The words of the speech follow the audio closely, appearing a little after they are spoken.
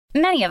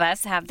Many of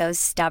us have those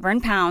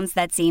stubborn pounds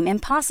that seem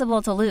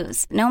impossible to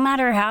lose, no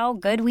matter how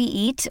good we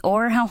eat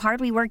or how hard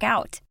we work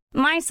out.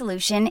 My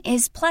solution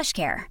is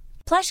PlushCare.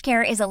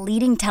 PlushCare is a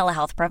leading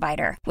telehealth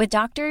provider with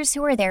doctors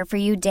who are there for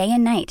you day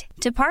and night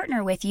to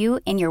partner with you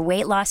in your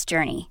weight loss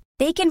journey.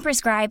 They can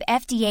prescribe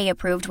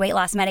FDA-approved weight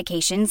loss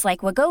medications like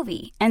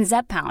Wegovy and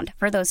Zepbound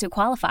for those who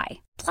qualify.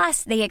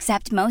 Plus, they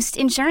accept most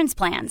insurance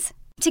plans.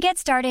 To get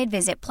started,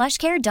 visit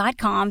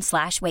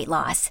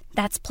plushcare.com/weightloss.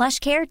 That's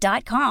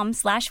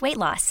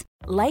plushcare.com/weightloss.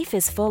 Life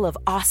is full of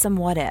awesome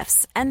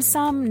what-ifs, and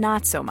some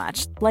not so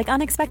much, like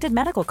unexpected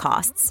medical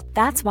costs.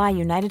 That's why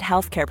United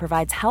Healthcare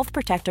provides Health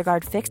Protector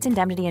Guard fixed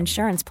indemnity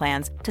insurance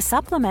plans to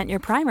supplement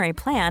your primary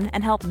plan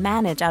and help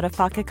manage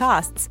out-of-pocket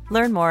costs.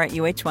 Learn more at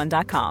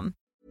uh1.com.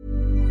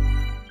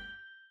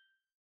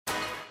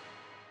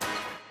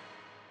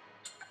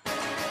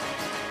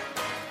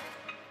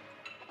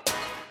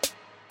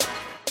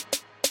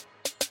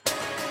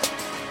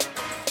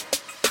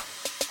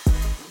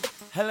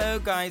 Hello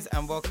guys,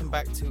 and welcome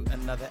back to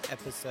another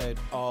episode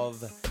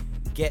of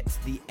Get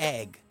the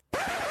Egg.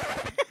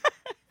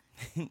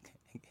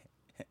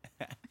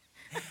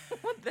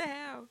 What the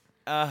hell?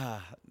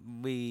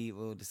 We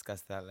will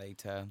discuss that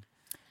later.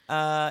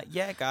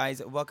 Yeah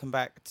guys, welcome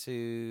back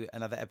to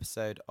another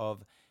episode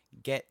of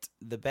Get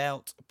the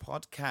Belt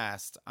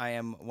podcast. I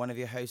am one of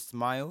your hosts,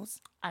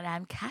 Miles. And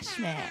I'm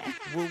Kashmir.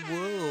 Woo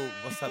woo.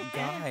 What's up,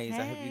 guys?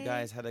 I hope you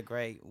guys had a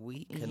great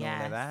week and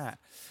all of that.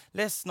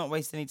 Let's not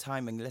waste any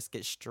time and let's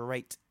get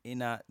straight in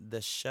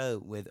the show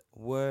with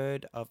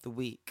Word of the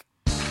Week.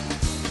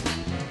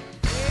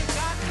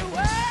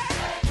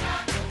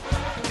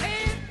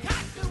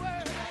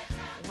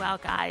 Well,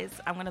 guys,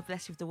 I'm going to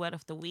bless you with the Word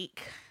of the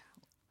Week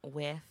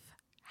with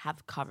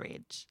have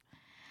courage.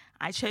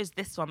 I chose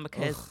this one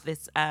because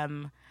this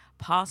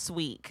past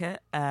week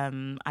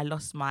I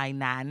lost my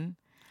nan.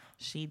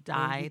 She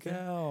died.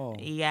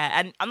 Yeah,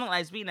 and I'm not like,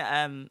 it's been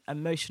an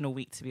emotional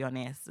week, to be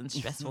honest, and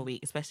stressful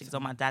week, especially because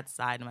on my dad's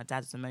side, and my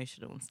dad's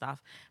emotional and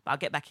stuff. But I'll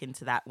get back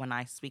into that when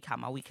I speak how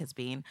my week has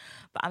been.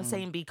 But I'm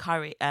saying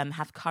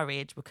have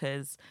courage,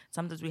 because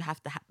sometimes we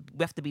have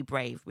to be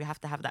brave. We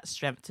have to have that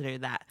strength to know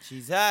that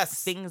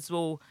things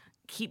will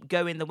keep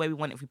going the way we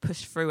want if we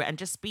push through it, and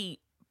just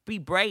be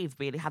brave,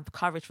 really. Have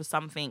courage for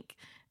something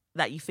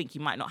that you think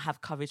you might not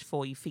have courage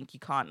for, you think you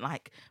can't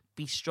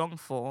be strong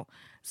for.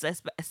 So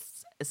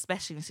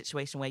especially in a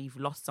situation where you've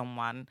lost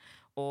someone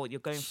or you're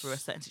going through a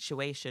certain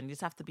situation, you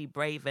just have to be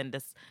brave and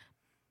just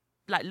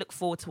look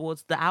forward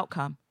towards the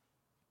outcome.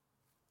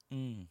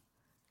 Oh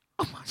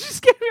my, you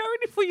scared me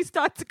already before you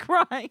started to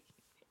cry.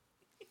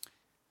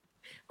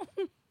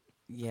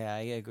 Yeah, I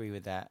agree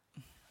with that.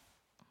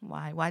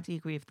 Why do you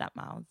agree with that,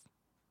 Miles?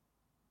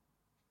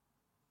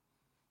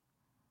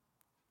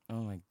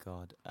 Oh my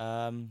God.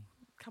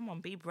 Come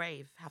on, be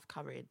brave, have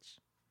courage.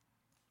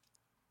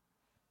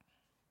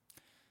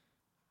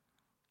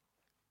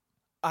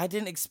 I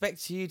didn't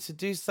expect you to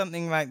do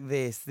something like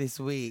this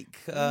week.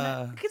 Because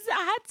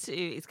I had to.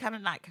 It's kind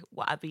of like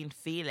what I've been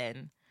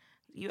feeling.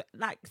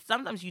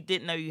 Sometimes you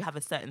didn't know you have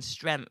a certain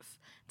strength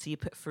till you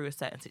put through a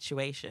certain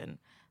situation.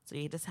 So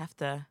you just have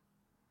to,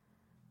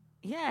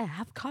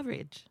 have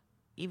courage.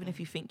 Even if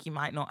you think you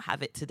might not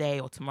have it today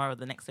or tomorrow,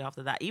 the next day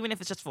after that. Even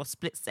if it's just for a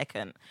split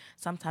second,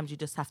 sometimes you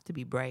just have to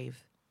be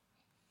brave.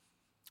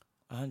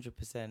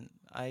 100%.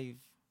 I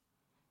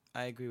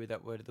agree with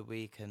that Word of the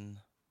Week,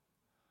 and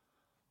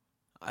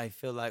I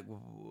feel like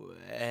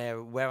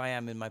where I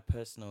am in my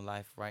personal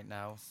life right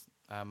now,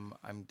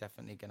 I'm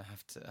definitely going to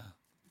have to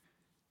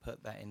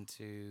put that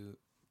into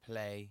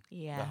play.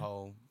 Yeah. The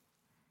whole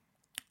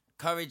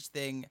courage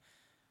thing,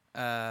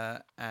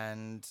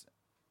 and,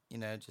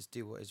 just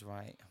do what is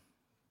right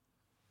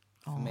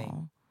for me.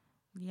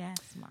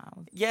 Yes,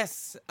 Miles.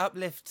 Yes,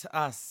 uplift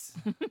us.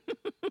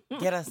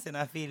 Get us in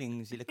our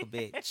feelings, you little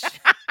bitch.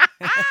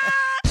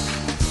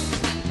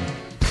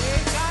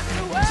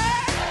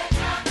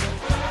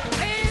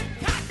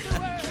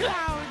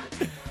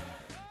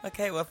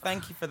 Okay, well,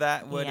 thank you for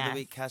that Word of the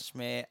Week,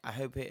 Kashmir. I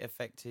hope it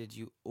affected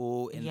you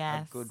all in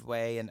a good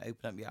way and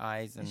open up your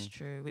eyes. And it's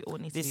true. We all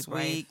need to be brave. This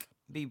week,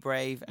 be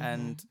brave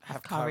and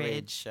have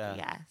courage.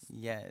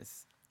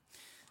 Yes.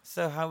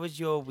 So how was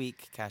your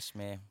week,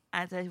 Kashmir?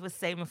 As I was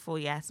saying before,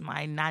 yes,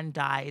 my nan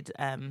died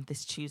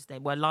last Tuesday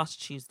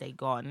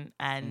gone.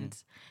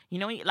 And,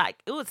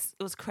 it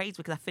was crazy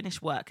because I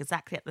finished work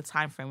exactly at the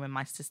time frame when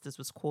my sisters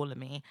was calling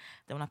me.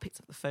 Then when I picked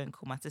up the phone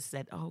call, my sister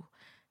said, "Oh,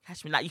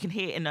 Kashmir," you can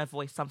hear it in her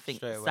voice, something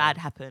sad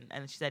happened.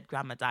 And she said,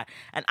 "Grandma died."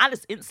 And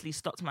Alice instantly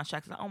stopped my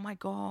tracks. Oh my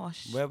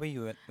gosh. Where were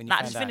you when you found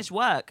out? I just finished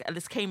work.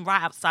 Alice came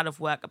right outside of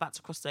work, about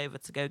to cross over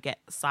to go get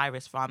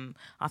Cyrus from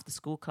after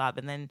school club.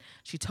 And then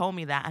she told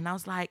me that. And I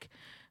was like,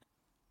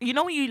 when you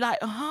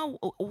what?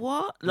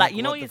 What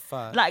the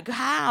fuck?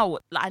 How?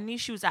 I knew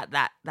she was at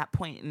that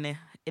point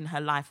in her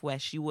life where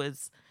she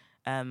was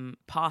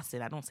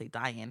passing. I don't say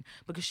dying,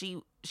 because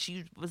she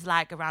was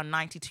around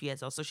 92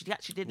 years old, so she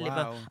actually did live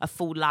a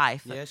full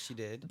life. Yes, she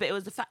did. But it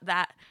was the fact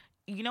that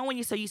when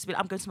you're so used to it,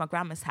 I'm going to my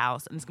grandma's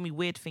house, and it's gonna be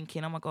weird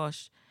thinking, oh my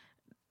gosh,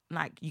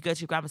 like you go to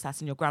your grandma's house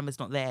and your grandma's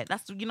not there.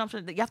 That's, you know what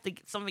I'm saying? You have to,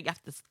 something you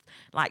have to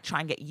like try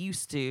and get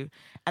used to.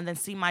 And then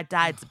see my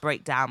dad's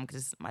breakdown,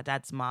 because my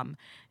dad's mum.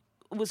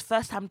 It was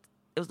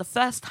the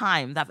first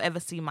time that I've ever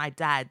seen my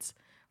dad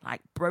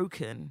like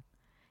broken.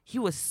 He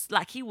was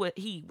like, he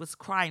was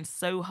crying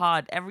so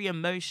hard, every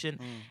emotion,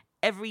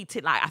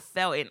 like I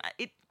felt it.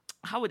 It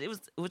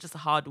was just a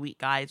hard week,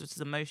 guys, which is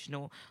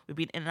emotional. We've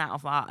been in and out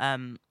of our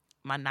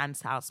my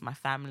nan's house, my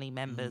family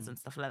members and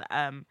stuff like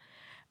that.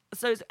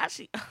 So it's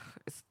actually,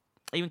 it's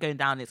even going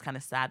down, it's kind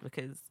of sad,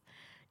 because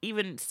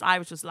even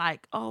Cyrus was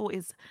like, oh,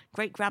 is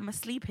great grandma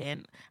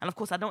sleeping? And of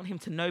course, I don't want him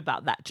to know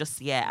about that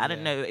just yet. I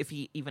don't know if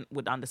he even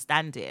would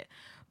understand it.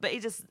 But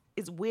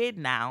it's weird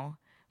now.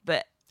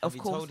 But Have of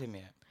you course, told him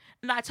yet?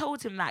 No, I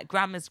told him that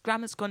grandma's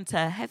gone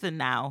to heaven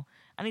now.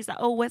 And he's like,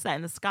 oh, where's that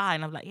in the sky?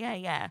 And I'm like,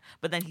 yeah.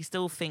 But then he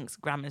still thinks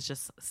grandma's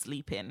just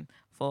sleeping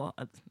for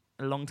a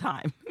long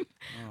time.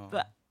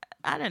 But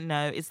I don't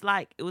know. It's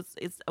like,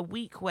 it's a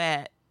week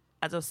where,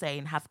 as I was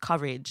saying, have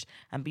courage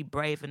and be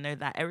brave and know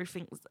that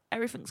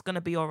everything's going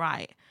to be all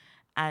right.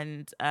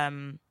 And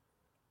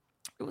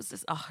it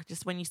was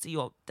just when you see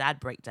your dad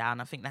break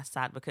down, I think that's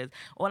sad, because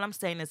all I'm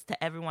saying is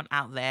to everyone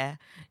out there,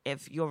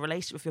 if your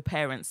relationship with your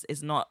parents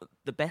is not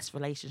the best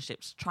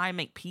relationships, try and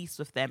make peace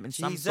with them in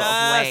some sort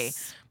of way,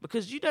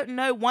 because you don't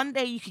know, one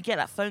day you could get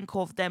that phone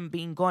call of them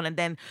being gone, and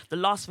then the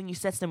last thing you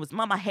said to them was,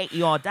 Mum, I hate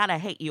you, or Dad, I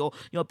hate you, or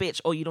you're a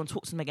bitch, or you don't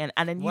talk to them again.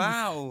 And then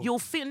you'll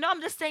feel, no,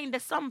 I'm just saying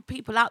there's some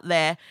people out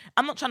there,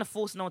 I'm not trying to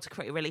force no one to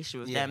create a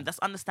relationship with them. That's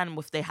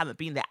understandable if they haven't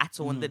been there at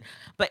all. And then,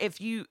 but if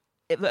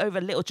over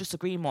a little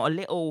disagreement or a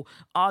little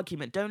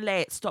argument, don't let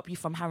it stop you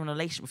from having a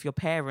relationship with your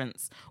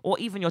parents or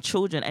even your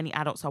children, any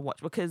adults I watch,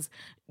 because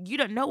you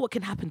don't know what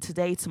can happen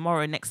today,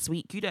 tomorrow, next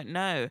week. You don't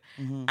know.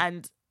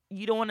 And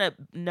you don't want to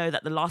know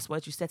that the last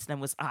words you said to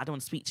them was, I don't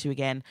want to speak to you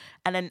again.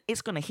 And then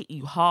it's going to hit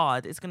you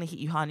hard. It's going to hit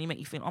you hard, and you make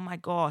you think, oh my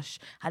gosh,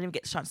 I didn't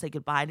get the chance to say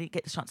goodbye. I didn't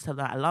get the chance to tell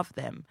them that I love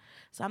them.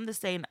 So I'm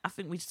just saying, I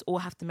think we just all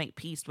have to make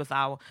peace with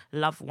our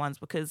loved ones,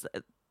 because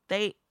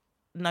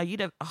you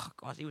don't. Oh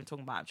gosh, even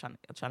talking about it, I'm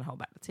trying to hold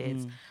back the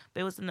tears.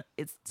 But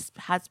it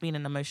has been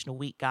an emotional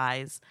week,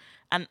 guys.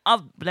 And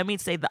let me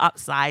say the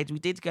upside. We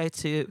did go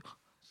to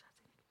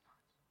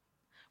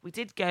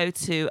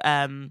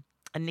a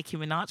Nicki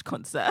Minaj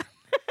concert.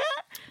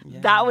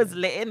 That was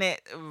lit,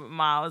 innit,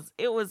 Miles?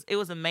 It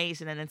was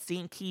amazing. And then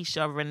seeing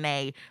Keisha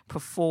Renee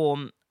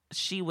perform,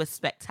 she was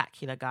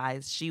spectacular,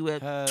 guys.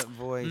 Her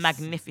voice,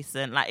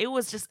 magnificent. Like, it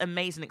was just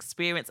amazing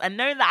experience. And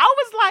knowing that, I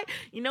was like,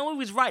 when we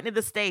was right near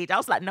the stage, I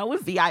was like, no, we're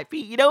VIP.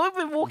 We've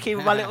been walking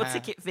with my little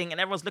ticket thing,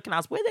 and everyone's looking at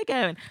us, where they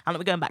going? I'm like,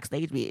 we're going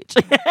backstage, bitch.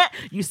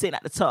 You sitting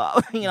at the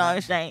top, you know what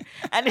I'm saying?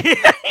 And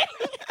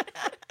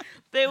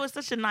but it was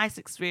such a nice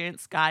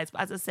experience, guys.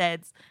 But as I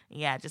said,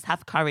 just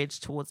have courage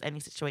towards any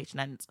situation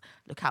and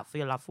look out for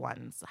your loved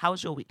ones. How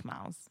was your week,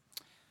 Miles?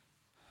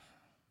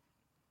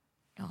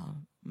 Oh,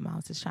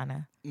 Miles is trying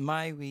to...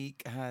 My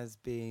week has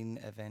been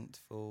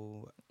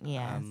eventful.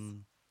 Yes.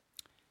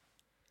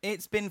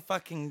 It's been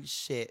fucking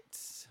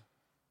shit.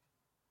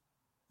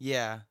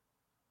 Yeah.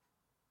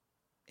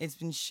 It's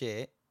been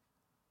shit.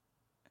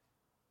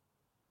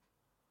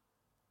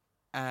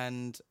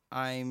 And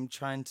I'm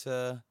trying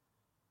to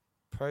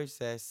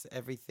process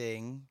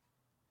everything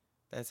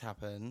that's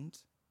happened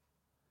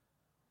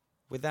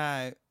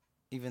without,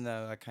 even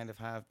though I kind of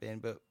have been,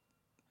 but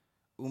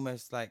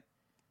almost like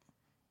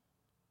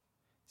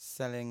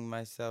selling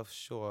myself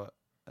short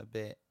a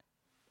bit.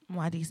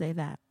 Why do you say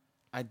that?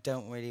 I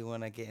don't really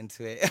want to get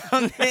into it.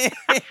 Come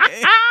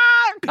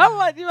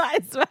on, you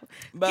might as well.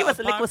 But give us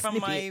a little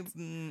snippet.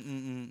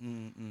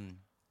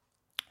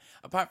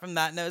 Apart from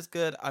that, no, it's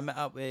good. I met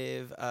up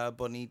with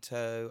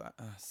Bonito,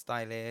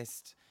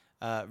 stylist,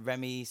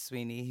 Remy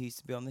Sweeney, who used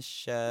to be on the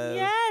show.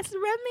 Yes,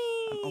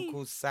 Remy.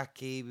 Uncle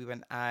Saki. We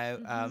went out.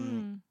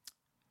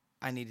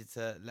 I needed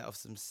to let off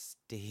some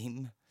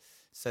steam.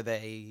 So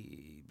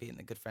they, being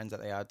the good friends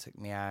that they are, took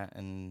me out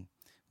and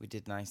we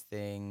did nice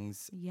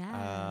things.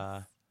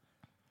 Yes.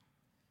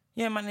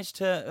 Managed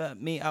to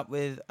meet up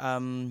with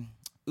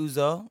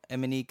Uzo,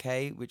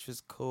 MNEK, which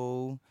was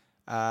cool.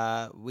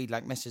 We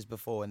messaged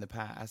before in the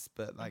past,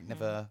 but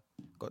never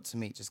got to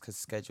meet just because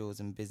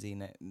schedules and busy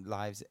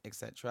lives,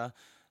 etc.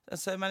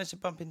 So I managed to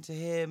bump into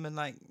him and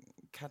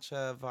catch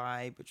a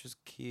vibe, which was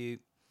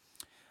cute.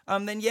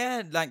 Then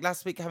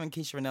last week having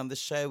Keisha Renee on the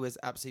show was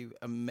absolutely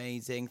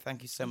amazing.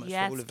 Thank you so much for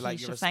all of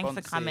Keisha, your responses. thanks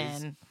for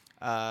coming.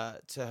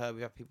 To her,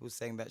 we have people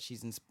saying that she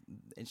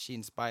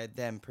inspired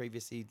them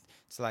previously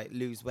to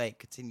lose weight,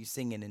 continue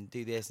singing, and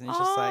do this. And it's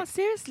just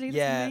seriously,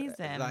 that's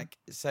amazing.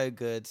 So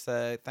good.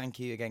 So thank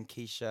you again,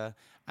 Keisha,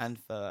 and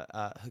for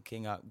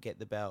hooking up Get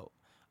the Belt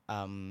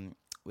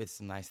with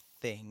some nice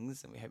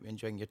things. And we hope you're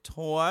enjoying your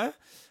tour.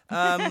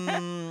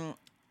 Otherwise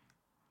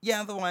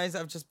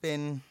I've just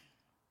been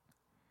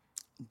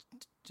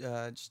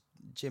just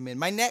gymming.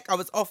 My neck, I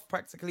was off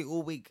practically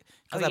all week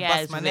because I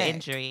bust my neck.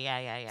 Injury.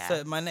 Yeah.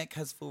 So my neck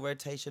has full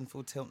rotation,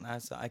 full tilt now,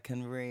 so I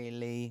can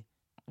really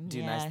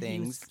do nice things.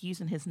 He was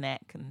using his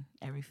neck and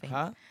everything.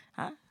 Huh?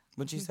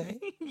 What'd you say?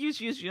 You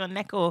used your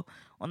neck or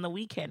on the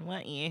weekend,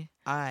 weren't you?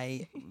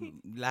 I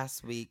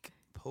last week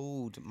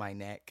pulled my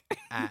neck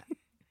at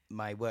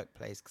my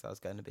workplace because I was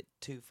going a bit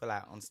too full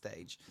out on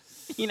stage.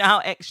 You know how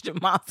extra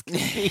mask can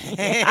be.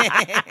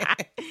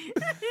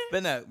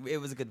 But no, it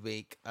was a good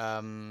week.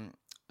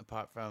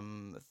 Apart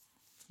from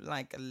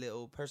like a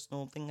little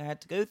personal thing I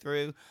had to go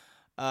through.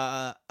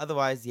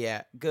 Otherwise,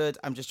 yeah, good.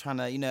 I'm just trying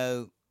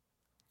to,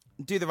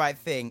 do the right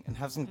thing and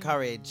have some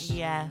courage.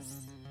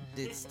 Yes.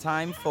 It's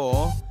time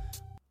for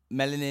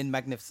Melanin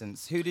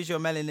Magnificence. Who does your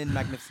Melanin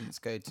Magnificence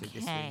go to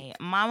this Okay, week?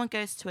 my one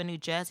goes to a New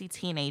Jersey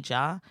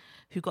teenager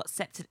who got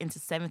accepted into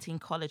 17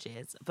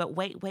 colleges. But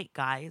wait,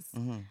 guys.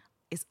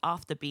 It's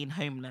after being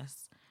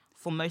homeless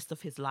for most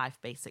of his life,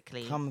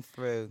 basically. Come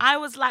through. I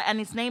was like, and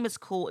his name is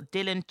called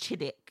Dylan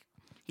Chiddick.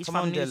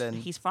 Dylan.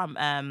 He's from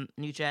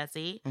New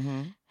Jersey.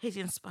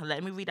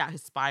 Let me read out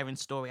his inspiring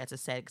story, as I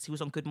said, because he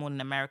was on Good Morning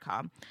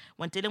America.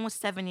 When Dylan was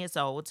 7 years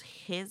old,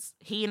 he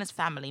and his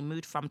family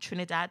moved from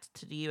Trinidad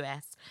to the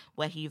US,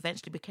 where he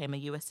eventually became a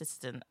US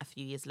citizen a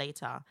few years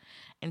later.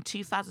 In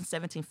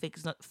 2017,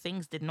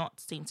 things did not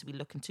seem to be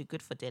looking too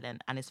good for Dylan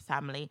and his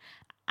family,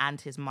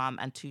 and his mum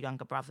and 2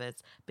 younger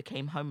brothers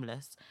became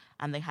homeless,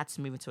 and they had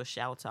to move into a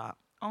shelter.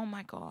 Oh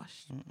my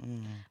gosh.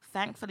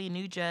 Thankfully,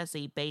 New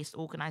Jersey-based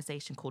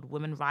organization called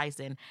Women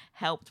Rising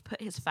helped put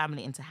his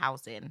family into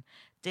housing.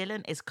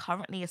 Dylan is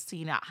currently a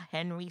senior at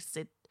Henry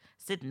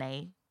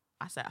Sidney,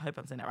 I hope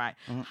I'm saying that right,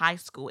 high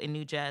school in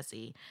New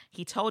Jersey.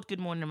 He told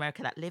Good Morning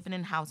America that living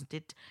in housing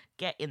did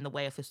get in the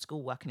way of his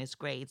schoolwork, and his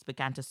grades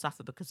began to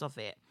suffer because of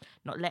it.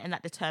 Not letting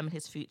that determine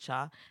his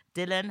future,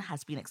 Dylan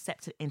has been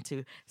accepted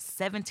into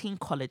 17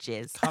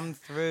 colleges. Come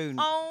through.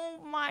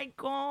 Oh my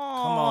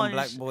God. Come on,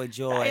 Black Boy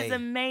Joy. That is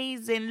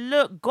amazing.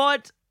 Look,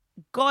 God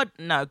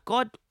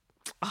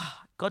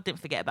didn't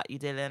forget about you,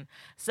 Dylan.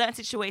 Certain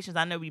situations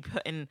I know we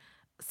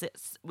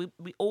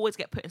always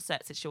get put in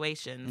certain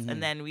situations,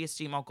 and then we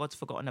assume, oh, God's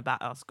forgotten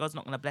about us. God's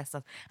not going to bless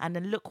us. And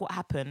then look what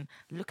happened.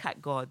 Look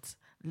at God.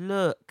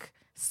 Look.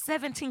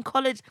 17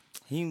 college.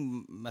 He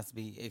must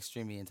be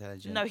extremely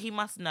intelligent. No, he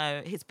must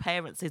know. His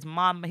parents, his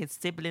mum, his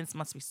siblings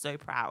must be so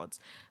proud.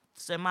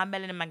 So my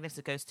Melanin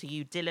Magnificent goes to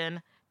you,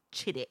 Dylan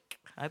Chiddick.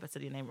 I hope I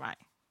said your name right.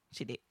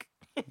 Chiddick.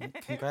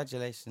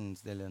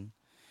 Congratulations, Dylan.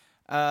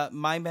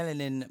 My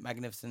Melanin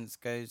Magnificence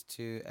goes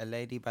to a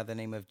lady by the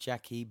name of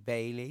Jackie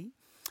Bailey.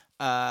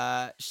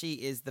 She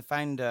is the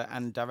founder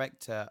and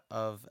director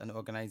of an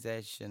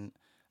organization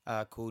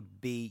called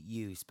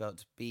BU,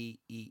 spelled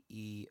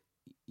BEEU.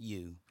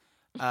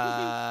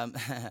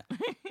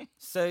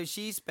 So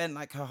she spent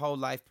like her whole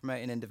life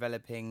promoting and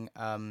developing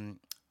and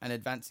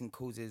advancing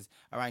causes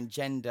around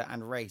gender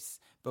and race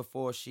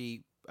before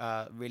she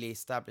really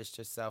established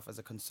herself as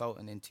a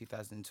consultant in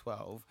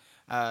 2012.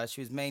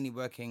 She was mainly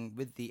working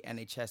with the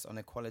NHS on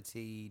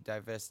equality,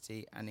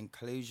 diversity and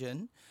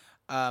inclusion.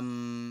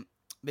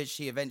 But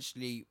she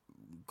eventually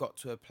got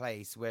to a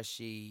place where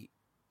she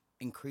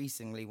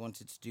increasingly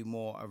wanted to do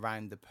more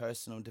around the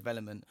personal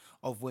development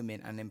of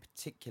women, and in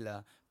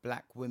particular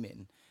Black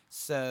women.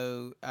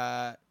 So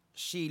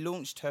she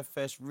launched her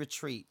first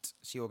retreat.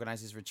 She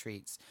organizes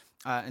retreats.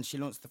 And she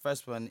launched the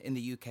first one in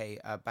the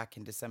UK back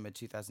in December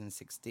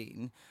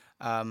 2016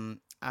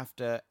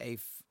 after a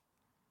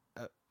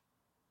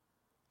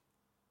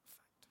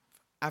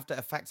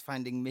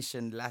fact-finding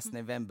mission last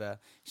November.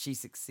 She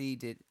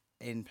succeeded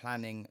in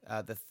planning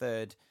the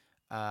third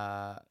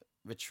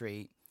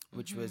retreat,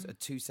 which was a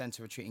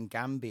 2-center retreat in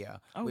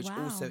Gambia, which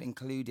also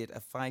included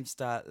a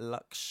 5-star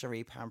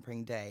luxury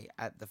pampering day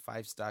at the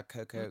 5-star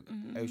Coco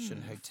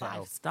Ocean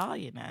Hotel. 5-star,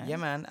 you know. Yeah,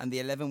 man. And the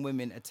 11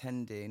 women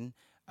attending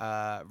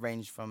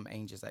ranged from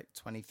ages like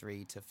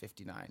 23 to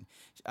 59.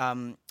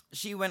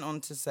 She went on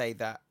to say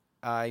that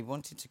I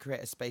wanted to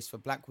create a space for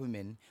Black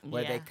women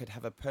where they could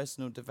have a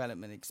personal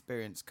development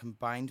experience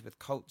combined with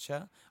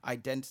culture,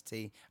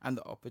 identity, and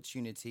the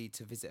opportunity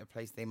to visit a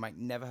place they might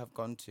never have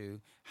gone to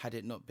had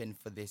it not been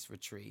for this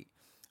retreat.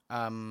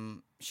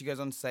 She goes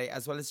on to say,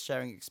 as well as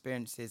sharing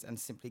experiences and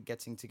simply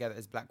getting together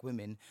as Black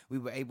women, we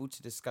were able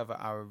to discover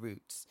our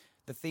roots.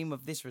 The theme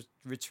of this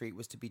retreat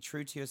was to be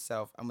true to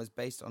yourself and was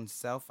based on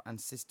self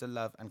and sister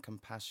love and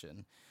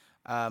compassion.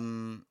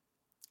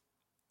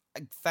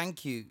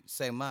 Thank you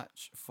so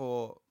much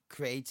for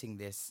creating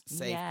this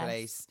safe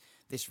place,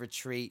 this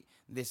retreat,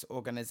 this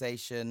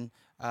organization,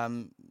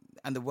 and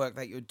the work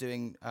that you're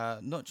doing,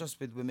 not just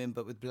with women,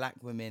 but with Black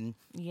women.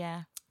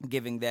 Yeah.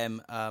 Giving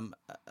them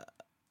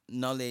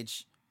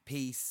knowledge,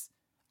 peace,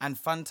 and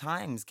fun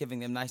times, giving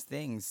them nice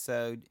things.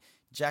 So,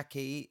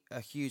 Jackie, a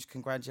huge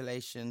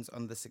congratulations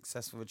on the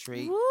successful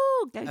retreat.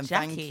 Woo, go and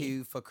Jackie. Thank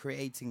you for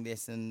creating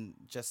this and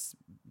just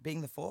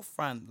being the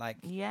forefront.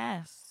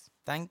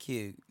 Thank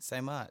you so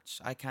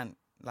much. I can't,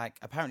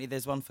 apparently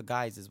there's one for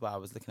guys as well. I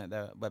was looking at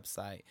their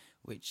website,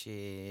 which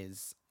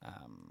is, I've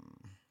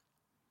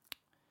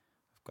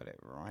got it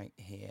right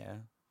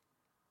here.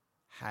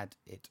 Had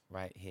it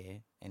right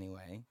here,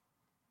 anyway.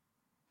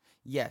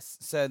 Yes,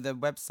 so the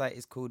website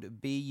is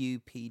called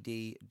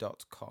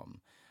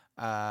bupd.com.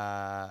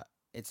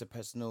 It's a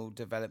personal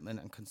development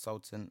and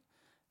consultant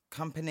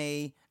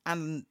company,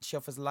 and she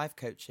offers life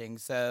coaching.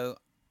 So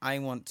I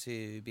want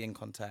to be in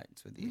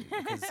contact with you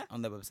because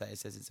on the website it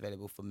says it's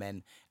available for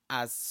men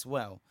as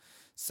well.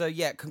 So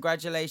yeah,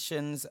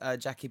 congratulations,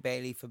 Jackie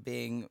Bailey, for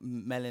being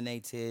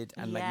melanated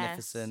and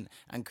magnificent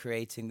and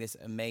creating this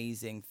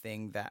amazing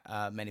thing that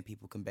many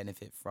people can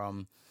benefit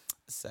from.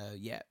 So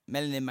yeah,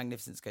 Melanin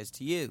Magnificence goes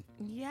to you.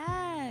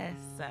 Yes.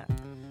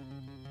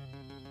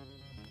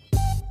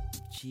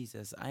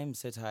 Jesus, I am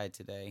so tired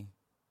today.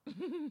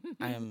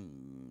 I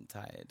am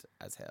tired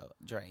as hell.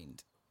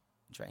 Drained.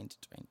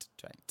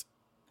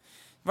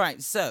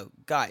 Right, so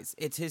guys,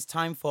 it is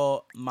time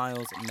for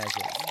Miles Measures.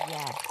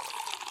 Yes.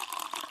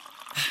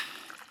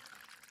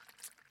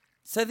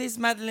 So this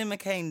Madeleine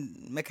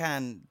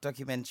McCann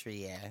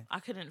documentary, yeah. I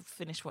couldn't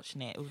finish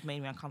watching it. It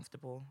made me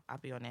uncomfortable, I'll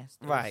be honest.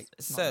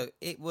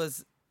 It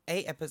was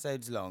 8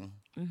 episodes long.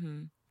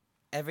 Mm-hmm.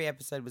 Every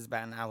episode was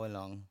about an hour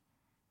long.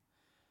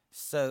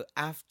 So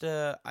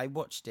after I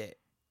watched it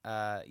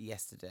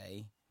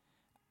yesterday,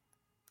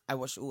 I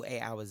watched all 8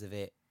 hours of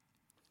it.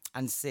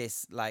 And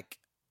sis, like,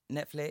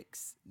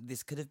 Netflix,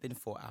 this could have been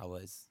 4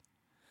 hours.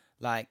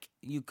 Like,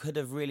 you could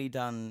have really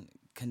done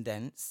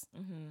condense.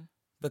 Mm-hmm.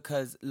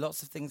 Because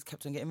lots of things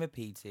kept on getting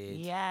repeated.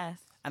 Yes.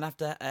 And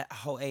after a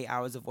whole 8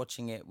 hours of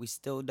watching it, we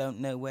still don't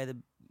know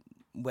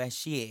where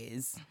she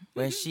is,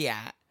 where's she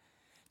at.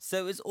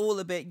 So it's all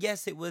a bit,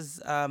 yes, it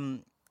was,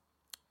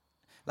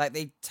 like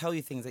they tell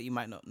you things that you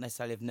might not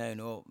necessarily have known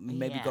or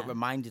maybe got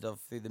reminded of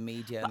through the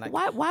media. And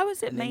like, why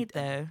was it made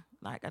though?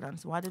 Like, I don't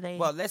understand. Why did they?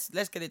 Well, let's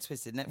get it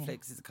twisted.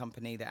 Netflix is a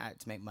company that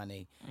act to make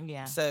money.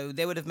 Yeah. So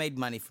they would have made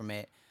money from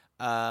it.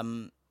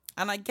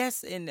 And I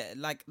guess in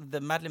like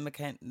the Madeleine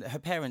McCann, her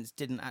parents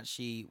didn't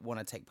actually want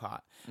to take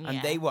part,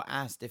 and they were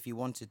asked if you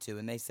wanted to,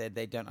 and they said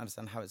they don't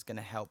understand how it's going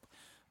to help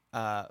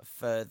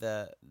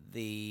further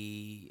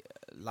the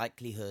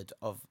likelihood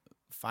of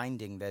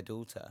finding their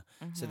daughter.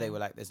 Mm-hmm. So they were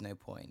like, "There's no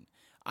point."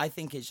 I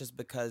think it's just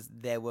because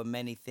there were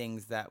many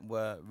things that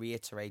were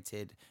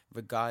reiterated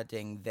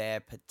regarding their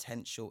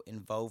potential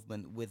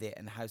involvement with it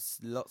and how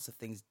lots of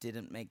things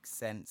didn't make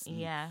sense.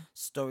 And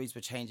stories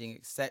were changing,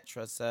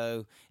 etc.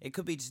 So it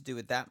could be to do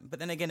with that. But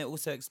then again, it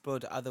also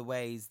explored other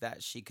ways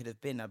that she could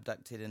have been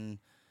abducted and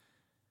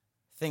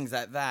things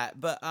like that.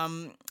 But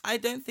I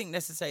don't think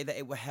necessarily that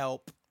it will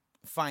help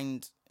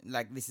find,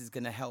 like, this is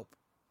going to help,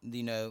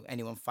 you know,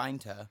 anyone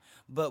find her.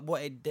 But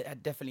what it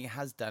definitely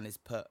has done is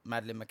put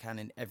Madeleine McCann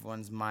in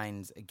everyone's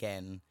minds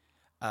again,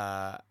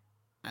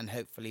 and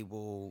hopefully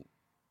will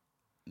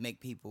make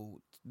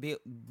people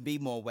be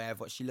more aware of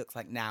what she looks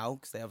like now,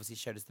 because they obviously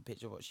showed us the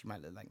picture of what she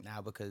might look like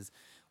now. Because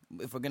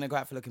if we're going to go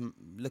out for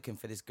looking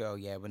for this girl,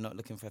 we're not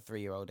looking for a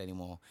 3-year-old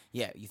anymore.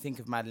 You think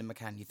of Madeleine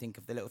McCann, you think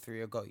of the little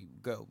 3-year-old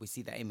girl, we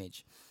see that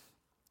image.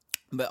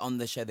 But on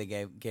the show they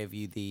gave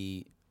you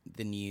the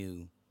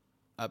new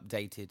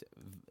updated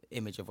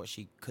image of what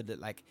she could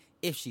look like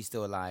if she's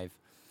still alive.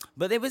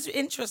 But it was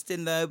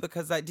interesting though,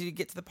 because like, did you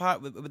get to the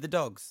part with the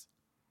dogs?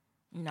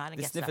 No, I didn't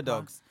the get sniffer to that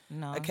dogs. One.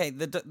 No. Okay,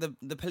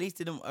 the police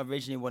didn't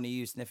originally want to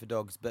use sniffer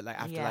dogs, but like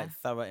after like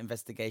thorough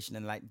investigation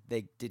and like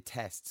they did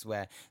tests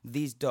where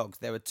these dogs,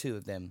 there were 2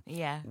 of them.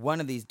 Yeah.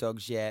 One of these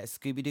dogs,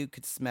 Scooby-Doo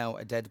could smell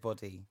a dead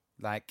body.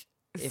 Like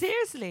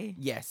seriously?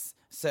 Yes.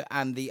 So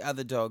and the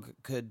other dog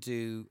could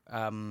do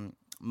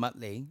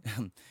Muttley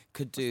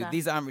could do.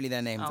 These aren't really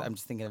their names. I'm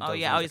just thinking of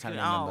dogs. I can't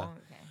remember.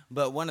 Okay.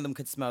 But one of them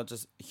could smell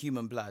just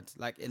human blood,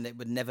 like, and they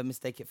would never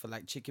mistake it for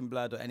like chicken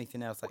blood or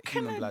anything else, like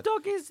human blood. What kind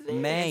of dog is this?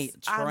 Mate,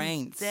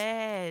 trained.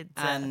 Dead.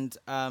 And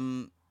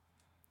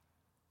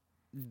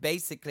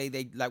basically,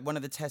 they like one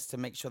of the tests to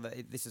make sure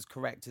that this is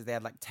correct is they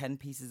had like 10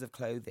 pieces of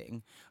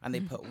clothing, and they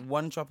put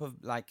 1 drop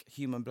of like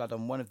human blood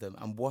on one of them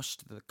and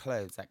washed the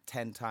clothes like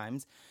 10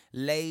 times,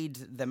 laid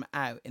them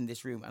out in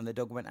this room, and the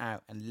dog went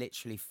out and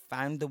literally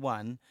found the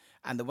one,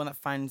 and the one that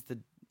finds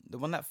the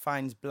one that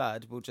finds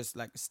blood will just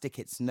like stick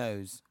its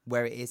nose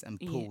where it is and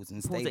pulls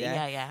and stay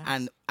there.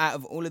 And out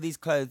of all of these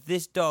clothes,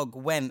 this dog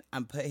went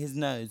and put his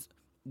nose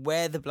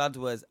where the blood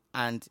was,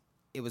 and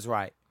it was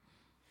right.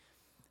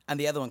 And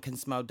the other one can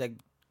smell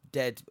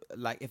dead,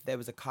 like if there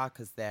was a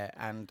carcass there,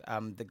 and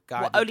the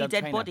guy... Well, only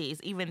dead bodies,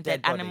 even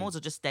dead animals,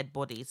 or just dead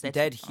bodies?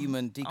 Dead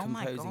human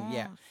decomposing,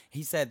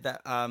 He said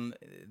that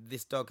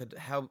this dog had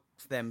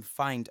helped them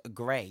find a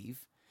grave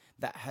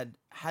that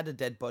had a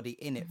dead body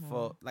in it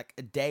for like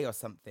a day or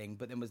something,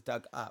 but then was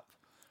dug up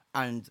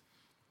and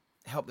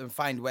helped them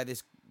find where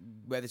this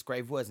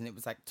grave was, and it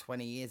was like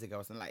 20 years ago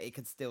or something. Like it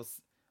could still...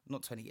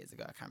 Not 20 years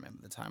ago, I can't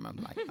remember the time, I'm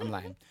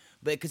lying.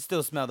 But it could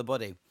still smell the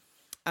body.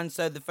 And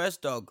so the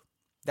first dog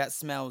that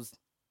smells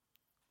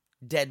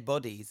dead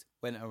bodies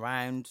went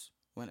around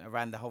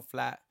the whole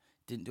flat,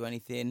 didn't do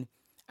anything.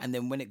 And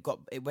then when it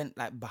went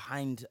like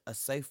behind a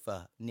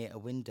sofa near a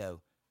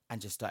window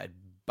and just started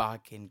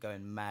barking,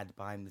 going mad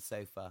behind the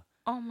sofa.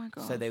 Oh my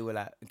God. So they were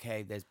like,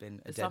 okay, there's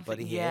been a dead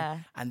body here. Yeah.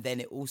 And then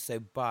it also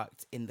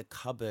barked in the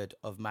cupboard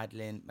of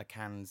Madeleine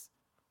McCann's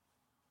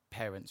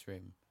parents'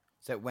 room.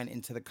 So it went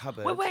into the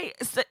cupboard. Wait.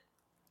 So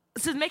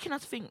it's making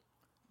us think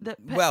that...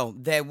 Well,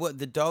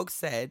 the dog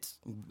said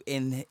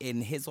in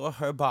his or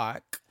her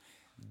bark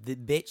The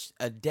bitch,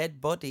 a dead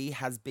body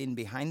has been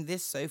behind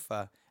this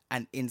sofa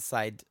and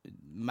inside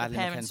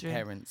Madeleine McCann's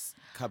parents'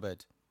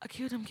 cupboard. I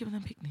killed them, giving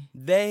them picnic.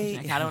 They,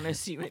 I don't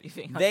assume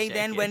anything. they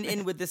then went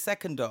in with the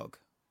second dog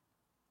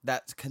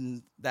that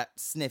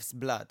sniffs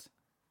blood.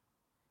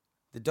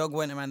 The dog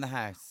went around the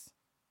house,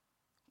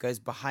 goes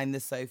behind the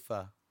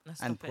sofa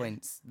and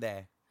points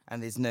there.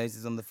 And his nose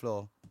is on the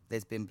floor.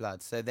 There's been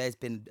blood. So there's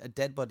been a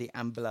dead body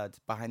and blood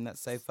behind that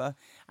sofa.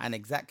 And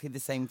exactly the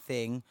same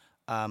thing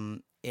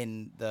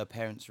in the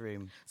parents'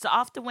 room. So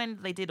after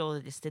when they did all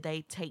of this, did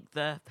they take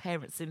the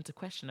parents into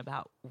question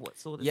about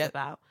what's all this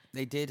about?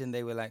 They did, and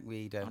they were like,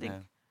 we don't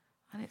know.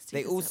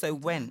 They this also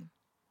went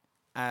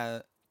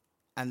and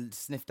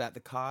sniffed out the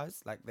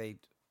cars, like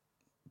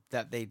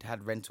they'd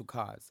had rental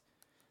cars.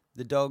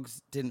 The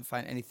dogs didn't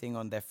find anything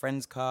on their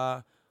friend's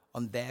car,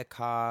 on their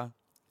car,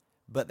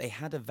 but they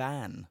had a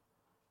van,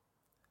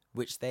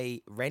 which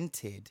they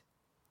rented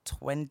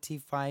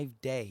 25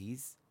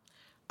 days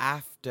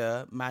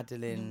after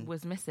Madeleine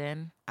was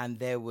missing. And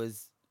there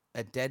was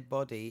a dead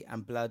body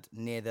and blood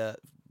near the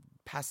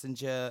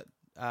passenger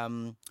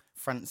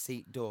front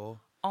seat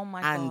door. Oh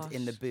my and gosh.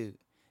 in the boot.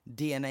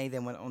 DNA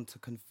then went on to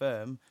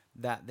confirm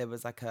that there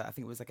was I think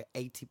it was like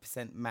an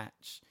 80%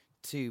 match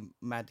to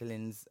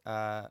Madeleine's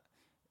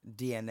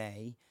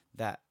DNA,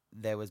 that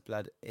there was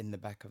blood in the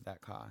back of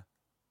that car.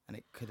 And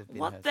it could have been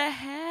hers. What the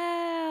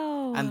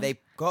hell? And they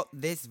got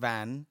this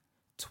van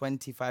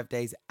 25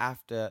 days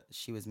after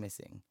she was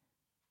missing.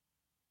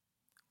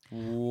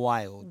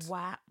 Wild.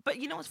 Wow. But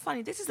you know what's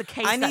funny? This is a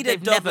case I need a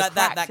dog like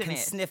that can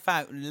sniff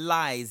out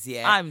lies,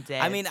 yeah? I'm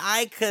dead. I mean,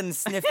 I can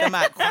sniff them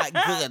out quite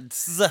good,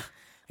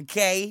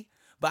 okay?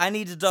 But I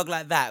need a dog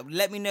like that.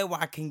 Let me know where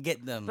I can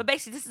get them. But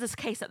basically, this is a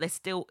case that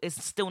is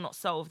still not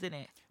solved, isn't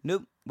it?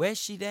 Nope. Where's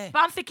she there? But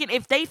I'm thinking,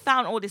 if they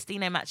found all this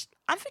DNA match,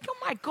 I'm thinking,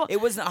 oh my God. It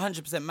wasn't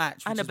 100%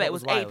 match. I know, but it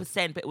was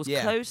 8%, but it was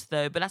close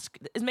though. But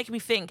it's making me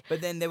think.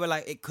 But then they were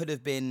like, it could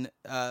have been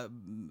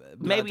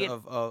maybe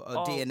of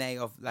DNA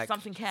of like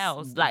something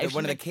else, like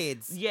one of the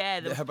kids,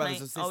 her brothers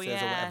or sisters or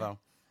whatever.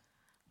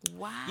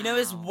 Wow. You know,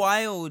 it's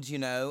wild. You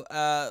know,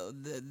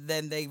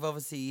 then they've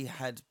obviously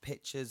had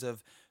pictures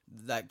of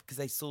like, because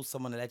they saw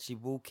someone allegedly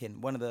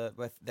walking. One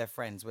of their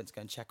friends went to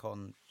go and check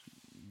on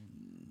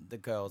the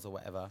girls or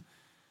whatever.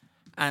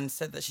 And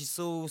said that she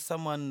saw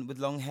someone with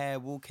long hair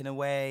walking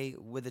away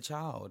with a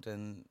child.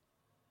 And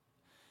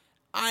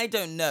I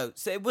don't know.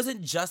 So it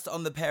wasn't just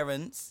on the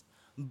parents,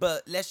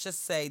 but let's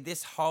just say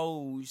this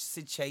whole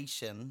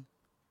situation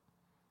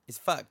is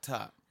fucked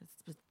up.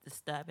 It's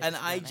disturbing. And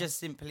I just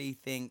simply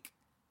think,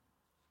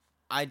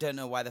 I don't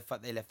know why the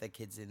fuck they left their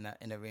kids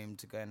in a room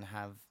to go and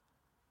have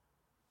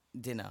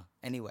dinner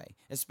anyway.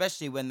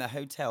 Especially when the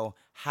hotel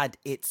had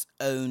its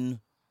own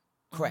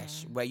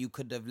creche where you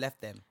could have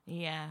left them.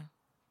 Yeah.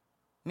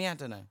 Me, I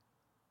don't know.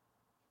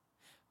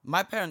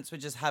 My parents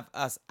would just have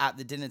us at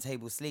the dinner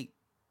table sleep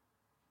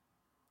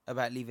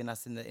about leaving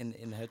us in the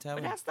hotel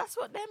room. But that's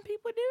what them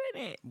people do,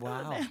 innit?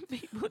 Wow. That's what them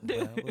people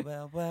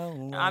do.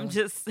 Well. I'm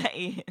just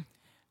saying.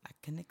 I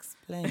can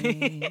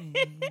explain.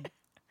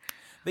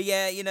 But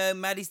yeah, you know,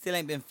 Maddie still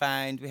ain't been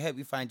found. We hope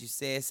we find you,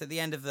 sis. At the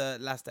end of the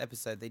last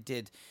episode, they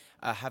did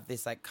have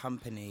this like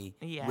company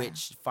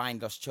which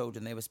find lost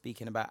children. They were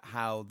speaking about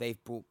how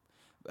they've brought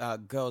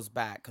girls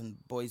back and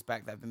boys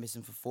back that have been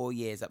missing for 4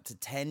 years, up to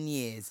 10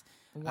 years.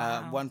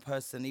 Wow. One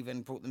person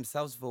even brought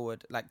themselves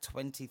forward like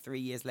 23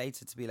 years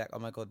later to be like, oh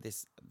my God,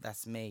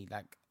 that's me.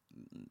 Like,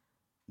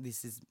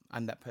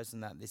 I'm that person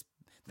that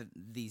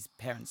these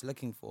parents are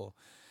looking for.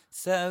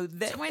 So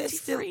they're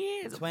 23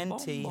 years.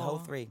 20, whole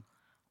 3.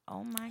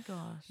 Oh my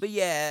gosh. But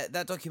yeah,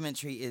 that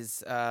documentary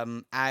is,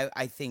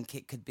 I think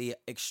it could be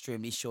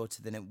extremely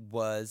shorter than it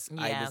was.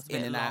 Yeah, I was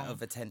in and long. out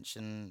of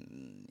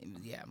attention.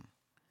 Yeah.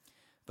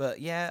 But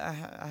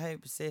yeah, I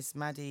hope sis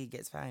Maddie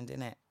gets found,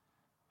 innit?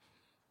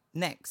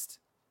 Next,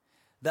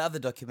 the other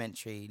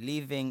documentary,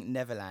 Leaving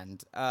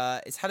Neverland.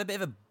 It's had a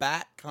bit of a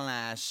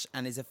backlash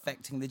and is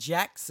affecting the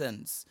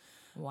Jacksons.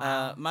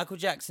 Wow. Michael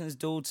Jackson's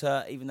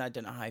daughter, even though I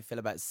don't know how I feel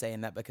about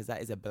saying that because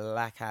that is a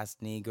black-ass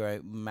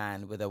Negro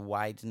man with a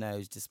wide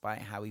nose, despite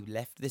how he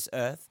left this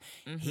earth.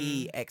 Mm-hmm.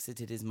 He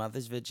exited his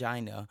mother's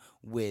vagina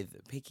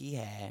with picky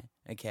hair,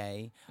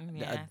 okay?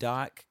 Yeah. A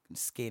dark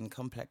skin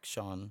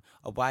complexion,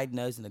 a wide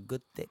nose and a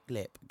good thick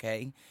lip,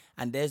 okay?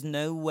 And there's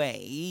no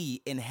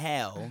way in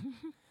hell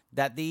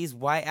that these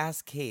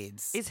white-ass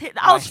kids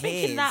I was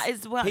thinking that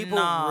as well. People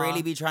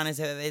really be trying to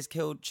say that they've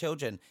killed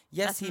children.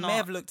 Yes, he may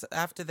have looked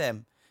after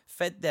them,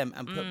 fed them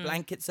and put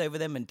blankets over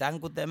them and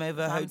dangled them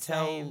over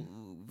hotel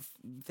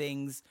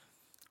things.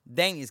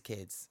 They ain't his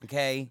kids,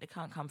 okay? They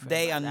can't come from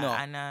They like are that. not.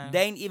 I know.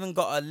 They ain't even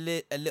got a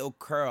little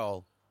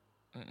curl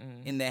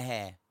in their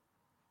hair.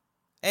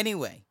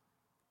 Anyway,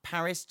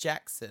 Paris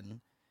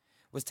Jackson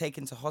was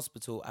taken to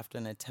hospital after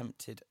an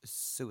attempted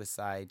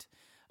suicide.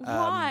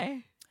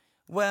 Why?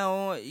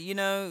 Well, you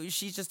know,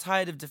 she's just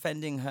tired of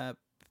defending her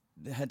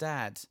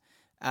dad.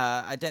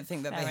 I don't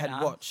think that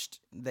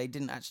they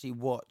didn't actually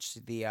watch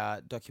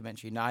the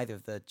documentary, neither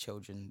of the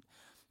children.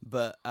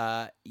 But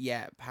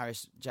yeah,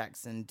 Paris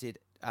Jackson did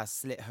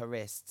slit her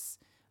wrists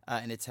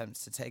in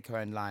attempts to take her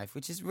own life,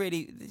 which is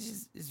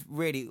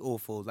really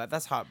awful. Like,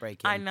 that's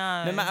heartbreaking. I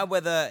know. No matter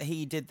whether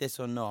he did this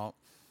or not,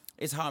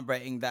 it's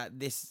heartbreaking that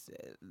this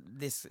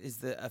is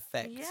the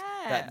effect. Yeah,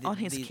 that on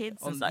his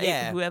kids. on,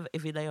 Whoever,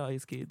 if they are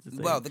his kids.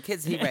 So. Well, the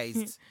kids he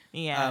raised.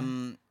 Yeah.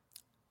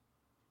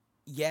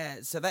 Yeah,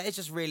 so that is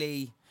just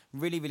really,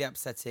 really, really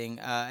upsetting.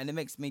 And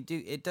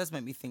it does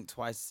make me think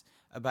twice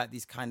about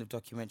these kind of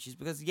documentaries,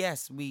 because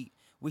yes, we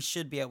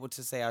should be able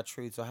to say our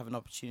truths or have an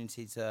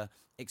opportunity to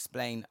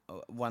explain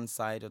one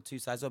side or two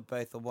sides or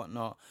both or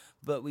whatnot.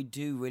 But we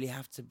do really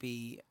have to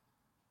be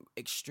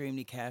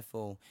extremely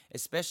careful,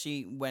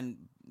 especially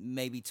when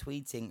maybe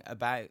tweeting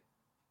about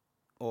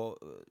or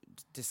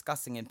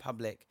discussing in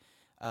public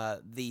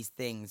these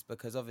things,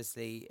 because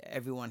obviously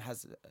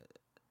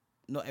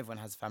not everyone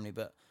has family,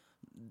 but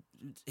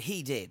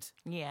he did.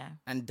 Yeah.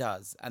 And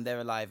does, and they're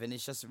alive, and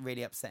it's just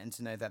really upsetting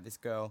to know that this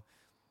girl,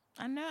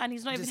 I know, and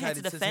he's not even here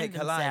to decided defend take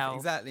her life. himself.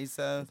 Exactly.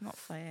 So It's not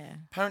fair.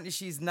 apparently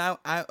she's now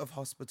out of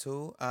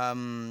hospital,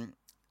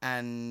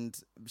 and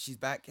she's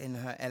back in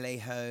her LA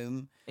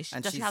home.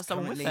 Does she have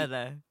someone with her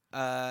though?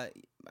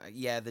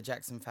 Yeah, the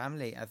Jackson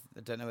family. I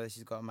don't know whether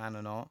she's got a man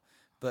or not,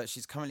 but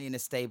she's currently in a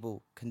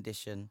stable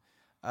condition.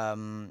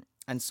 And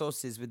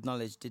sources with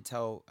knowledge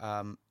told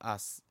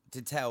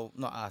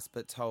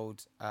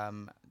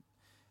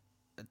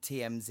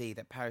TMZ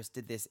that Paris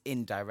did this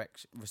in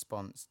direct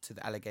response to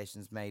the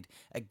allegations made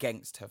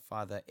against her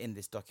father in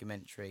this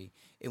documentary,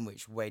 in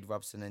which Wade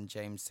Robson and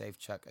James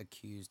Safechuck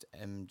accused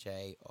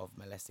MJ of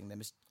molesting them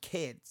as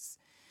kids.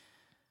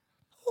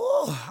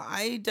 Oh,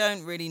 I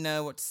don't really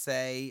know what to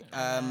say.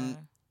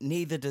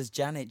 Neither does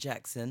Janet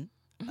Jackson.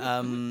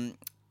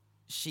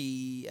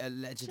 She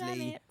allegedly...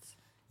 Janet.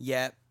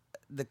 Yeah,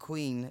 the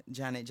Queen,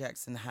 Janet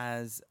Jackson,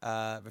 has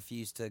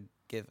refused to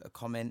give a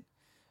comment.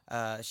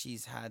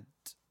 She's had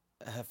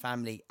her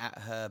family at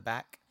her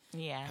back.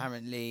 Yeah.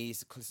 Apparently,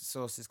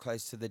 sources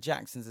close to the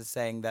Jacksons are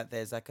saying that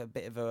there's like a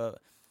bit of a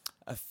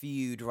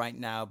feud right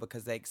now,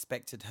 because they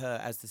expected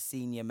her as the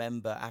senior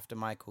member after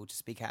Michael to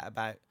speak out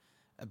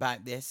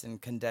about this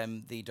and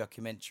condemn the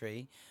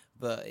documentary.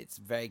 But it's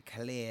very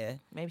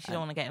clear. Maybe she don't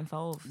want to get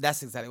involved.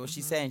 That's exactly what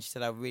she's saying. She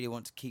said, I really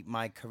want to keep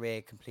my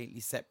career completely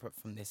separate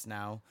from this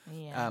now.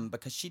 Yeah.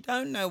 Because she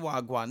don't know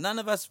Wagwan. None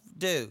of us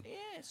do. Yeah,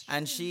 it's true.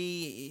 And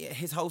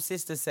his whole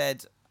sister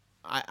said,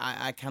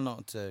 I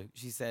cannot do.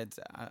 She said,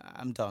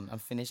 I'm done. I'm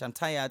finished. I'm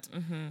tired.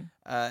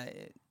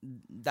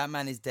 That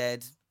man is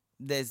dead.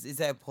 Is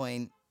there a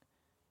point?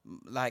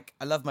 Like,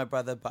 I love my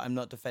brother, but I'm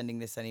not defending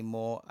this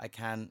anymore. I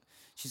can't.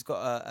 She's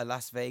got a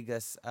Las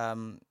Vegas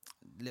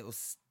little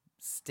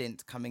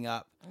stint coming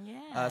up.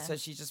 Yeah. So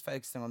she's just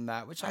focusing on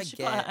that, which I She's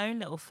get. got her own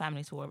little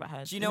family to worry about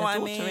her. Do you know what I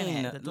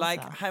mean?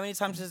 Like, how many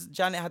times has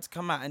Janet had to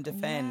come out and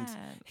defend? Yeah.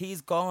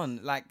 He's gone.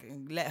 Like,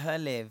 let her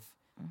live.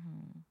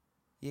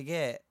 You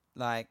get,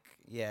 like,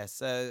 yeah.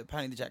 So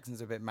apparently the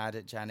Jacksons are a bit mad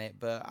at Janet,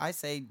 but I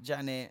say,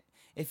 Janet,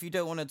 if you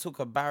don't want to talk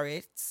about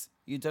it,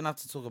 you don't have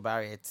to talk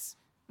about it.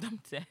 I'm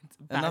dead.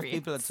 Enough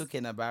people are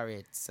talking about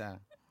it. So.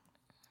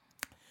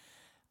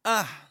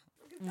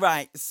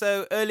 Right.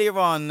 So earlier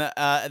on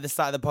at the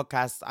start of the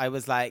podcast, I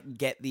was like,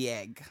 get the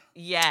egg.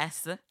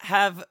 Yes.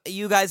 Have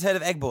you guys heard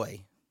of Egg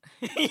Boy?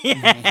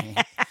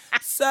 Yeah.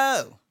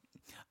 So,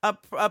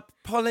 a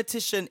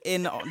politician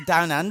in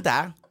Down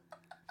Under,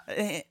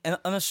 an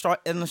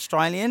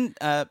Australian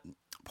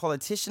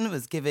politician,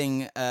 was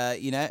giving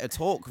a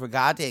talk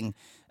regarding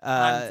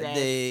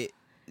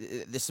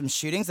there's some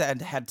shootings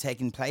that had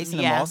taken place in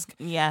a mosque.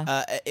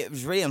 Yeah. It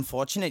was really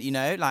unfortunate,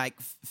 like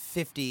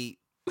 50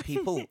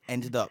 people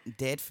ended up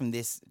dead from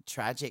this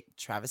tragic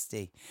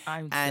travesty.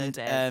 I'm so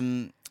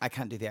dead. I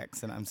can't do the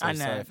accent. I'm so I know,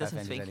 sorry if that's I've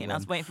what I'm offended thinking. anyone. I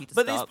was waiting for you to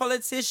But stop. this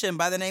politician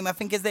by the name, I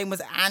think his name was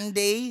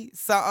Andy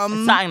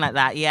something. Something like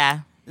that,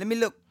 yeah. Let me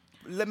look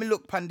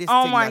upon this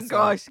Oh thing my that's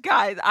gosh,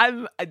 guys,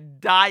 I'm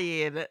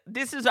dying.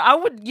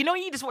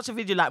 You just watch a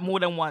video like more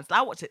than once.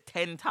 I watch it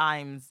 10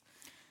 times.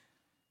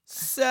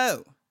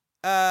 So,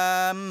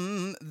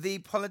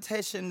 the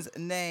politician's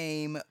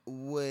name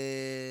was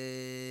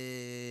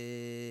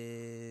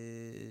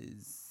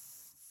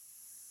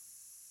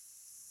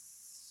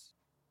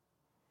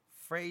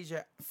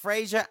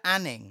Fraser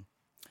Anning.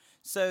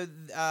 So,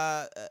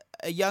 a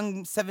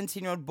young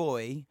 17-year-old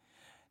boy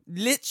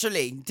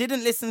literally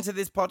didn't listen to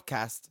this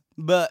podcast,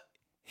 but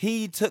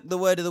he took the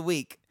word of the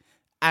week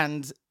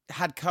and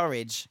had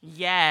courage.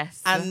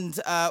 Yes. And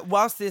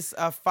whilst this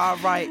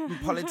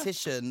far-right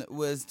politician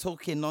was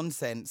talking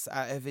nonsense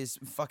out of his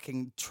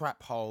fucking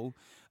trap hole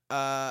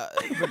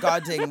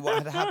regarding what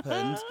had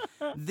happened,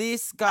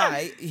 this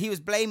guy, he was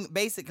blaming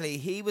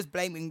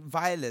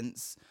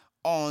violence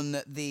on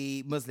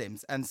the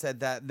Muslims and said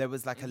that there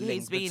was like a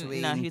link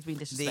between he was being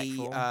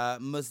disrespectful. the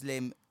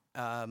Muslim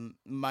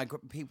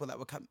people that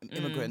were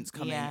immigrants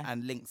coming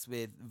and links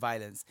with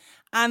violence.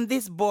 And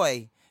this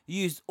boy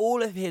used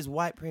all of his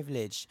white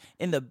privilege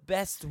in the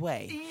best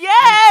way.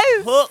 Yes!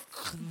 And took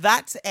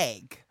that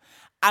egg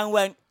and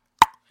went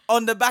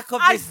on the back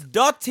of this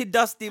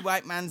dusty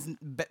white man's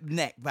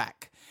neck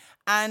back.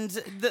 And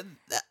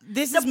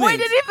this The is boy moved.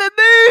 didn't even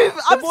move.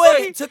 The I'm boy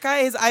sorry. took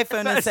out his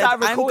iPhone and said,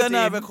 Start I'm going to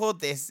recording. record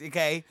this,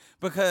 okay?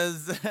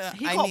 Because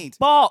He I got need.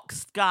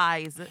 boxed,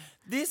 guys.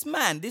 This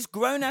man, this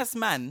grown-ass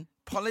man,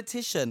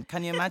 politician,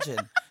 can you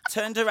imagine,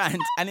 turned around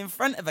and in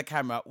front of a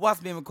camera,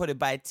 whilst being recorded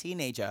by a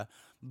teenager,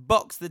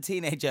 boxed the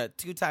teenager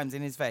 2 times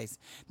in his face.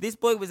 This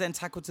boy was then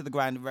tackled to the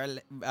ground,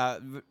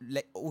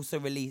 also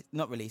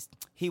released.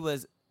 He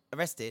was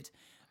arrested,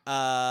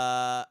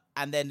 and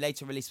then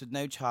later released with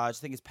no charge. I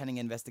think it's pending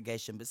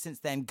investigation. But since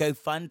then,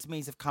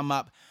 GoFundMes have come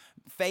up.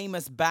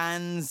 Famous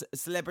bands,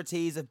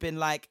 celebrities have been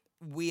like,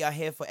 we are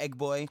here for Egg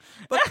Boy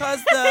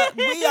because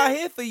we are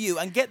here for you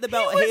and get the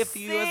belt here for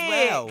you as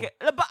well.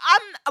 But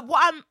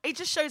it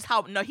just shows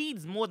how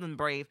he's more than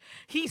brave.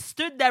 He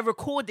stood there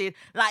recorded,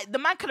 like the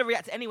man could have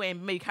reacted anyway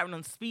and maybe carried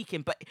on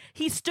speaking, but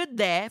he stood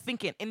there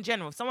thinking, in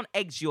general, if someone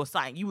eggs you or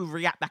something, you would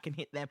react back and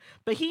hit them.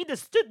 But he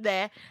just stood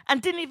there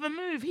and didn't even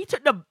move. He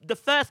took the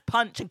first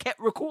punch and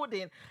kept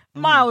recording.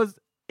 Miles,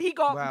 he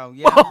got Wow,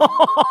 yeah.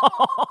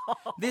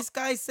 This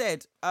guy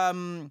said,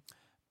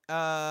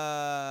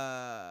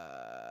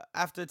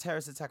 after a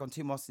terrorist attack on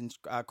 2 mosques in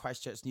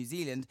Christchurch, New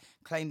Zealand,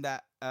 claimed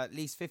that at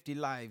least 50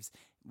 lives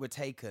were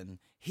taken.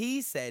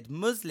 He said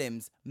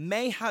Muslims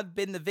may have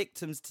been the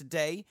victims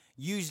today.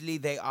 Usually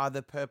they are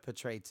the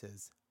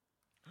perpetrators.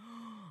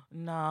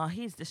 Nah,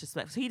 he's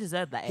disrespectful. He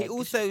deserved that. He egg.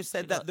 also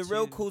said that got the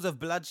real 2. cause of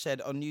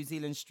bloodshed on New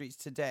Zealand streets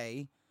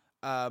today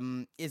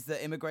is the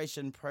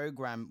immigration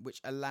program which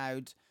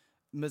allowed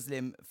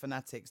Muslim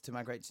fanatics to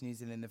migrate to New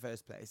Zealand in the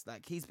first place.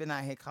 Like, he's been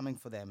out here coming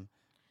for them.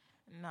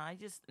 No, it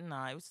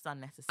was just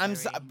unnecessary.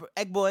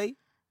 Egg Boy.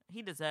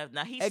 He deserved.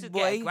 Now he Egg should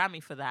Boy. get a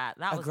Grammy for that.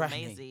 That A was Grammy.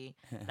 amazing.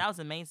 That was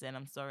amazing.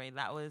 I'm sorry.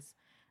 That was.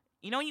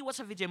 When you watch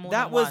a video more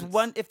That than was once.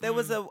 one. If there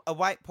was a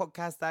white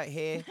podcast out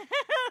here,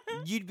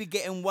 you'd be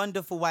getting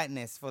wonderful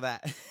whiteness for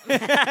that.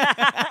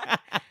 That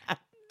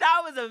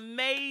was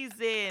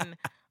amazing.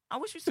 I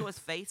wish we saw his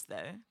face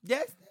though.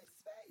 Yes, there's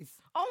face.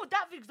 Oh,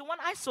 that video, the one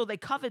I saw, they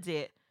covered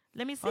it.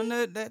 Let me see. Oh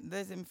no,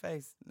 there's him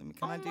face.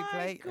 Can I do my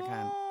play? I can.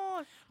 God.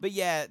 But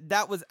yeah,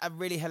 that was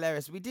really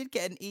hilarious. We did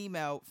get an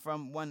email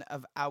from one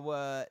of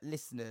our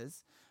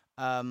listeners,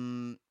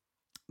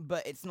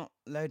 but it's not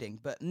loading.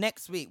 But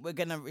next week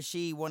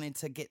she wanted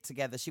to get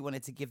together. She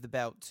wanted to give the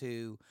belt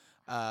to,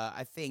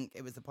 I think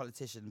it was the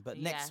politician. But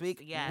next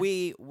week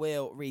we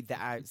will read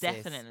that out.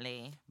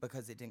 Definitely.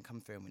 Because it didn't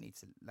come through and we need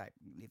to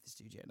leave the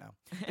studio now.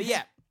 But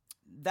yeah,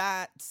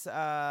 that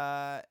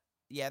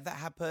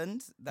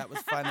happened. That was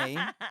funny.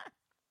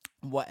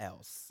 What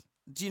else?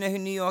 Do you know who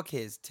New York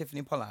is?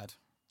 Tiffany Pollard.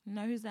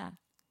 No, who's that?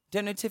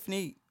 Don't know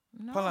Tiffany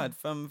Pollard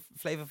from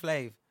Flavor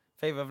Flav,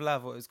 Flavor of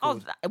Love, what it was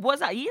called. Was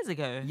that years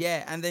ago?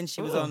 Yeah, and then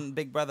she was on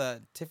Big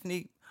Brother.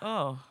 Tiffany,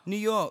 New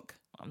York.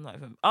 I'm not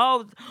even.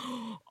 Oh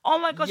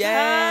my gosh,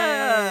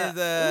 Yeah,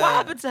 her. What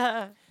happened to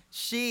her?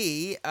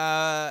 She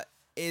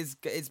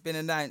it's been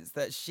announced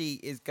that she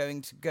is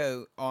going to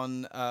go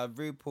on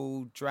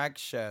RuPaul drag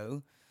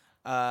show,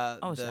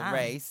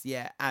 race,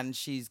 and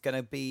she's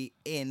gonna be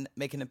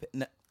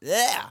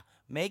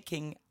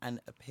making an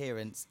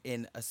appearance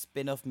in a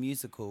spin-off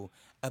musical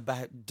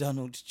about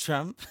Donald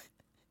Trump.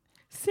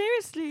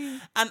 Seriously.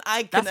 And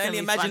I can only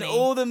imagine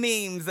all the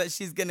memes that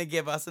she's going to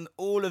give us and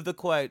all of the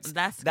quotes.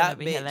 That's going to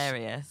be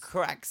hilarious.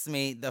 Cracks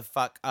me the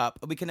fuck up.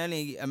 We can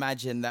only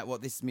imagine that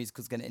what this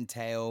musical is going to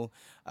entail,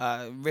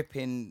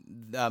 ripping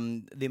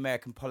the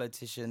American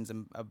politicians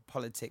and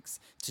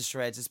politics to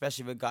shreds,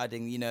 especially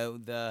regarding,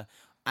 the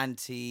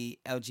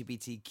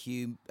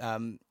anti-LGBTQ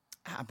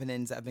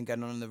happenings that have been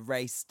going on in the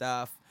race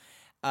stuff.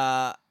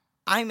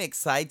 I'm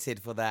excited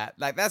for that.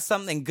 Like, that's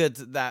something good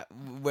that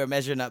we're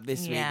measuring up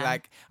this week.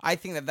 Like, I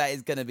think that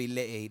is going to be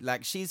litty.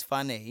 Like, she's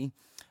funny.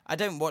 I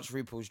don't watch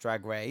RuPaul's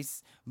Drag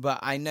Race, but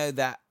I know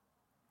that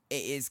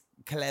it is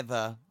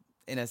clever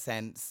in a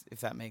sense,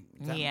 if that makes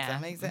sense.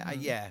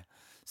 Mm-hmm. Yeah.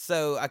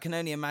 So I can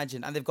only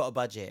imagine, and they've got a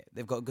budget.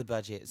 They've got a good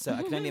budget. So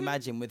I can only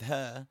imagine with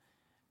her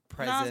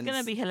presence. No, it's going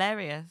to be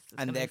hilarious.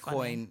 And their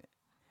coin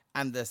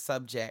and the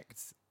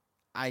subject,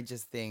 I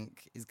just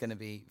think is going to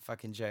be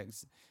fucking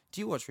jokes. Do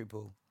you watch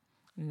RuPaul?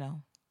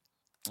 No.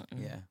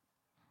 Yeah.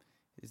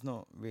 It's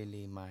not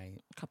really my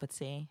cup of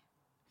tea.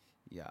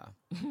 Yeah.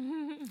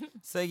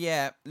 So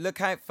yeah,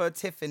 look out for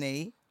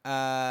Tiffany.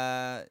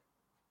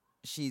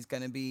 She's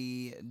going to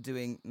be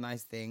doing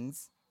nice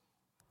things.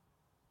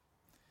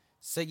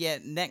 So yeah,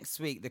 next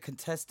week the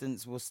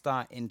contestants will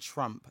start in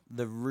Trump,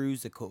 the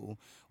Rusical,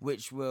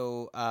 which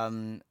will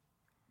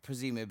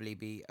presumably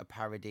be a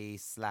parody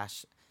 /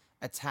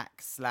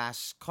 attack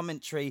 /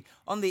 commentary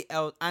on the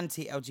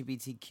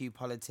anti-LGBTQ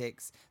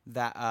politics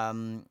that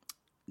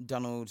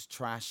Donald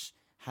Trash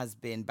has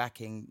been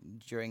backing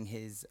during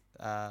his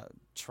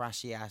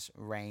trashy-ass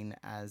reign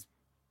as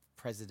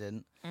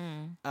president.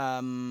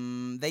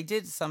 They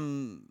did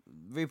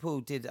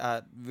RuPaul did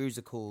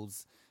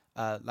musicals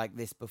like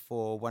this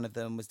before. One of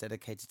them was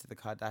dedicated to the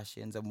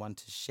Kardashians and one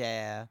to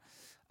Cher.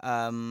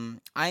 I'm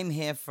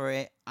here for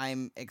it.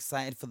 I'm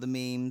excited for the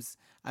memes.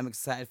 I'm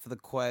excited for the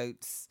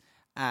quotes.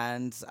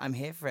 And I'm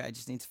here for it. I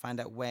just need to find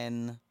out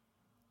when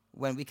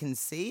when we can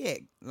see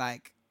it,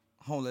 like,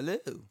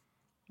 Honolulu.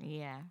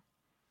 Yeah.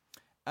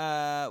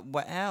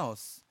 What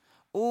else?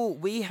 Oh,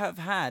 we have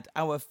had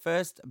our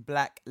first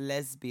black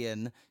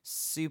lesbian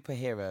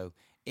superhero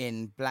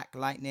in Black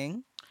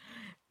Lightning.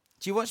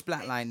 Do you watch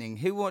Black Lightning?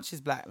 Who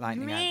watches Black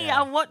Lightning out Me, there?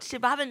 I watched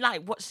it, but I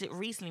haven't watched it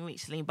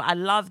recently. But I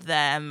love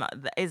them.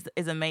 Is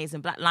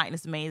amazing. Black Lightning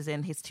is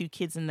amazing. His 2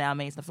 kids in there are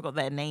amazing. I forgot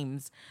their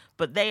names,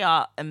 but they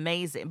are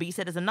amazing. But you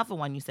said there's another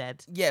one. You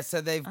said Yeah,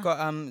 so they've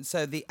got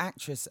so the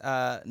actress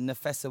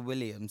Nafessa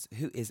Williams,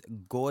 who is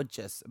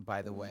gorgeous,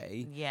 by the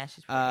way. Yeah,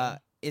 she's pretty.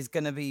 Is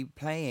going to be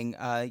playing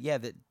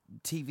the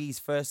TV's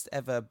first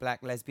ever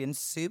black lesbian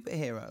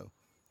superhero.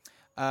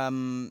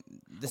 The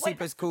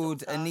super is called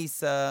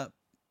Anissa.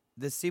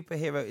 The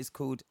superhero is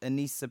called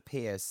Anissa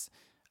Pierce,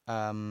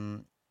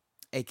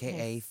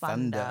 aka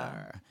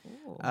Thunder.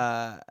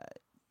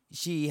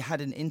 She had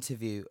an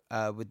interview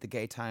with the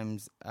Gay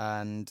Times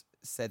and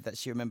said that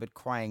she remembered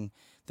crying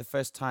the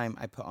first time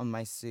I put on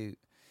my suit,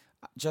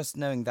 just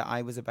knowing that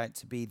I was about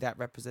to be that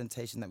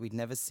representation that we'd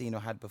never seen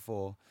or had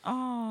before.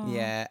 Oh.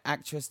 Yeah,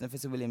 actress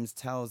Nafessa Williams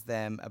tells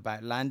them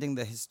about landing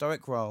the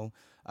historic role,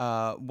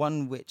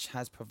 one which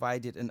has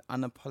provided an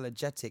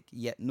unapologetic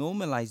yet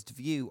normalized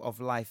view of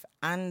life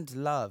and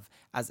love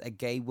as a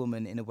gay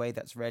woman in a way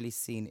that's rarely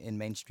seen in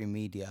mainstream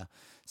media.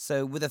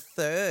 So with a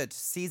 3rd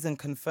season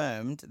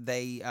confirmed,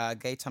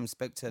 Gay Times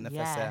spoke to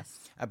Nafessa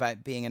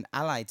about being an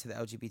ally to the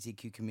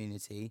LGBTQ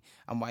community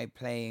and why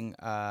playing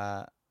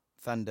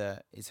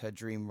Thunder is her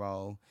dream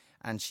role.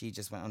 And she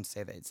just went on to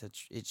say that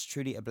it's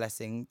truly a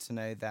blessing to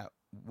know that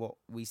what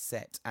we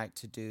set out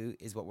to do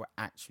is what we're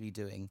actually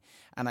doing.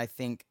 And I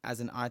think as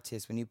an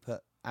artist, when you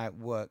put out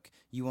work,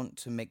 you want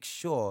to make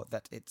sure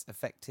that it's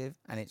effective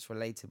and it's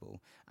relatable.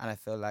 And I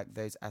feel like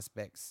those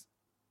aspects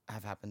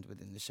have happened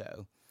within the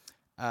show.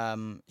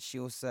 She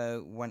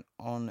also went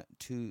on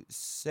to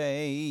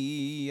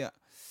say,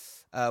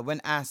 when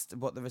asked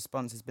what the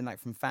response has been like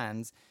from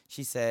fans,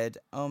 she said,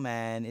 "Oh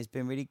man, it's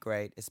been really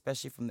great,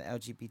 especially from the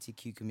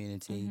LGBTQ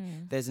community.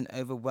 There's an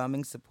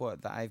overwhelming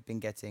support that I've been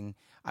getting.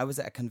 I was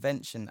at a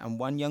convention and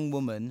one young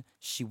woman,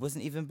 she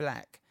wasn't even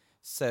black,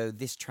 so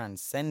this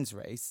transcends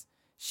race.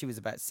 She was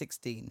about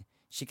 16.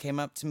 She came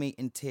up to me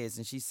in tears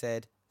and she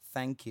said,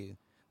 'Thank you,'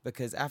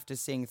 because after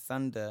seeing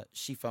Thunder,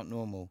 she felt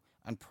normal.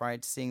 And prior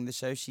to seeing the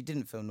show, she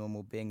didn't feel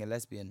normal being a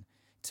lesbian.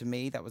 To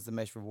me, that was the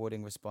most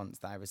rewarding response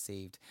that I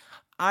received."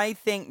 I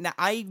think that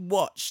I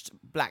watched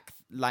Black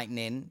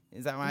Lightning.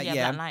 Is that right?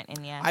 Yeah, Black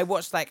Lightning, yeah. I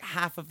watched like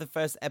half of the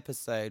first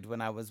episode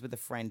when I was with a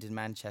friend in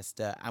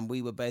Manchester, and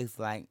we were both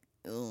like,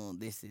 "Oh,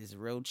 this is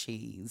real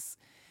cheese.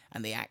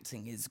 And the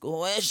acting is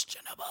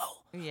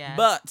questionable." Yeah.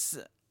 But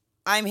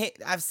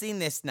I've seen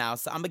this now,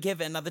 so I'm going to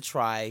give it another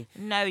try.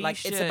 No, you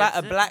should. It's about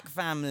a black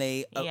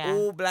family, Yeah.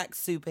 all black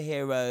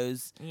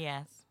superheroes.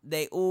 Yes.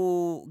 They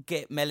all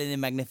get melanin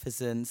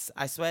magnificence.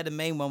 I swear the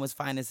main one was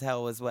fine as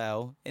hell as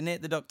well. Isn't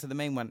it? The doctor, the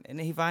main one. Isn't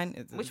he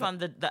fine? Which one?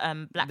 The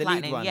Black the lead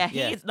Lightning. one, Yeah,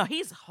 yeah.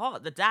 he's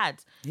hot. The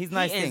dad. He's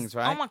nice things,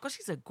 right? Oh my gosh,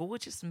 he's a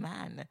gorgeous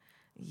man.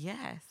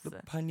 Yes. Look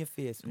upon your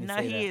face when you No,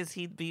 say he that. is.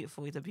 He's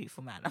beautiful. He's a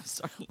beautiful man. I'm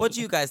sorry. What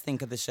do you guys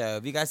think of the show?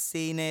 Have you guys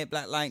seen it?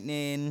 Black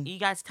Lightning? You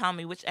guys tell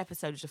me which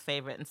episode is your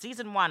favorite. And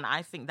season 1,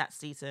 I think that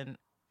season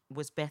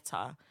was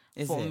better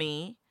Is for it?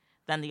 me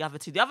than the other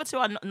 2. The other 2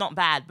 are not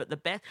bad, but the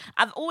best.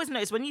 I've always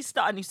noticed when you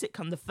start a new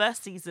sitcom, the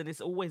first season is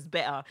always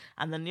better,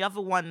 and then the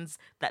other ones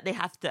that they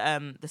have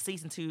to the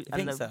season 2. I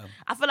think so.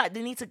 I feel like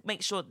they need to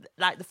make sure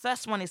like the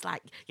first one is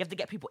like you have to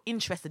get people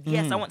interested.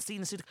 Yes, I want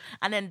season 2,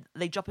 and then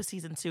they drop a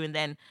season 2, and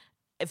then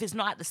if it's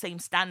not at the same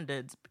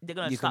standards, they're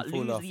gonna You start can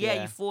fall losing. off, Yeah,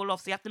 yeah. you fall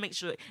off. So you have to make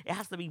sure it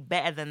has to be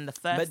better than the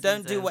first. But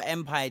don't do season. what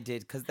Empire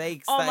did, because they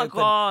Oh my started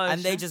gosh.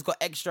 and they just got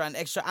extra and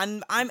extra.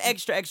 And I'm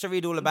extra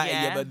read all about it,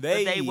 yeah, but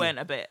they went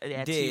a bit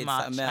too did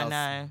much. something I else.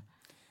 know.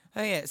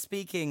 Oh yeah,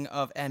 speaking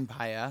of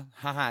Empire,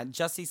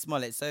 Jussie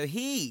Smollett. So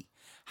he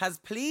has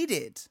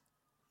pleaded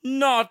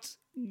not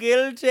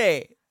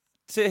guilty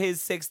to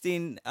his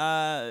 16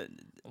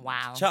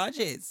 Wow.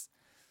 charges.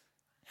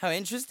 How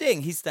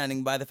interesting. He's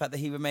standing by the fact that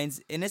he remains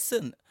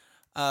innocent.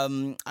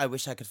 I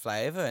wish I could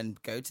fly over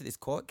and go to this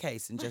court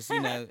case and just,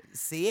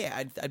 see it.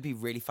 I'd be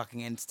really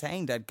fucking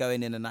entertained. I'd go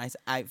in a nice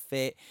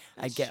outfit.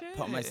 I'd put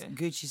on my true.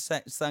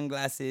 Gucci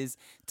sunglasses,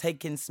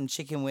 take in some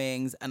chicken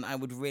wings, and I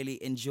would really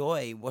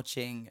enjoy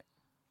watching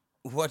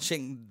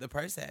the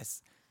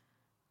process.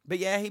 But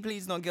yeah, he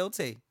pleads not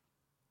guilty.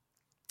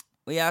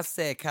 We asked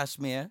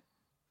Kashmir.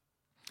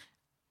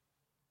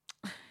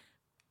 I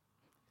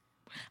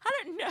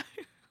don't know.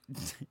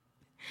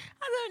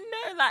 I don't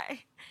know.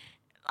 Like,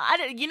 I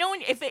don't. You know,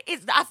 if it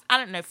is, I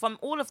don't know. From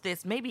all of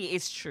this, maybe it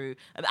is true.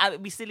 It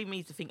would be silly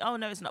me to think, oh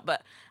no, it's not.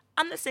 But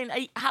I'm just saying,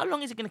 how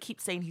long is he going to keep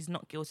saying he's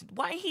not guilty?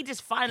 Why don't he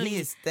just finally He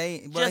is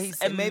staying.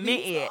 just admit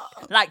maybe it,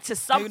 like to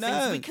something?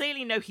 knows? We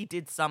clearly know he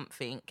did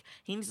something.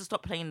 He needs to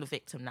stop playing the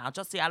victim now.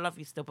 Jussie, I love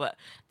you still, but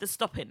just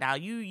stop it now.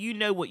 You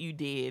know what you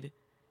did.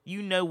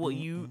 You know what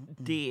you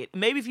did.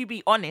 Maybe if you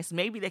be honest,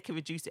 maybe they can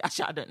reduce it.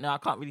 Actually, I don't know. I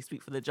can't really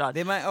speak for the judge.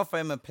 They might offer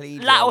him a plea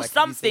deal, Like, or like, if you say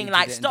something, you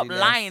like, did it and stop do less.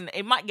 lying.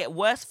 It might get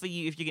worse for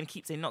you if you're going to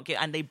keep saying not guilty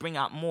and they bring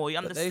out more. You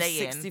But understand?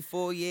 those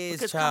 64 years,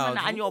 Because child. coming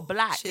out and you're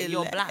black,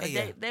 Chill.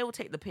 they will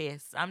take the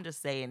piss. I'm just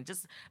saying.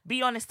 Just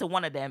be honest to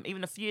one of them.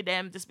 Even a few of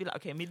them, just be like,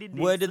 okay, me did this.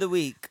 Word of the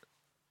week.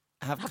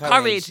 Have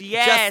Courage,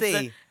 yes.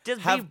 Jussie.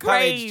 Just have be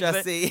brave.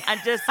 courage, Jussie.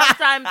 And just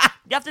sometimes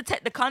you have to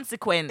take the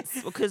consequence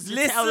because you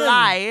tell a Listen,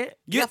 lie,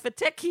 you you- have to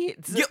take it.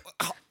 You,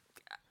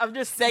 I'm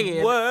just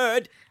saying.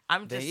 word.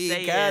 I'm just They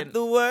saying. got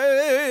the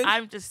word.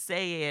 I'm just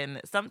saying.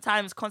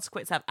 Sometimes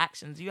consequences have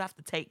actions. You have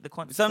to take the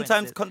consequences.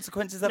 Sometimes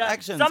consequences have No,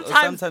 actions. Or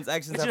sometimes sometimes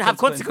actions it should have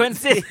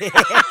consequences.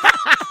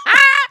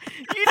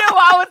 You know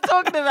what I was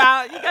talking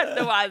about. You guys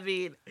know what I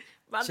mean.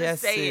 But I'm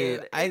just saying.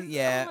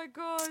 yeah. Oh my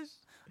gosh.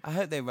 I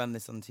hope they run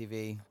this on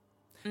TV.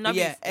 No, But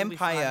yeah, it'll be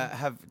Empire fun.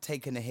 have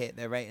taken a hit.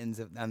 Their ratings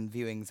and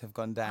viewings have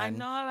gone down. I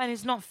know, and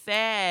it's not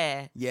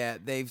fair. Yeah,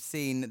 they've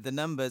seen the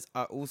numbers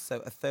are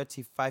also a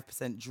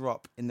 35%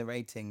 drop in the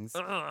ratings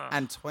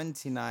and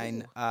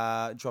 29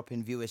 drop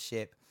in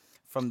viewership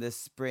from the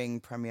spring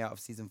premiere of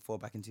season 4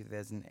 back in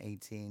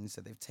 2018. So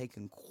they've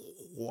taken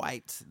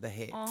quite the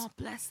hit. Oh,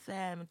 bless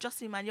them.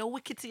 Jussie, man, you're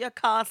wicked to your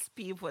cast,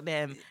 people,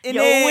 them. Innit?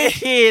 You're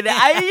wicked.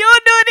 And you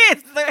do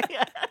this.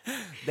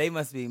 They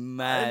must be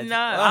mad. No,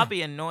 Ugh. I'll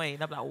be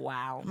annoyed. I'll be like,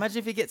 wow. Imagine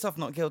if he gets off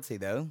not guilty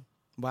though.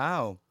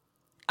 Wow.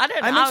 I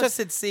don't know. I'm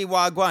interested to see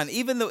Wagwan.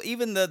 Even if he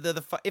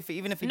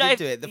No, did if-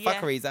 do it, the yeah.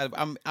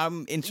 fuckeries.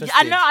 I'm interested. Yeah,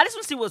 I know. I just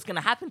want to see what's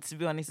gonna happen. To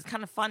be honest, it's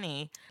kind of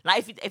funny.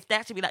 Like if they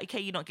actually be like, okay,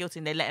 you're not guilty,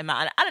 and they let him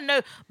out. And I don't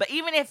know, but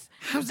even if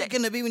How's it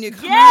gonna be when you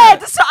come yeah, out?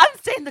 that's what I'm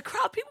saying. The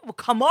crowd, people will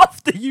come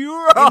after you,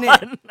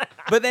 Innit? Ron.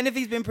 But then if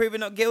he's been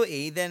proven not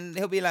guilty, then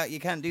he'll be like, you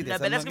can't do this. No,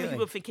 but I'm that's not gonna be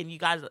guilty. people thinking you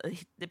guys.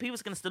 The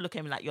people's gonna still look at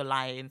him like you're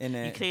lying.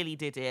 Innit? You clearly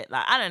did it.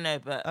 Like I don't know,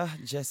 but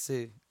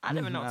Jesu. I don't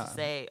even know what to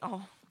say.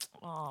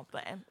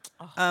 But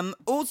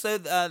Also,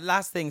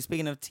 last thing,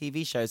 speaking of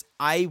TV shows,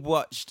 I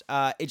watched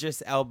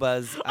Idris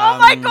Elba's. oh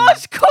my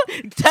gosh!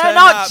 Turn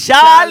up,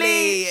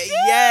 Charlie.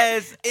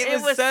 Yes,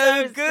 it was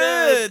so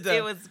good.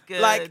 It was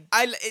good. Like,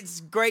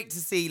 it's great to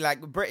see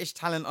like British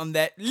talent on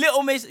there.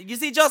 Little Miss, you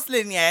see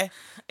Jocelyn, yeah?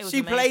 It was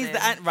She plays the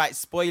amazing. right.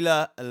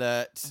 Spoiler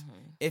alert.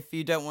 If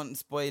you don't want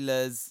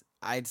spoilers,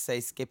 I'd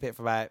say skip it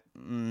for about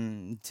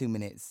 2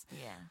 minutes.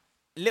 Yeah.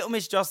 Little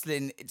Miss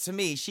Jocelyn, to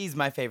me, she's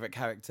my favorite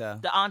character.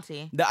 The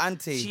auntie. The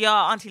auntie.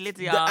 Auntie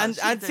Lydia. The She's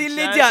Auntie a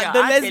Lydia, joker. the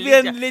Auntie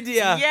lesbian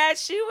Lydia. Yeah,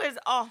 she was.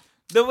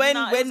 The when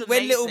it was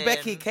little amazing.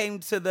 Becky came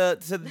to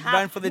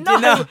ran for the No,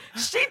 dinner,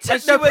 she took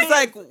and she the was piss.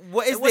 like,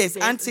 "What is What's this?"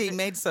 this? Auntie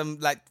made some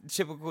like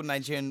typical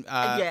Nigerian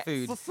Yeah,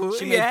 food. fufu,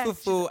 She made yeah.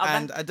 fufu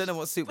I'm and like- I don't know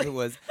what soup it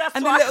was. That's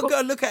And the what I little call-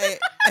 girl look at it,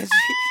 and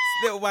she,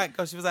 little white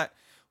girl, she was like,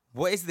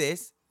 "What is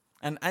this?"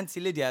 And Auntie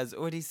Lydia has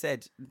already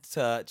said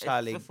to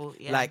Charlie, fufu,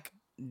 yeah.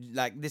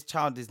 like this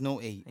child is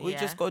naughty. All you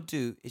just Yeah. gotta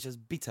do is just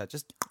beat her,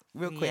 just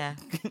real quick. Yeah.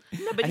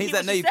 No, but And he's you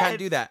like, "No, you can't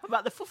do that."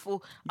 About the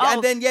fufu. Yeah,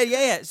 and then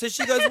yeah. So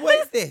she goes, "What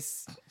is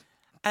this?"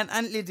 And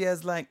Aunt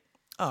Lydia's like,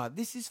 "Oh,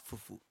 this is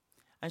fufu,"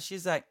 and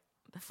she's like,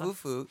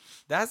 "Fufu,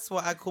 that's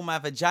what I call my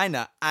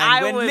vagina." And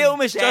I when was Little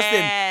Miss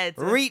dead.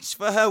 Jocelyn reached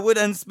for her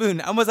wooden spoon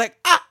and was like,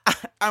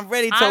 I'm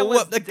ready to I was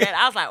whoop the dead.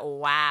 I was like,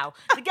 wow.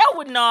 The girl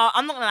would not.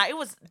 I'm not gonna lie. It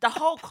was the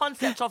whole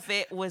concept of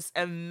it was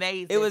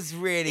amazing. It was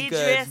really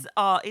Idris,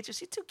 good. Idris,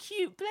 she's too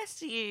cute.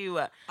 Bless you.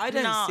 I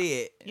don't No,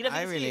 see it. You don't I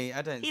think you really, see it?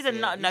 I don't. He's see a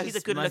no. it. No, He he's a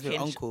just good reminds me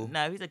looking. of uncle.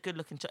 No, he's a good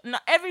looking. No,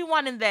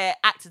 everyone in there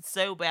acted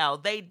so well.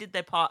 They did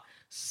their part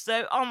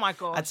so. Oh my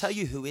god. I tell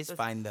you who is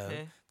fine though. Who?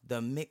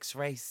 The mixed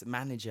race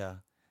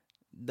manager.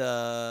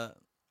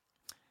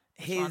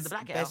 His one? The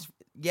black girl? best.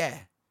 Yeah.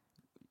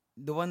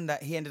 The one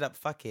that he ended up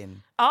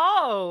fucking.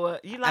 Oh,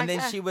 you like And then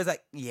her? she was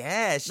like,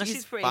 "Yeah, she's,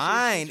 she's pretty.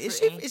 fine. She's Is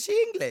she? pretty. Is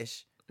she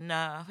English? No,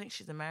 I think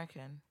she's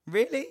American.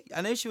 Really?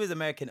 I know she was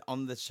American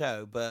on the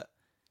show, but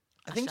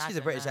I think Actually, I she's a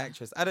don't British know.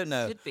 actress. I don't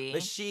know. Could be.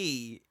 But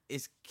she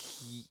is.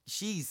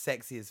 She's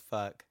sexy as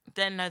fuck.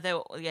 Then no, they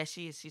were, yeah,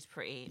 she's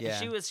pretty. And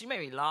Yeah. she made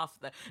me laugh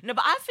though. No,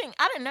 but I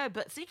don't know,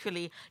 but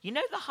secretly, you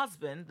know the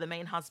husband, the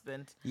main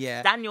husband,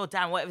 Yeah. Daniel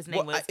Dan, whatever his name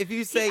What, was. if you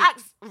he say-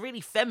 acts really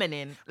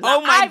feminine.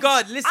 Oh my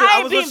God! Listen,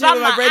 I was watching it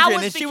with my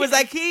brethren, and she was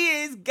like,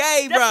 "He is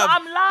gay, That's bro." what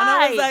I'm And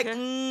I was like, like.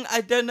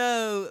 "I don't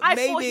know. I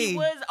maybe." thought he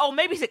was. Oh,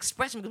 maybe his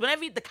expression because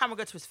whenever the camera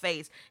goes to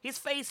his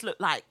face looked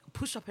like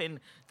push up in.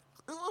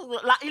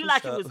 Like he looked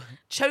like he was Push-up.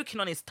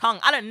 choking on his tongue.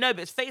 I don't know,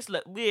 but his face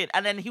looked weird.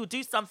 And then he would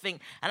do something,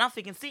 and I'm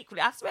thinking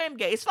secretly, I swear I'm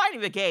gay. It's fine if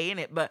you're gay,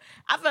 innit? But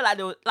I felt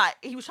like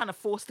he was trying to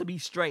force to be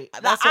straight.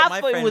 That's Like, what I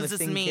my thought it friend was was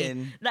just me.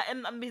 thinking. Like,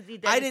 and I'm busy I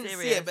dead didn't see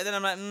serious. it, but then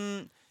I'm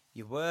like,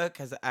 you work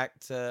as an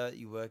actor,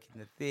 you work in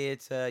the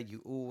theater,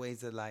 you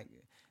always are like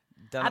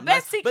done. I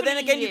bet but then secretly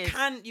again,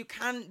 he you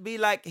can't be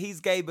like he's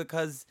gay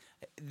because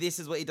this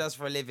is what he does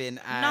for a living.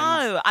 And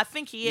No, I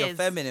think he you're is.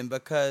 feminine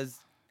because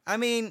I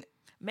mean.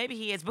 Maybe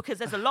he is because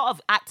there's a lot of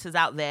actors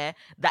out there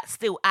that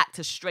still act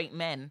as straight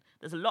men.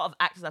 There's a lot of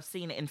actors I've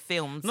seen it in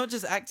films. Not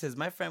just actors.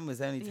 My friend was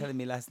only telling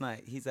me last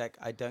night. He's like,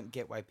 I don't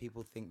get why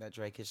people think that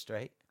Drake is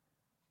straight.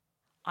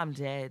 I'm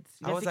dead.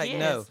 You I don't was think like, he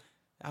no. is?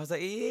 I was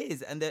like, he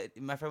is. And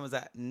my friend was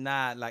like,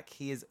 nah, like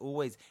he is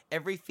always,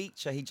 every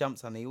feature he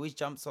jumps on, he always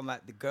jumps on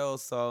like the girl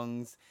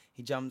songs.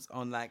 He jumps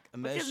on like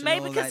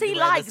emotional. Because he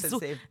likes.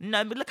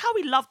 No, but look how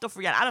he loved off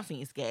Rihanna. I don't think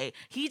he's gay.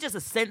 He's just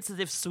a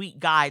sensitive, sweet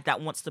guy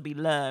that wants to be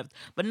loved,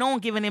 but no one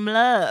giving him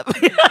love.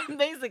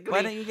 Basically.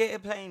 Why don't you get a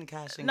plane,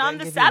 Cash? No, I'm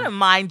just, I don't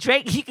mind.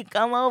 Drake, he could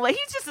come over. He's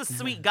just a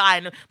sweet guy.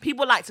 And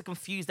people like to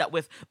confuse that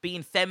with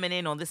being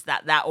feminine or this,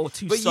 that, or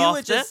too soft. But you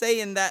were just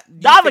saying that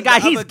the other guy,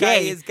 he's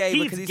gay. Is gay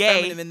he's because he's gay.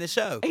 feminine in the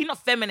show. He's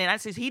not feminine. I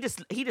says he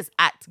just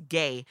acts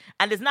gay.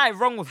 And there's nothing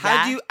wrong with that.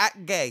 How do you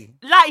act gay?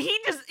 Like,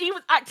 he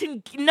was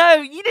acting, no,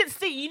 you didn't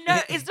see,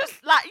 it's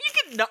just like, you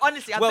can, no,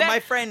 honestly, my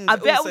friend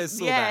also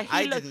saw that.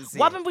 I didn't see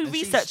Why it. haven't we And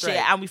she's researched it straight.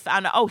 and we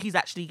found out, oh, he's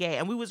actually gay.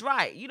 And we was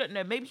right. You don't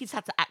know. Maybe he's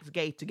had to act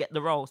gay to get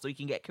the role so he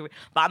can get career.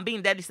 But I'm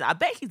being deadly serious. I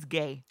bet he's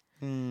gay.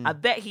 I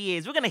bet he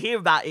is. We're going to hear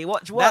about it.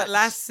 Watch. That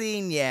last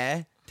scene,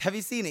 yeah. Have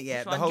you seen it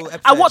yet? The whole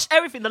episode? I watched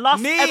everything. The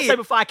last episode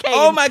before I came.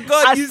 Oh my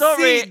God, I you saw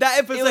see it. that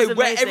It was episode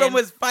where amazing. everyone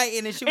was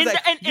fighting and she was In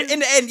like, the end, in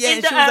the end, yeah, in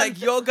and the she was end.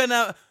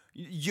 like,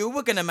 you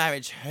were gonna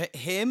marry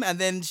him, and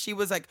then she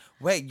was like,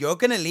 wait, you're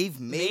gonna leave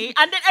me?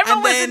 And then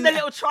everyone was in the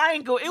little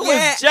triangle. It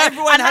was just,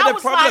 everyone and had I a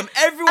was problem. like,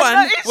 Everyone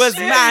I know, it's was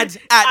true.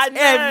 mad I at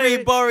know.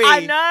 everybody. I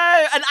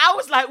know. And I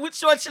was like, which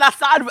one should I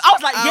side with? I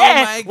was like, Oh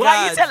yeah. my Why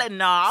are you God. telling?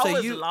 Nah, So I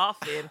was you-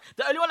 laughing.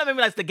 The only one I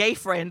remember is the gay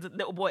friend,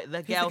 little boy,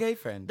 the girl. the gay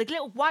friend? The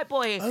little white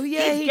boy. Oh,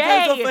 yeah, He's he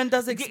gay. goes off and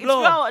does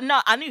explore. Well, no,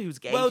 I knew he was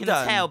gay. Well you can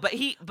done. tell. But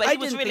he I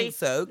was didn't really. think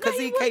so because No,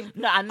 he was- came.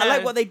 No, I know. I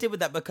like what they did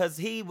with that because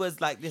he was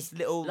like this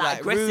little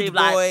like rude aggressive, boy.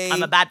 like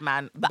I'm a bad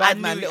man. But Bad I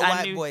man, knew, little I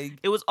white knew boy.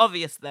 It was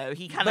obvious though.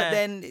 He kind of. But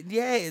then,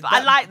 yeah. But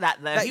I like that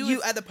though. That He you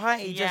was- at the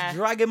party yeah. just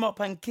drag him up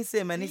and kiss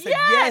him, and he said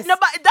Yeah, yes. no,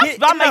 but that's in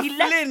Bama. a He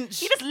left. flinch.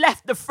 He just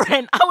left the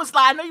friend. I was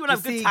like, I know you want to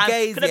have a You good see, time.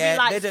 gays, Could have yeah, been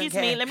like, they don't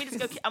excuse me, care. let me just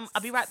go.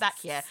 I'll be right back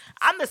here.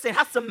 I'm just saying,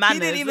 have some manners. He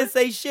didn't even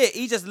say shit.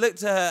 He just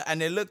looked at her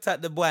and then looked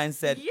at the boy and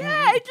said,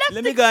 Yeah, he left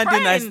let me his go and do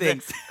nice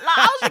friend. things. Like,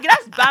 I was thinking,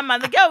 that's bad,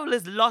 man. The girl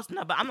was lost.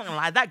 No, but I'm not gonna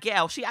lie. That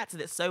girl, she acted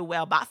it so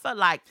well. But I felt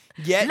like,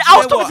 Yeah, I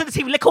was you know talking what? to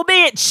the TV, little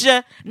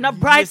bitch. No,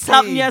 bright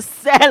up see.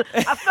 yourself.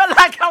 I felt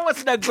like I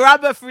was gonna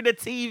grab her through the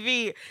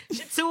TV.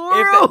 She's too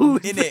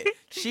rude. In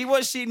it,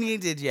 what she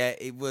needed, yeah,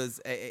 it was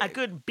A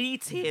good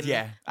beating.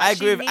 Yeah, Like, I she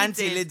agree with needed.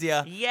 Auntie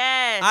Lydia.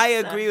 Yes. I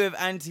agree with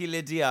Auntie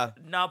Lydia.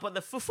 No, but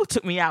the fufu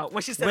took me out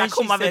when she said When I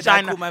called she my said,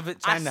 vagina. I called my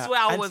vagina. I swear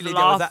I Auntie was Lydia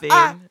laughing.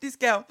 like, this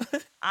girl.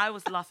 I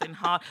was laughing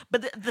hard.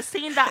 But the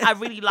scene that I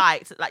really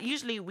liked, like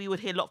usually we would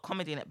hear a lot of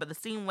comedy in it, but the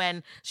scene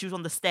when she was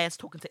on the stairs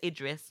talking to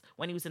Idris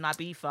when he was in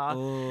Ibiza,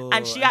 Ooh,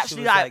 and she and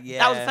actually was like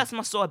that was the yeah. first time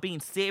I saw her being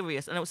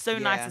serious, and it was so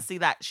nice Yeah. to see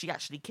that she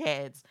actually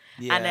cared.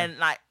 Yeah. And then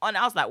and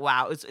I was like,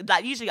 wow, it's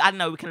like usually I don't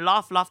know we can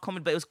laugh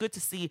comedy, but it was good to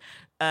see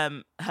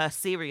her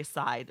serious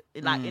side,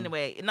 like in a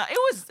way. No, it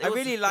was. I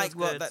really like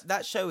good.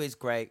 that show is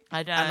great.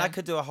 I know. And I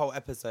could do a whole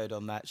episode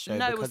on that show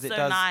No, it because was it so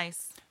does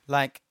nice.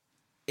 like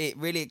it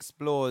really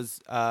explores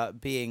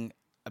being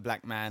a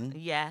black man.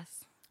 Yes.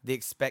 The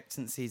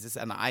expectancies,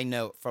 and I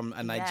know from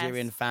a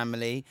Nigerian Yes.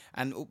 family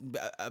and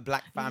a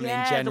black family Yeah,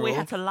 in the general, way you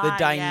had to lie, yeah.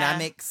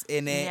 dynamics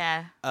in it,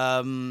 Yeah.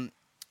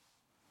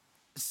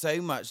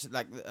 So much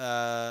like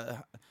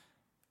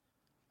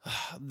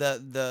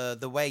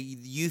the way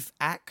youth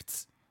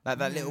act, like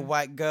that little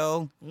white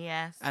girl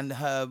Yes. and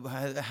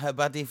her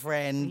buddy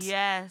friend,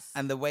 Yes.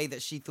 and the way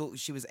that she thought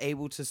she was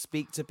able to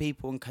speak to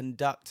people and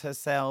conduct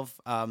herself,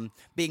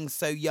 being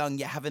so young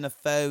yet having a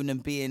phone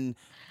and being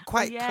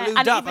quite clued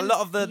and up. even- A lot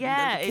of the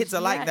yeah, kids are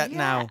like that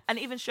now. And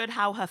even showed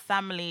how her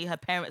family, her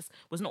parents,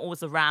 was not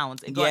always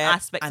around. It got Yeah, an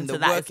aspect and into the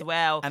that work- as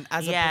well. And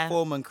as a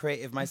performer and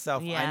creative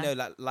myself, I Yeah. know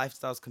like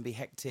lifestyles can be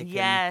hectic.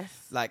 Yes.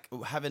 And, like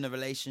having a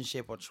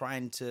relationship or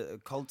trying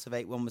to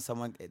cultivate one with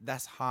someone,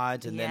 that's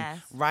hard. And Yes.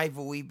 then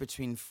rivalry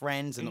between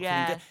friends and not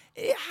Yeah. feeling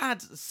good. It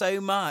had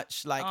so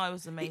much. Like, Oh, it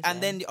was amazing.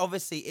 And then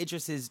obviously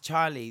Idris's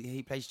Charlie,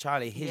 he plays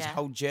Charlie. His Yeah.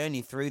 whole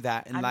journey through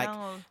that and I like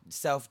know.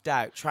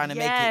 self-doubt, trying to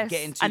make Yes. it,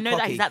 getting too I know that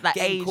cocky, he's at that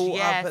getting age, caught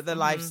yes. up at the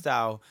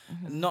lifestyle,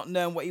 not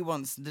knowing what he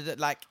wants.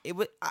 Like it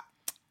was.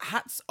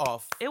 Hats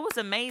off. It was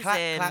amazing.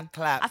 Clap,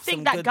 clap. I think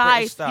Some that good guy,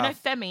 British you know,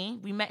 stuff. Femi,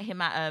 we met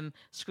him at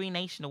Screen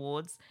Nation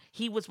Awards.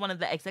 He was one of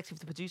the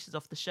executive producers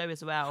of the show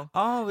as well.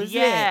 Oh, is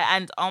yeah, it?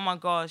 and oh my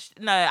gosh.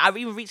 No, I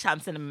even reached out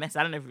and sent him a message.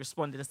 I don't know if he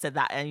responded and said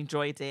that I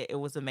enjoyed it. It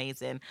was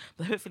amazing.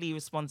 But hopefully he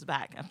responds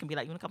back and can be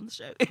like, you want to come on the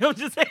show? I'm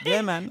just saying.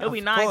 Yeah, man. It'll be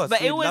of nice. course. But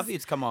We'd it was love you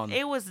to come on.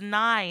 It was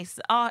nice.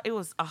 Oh, it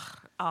was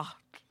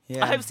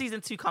Yeah. I hope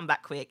season 2 come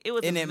back quick. It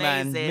was Innit,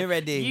 amazing. man. Me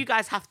ready. You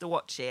guys have to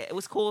watch it. It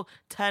was called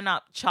Turn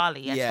Up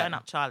Charlie. Yeah. Turn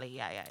Up Charlie.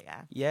 Yeah.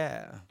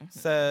 Yeah.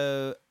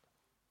 So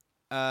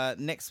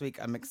next week,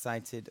 I'm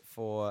excited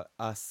for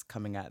us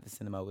coming out of the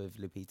cinema with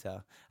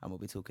Lupita, and we'll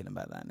be talking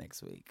about that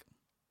next week.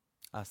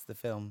 Us, the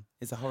film.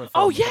 It's a horror film.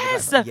 Oh, It's a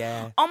yes. black-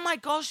 Yeah. Oh my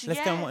gosh, Let's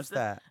yes. go and watch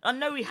that. I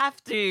know we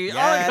have to. Yeah,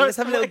 oh my God. let's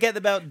have a little Get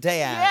the Belt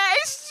day out. Yeah,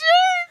 it's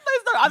true.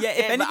 There's I'm Yeah, if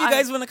scared, any of but you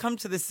guys want to come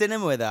to the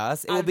cinema with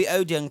us, it will be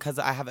Odeon because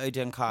I have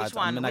Odeon cards. Which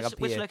one? And then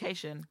Which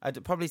location?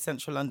 Probably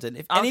Central London.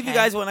 If any of you Okay.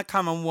 guys want to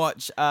come and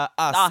watch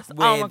us with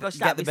Oh my gosh,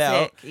 Get that'd the be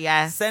Bell, sick.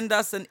 Yeah. send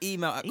us an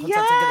email at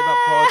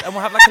contact@getthebellpod and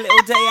we'll have like a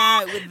little day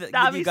out with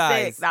That'd you be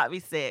guys. sick. That'd be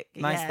sick.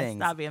 Nice Yes, things.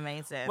 That'd be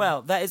amazing.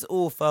 Well, that is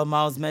all for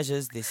Miles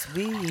Measures this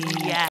week.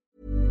 yeah.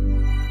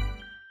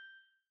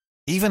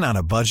 Even on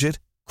a budget,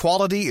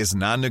 quality is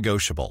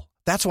non-negotiable.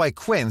 That's why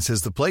Quince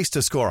is the place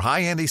to score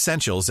high-end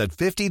essentials at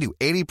 50 to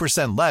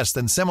 80% less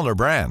than similar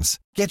brands.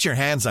 Get your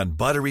hands on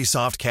buttery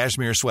soft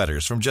cashmere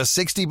sweaters from just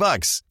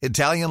 $60,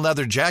 Italian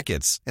leather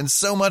jackets, and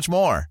so much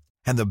more.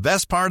 And the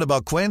best part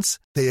about Quince,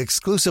 they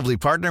exclusively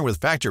partner with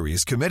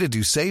factories committed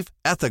to safe,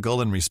 ethical,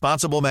 and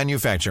responsible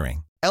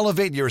manufacturing.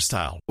 Elevate your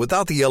style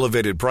without the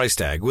elevated price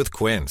tag with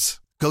Quince.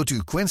 Go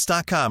to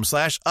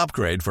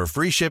quince.com/upgrade for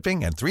free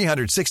shipping and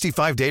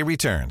 365-day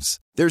returns.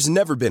 There's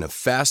never been a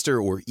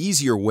faster or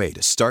easier way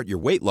to start your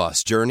weight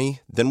loss journey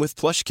than with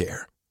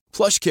PlushCare.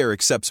 PlushCare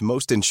accepts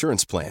most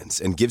insurance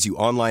plans and gives you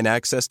online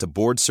access to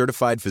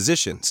board-certified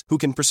physicians who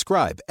can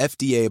prescribe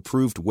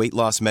FDA-approved weight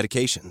loss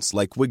medications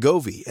like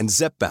Wegovy and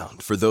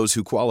Zepbound for those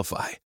who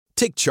qualify.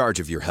 Take charge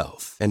of your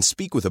health and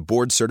speak with a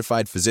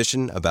board-certified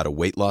physician about a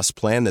weight loss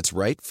plan that's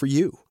right for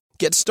you.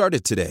 Get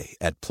started today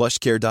at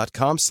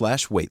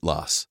plushcare.com/weight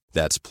loss.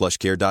 That's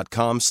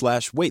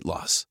plushcare.com/weight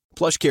loss.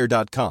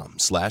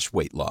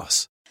 plushcare.com/weight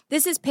loss.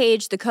 This is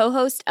Paige, the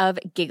co-host of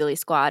Giggly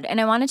Squad, and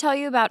I want to tell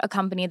you about a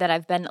company that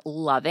I've been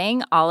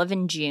loving, Olive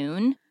 &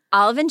 June.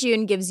 Olive &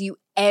 June gives you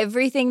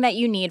everything that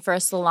you need for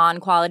a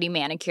salon-quality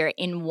manicure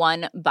in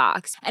one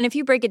box. And if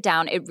you break it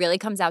down, it really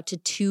comes out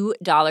to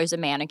 $2 a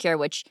manicure,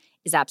 which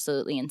is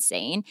absolutely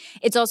insane.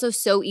 It's also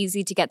so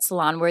easy to get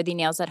salon-worthy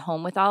nails at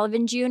home with Olive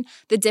 & June.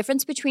 The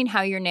difference between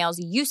how your nails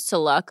used to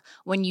look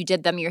when you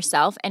did them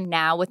yourself and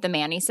now with the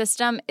Mani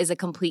system is a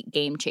complete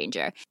game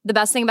changer. The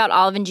best thing about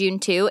Olive & June,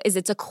 too, is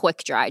it's a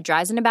quick dry.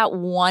 Dries in about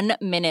 1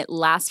 minute,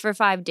 lasts for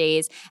 5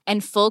 days,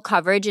 and full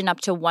coverage in up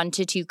to 1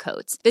 to 2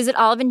 coats. Visit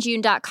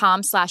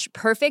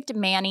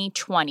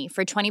oliveandjune.com/perfectmani20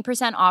 for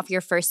 20% off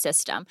your first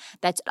system.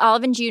 That's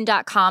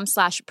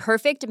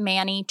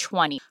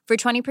oliveandjune.com/perfectmani20 for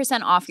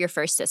 20% off your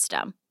first system.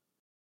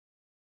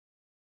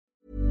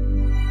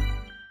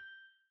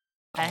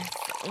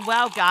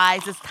 Well,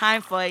 guys, it's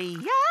time for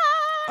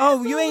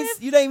Oh, you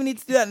don't even need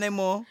to do that no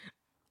more.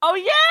 Oh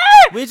yeah.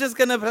 We're just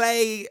gonna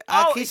play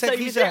Keisha. so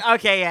you do-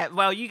 okay, yeah.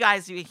 Well, you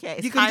guys do. Yeah,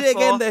 You can do it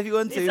again though if you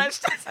want to. It's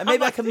so- And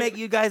maybe I can make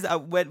you guys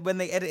when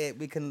they edit it,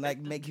 we can like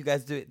make you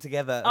guys do it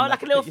together. Oh, and,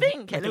 like a little thing.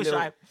 like Okay, a let me little-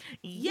 try.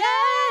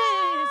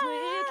 Yes,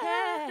 we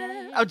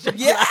can. Oh, just,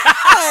 Yeah,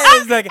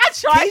 it's like I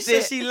tried Keisha,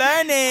 it. she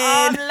learning.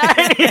 I'm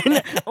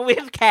learning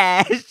with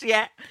cash.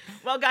 Yeah.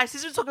 Well, guys,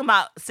 since we're talking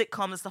about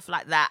sitcoms and stuff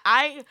like that,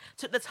 I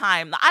took the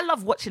time. I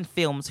love watching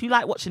films. Who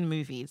like watching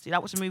movies? Do you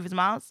like watching movies,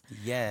 Miles?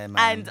 Yeah,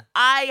 man. And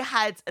I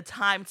had a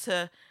time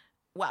to.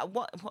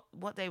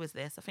 What day was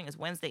this? I think it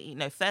was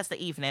Thursday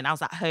evening. I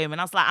was at home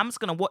and I was like, I'm just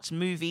gonna watch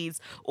movies,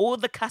 all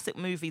the classic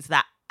movies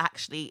that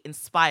actually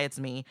inspired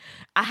me.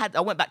 I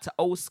went back to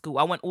old school.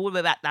 I went all the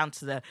way back down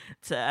to the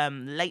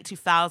late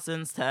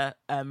 2000s to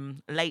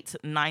late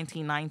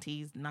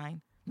 1990s,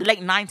 the late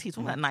 90s,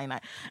 what about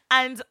 99?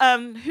 And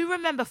who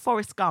remember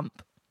Forrest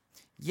Gump?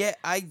 Yeah,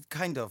 I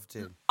kind of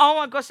do. Oh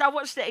my gosh, I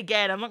watched it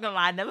again. I'm not gonna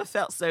lie, I never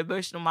felt so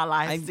emotional in my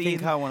life. I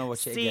think I want to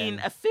watch it Seeing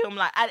again. a film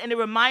and it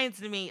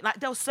reminded me,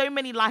 like, there were so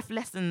many life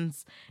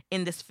lessons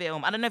in this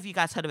film. I don't know if you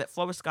guys heard of it.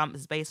 Forrest Gump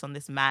is based on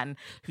this man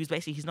who's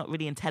basically, he's not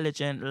really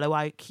intelligent, low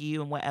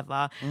IQ and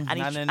whatever. And, I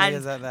know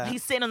niggas like that.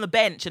 he's sitting on the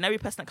bench, and every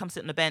person that comes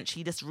sit on the bench,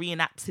 he just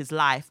reenacts his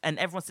life, and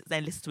everyone sits there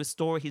and listens to his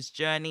story, his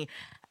journey,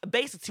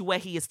 basically to where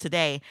he is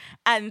today.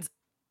 And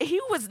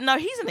he's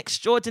an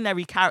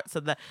extraordinary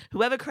character.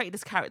 Whoever created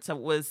this character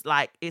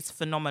is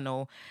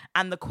phenomenal.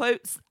 And the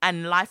quotes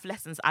and life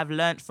lessons I've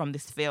learned from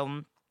this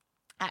film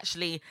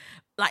actually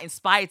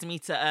inspired me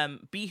to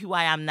be who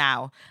I am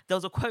now. There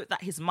was a quote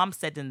that his mum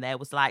said in there,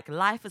 was like,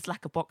 life is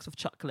like a box of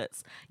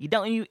chocolates. You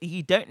don't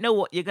know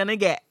what you're gonna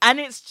get. And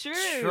it's true.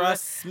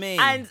 Trust me.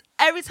 And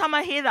every time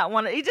I hear that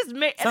one, it just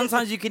makes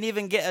Sometimes you can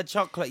even get a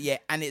chocolate,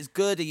 and it's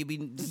good, and you've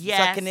been Yes.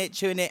 sucking it,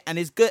 chewing it, and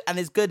it's good, and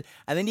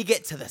then you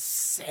get to the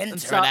center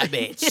So- of that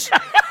bitch.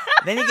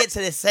 Then you get to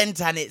the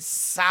center, and it's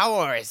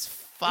sour as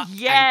fuck.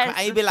 Yes.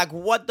 And you be like,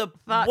 what the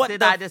Fuck what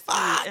did the I just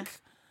fuck? eat?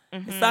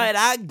 It started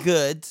that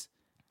good.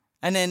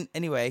 And then,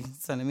 anyway,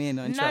 son of me,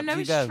 not interrupt, No, you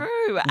it's go.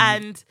 true.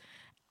 And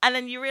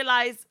then you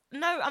realize,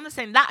 no, I'm just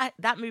saying that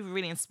movie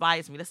really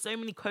inspires me. There's so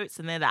many quotes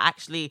in there that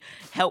actually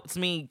helped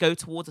me go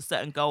towards a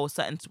certain goal,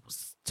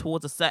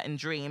 towards a certain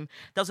dream.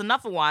 There was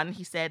another one.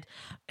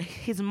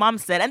 His mum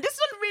said, and this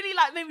one really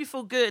made me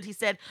feel good. He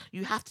said,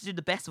 you have to do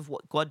the best of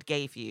what God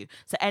gave you.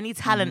 So any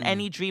talent,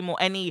 any dream, or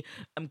any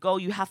goal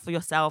you have for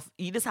yourself,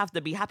 you just have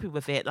to be happy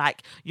with it.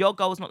 Like, your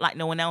goal is not like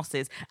no one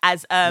else's.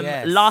 As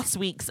Yes. last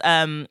week's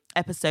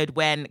episode,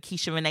 when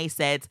Keisha Renee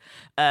said,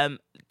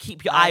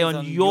 keep your eye Eyes on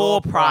on your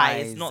your prize,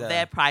 prize. not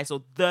their prize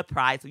or the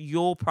prize,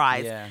 your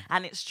prize. Yeah.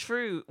 And it's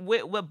true.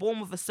 We're born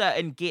with a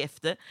certain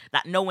gift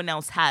that no one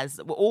else has.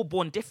 We're all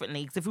born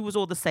differently. Because if we was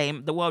all the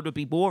same, the world would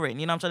be boring.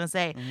 You know what I'm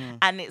trying to say?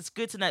 And it's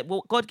good to know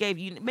what God gave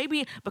you.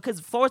 Maybe because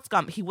Forrest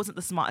Gump, he wasn't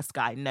the smartest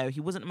guy. No, he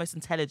wasn't the most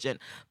intelligent.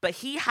 But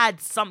he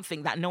had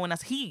something that no one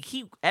else.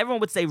 Everyone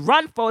would say,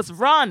 "Run, Forrest,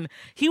 run."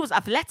 He was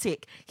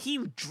athletic. He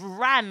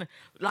ran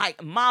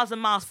like miles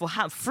and miles for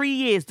 3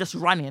 years just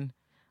running.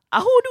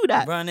 Who do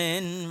that?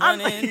 Running. And I'm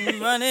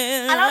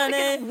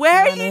thinking,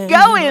 where are you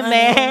going,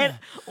 man?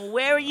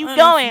 Where are you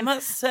going?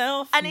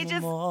 Myself And it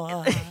just...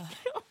 more.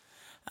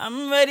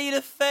 I'm ready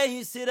to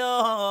face it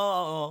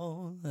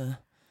all.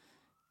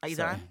 Are you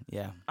Sorry. done?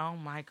 Yeah. Oh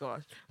my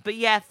gosh. But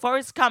yeah,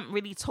 Forrest Gump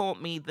really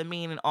taught me the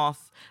meaning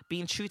of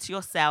being true to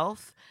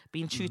yourself,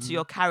 being true to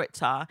your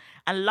character,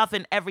 and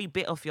loving every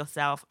bit of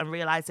yourself, and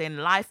realizing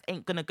life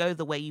ain't gonna go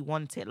the way you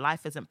want it.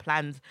 Life isn't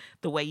planned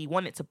the way you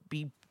want it to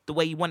be. The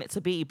way you want it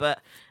to be,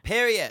 but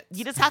Period.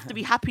 you just have to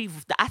be happy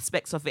with the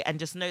aspects of it and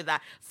just know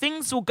that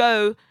things will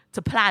go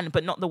to plan,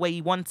 but not the way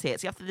you want it.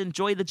 So you have to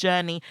enjoy the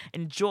journey,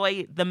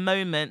 enjoy the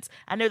moment,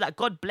 and know that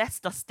God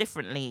blessed us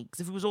differently.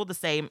 Because if it was all the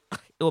same,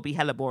 it would be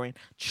hella boring.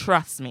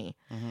 Trust me.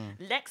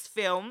 Next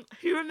film,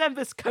 who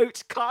remembers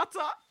Coach Carter?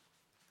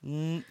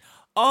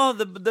 Oh,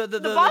 the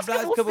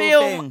basketball film.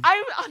 thing.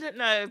 I don't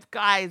know,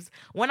 guys.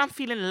 When I'm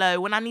feeling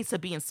low, when I need to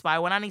be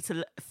inspired, when I need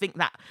to think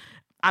that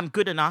I'm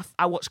good enough,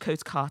 I watch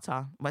Coach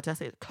Carter. What did I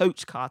say?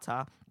 Coach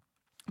Carter.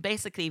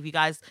 Basically, if you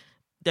guys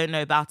don't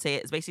know about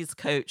it, it's basically his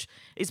coach.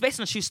 It's based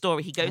on a true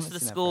story. He goes to the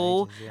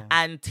school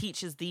and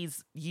teaches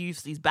these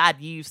bad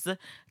youths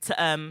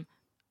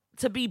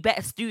to be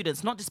better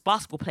students, not just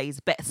basketball players,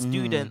 better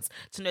students,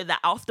 to know that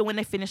after when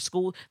they finish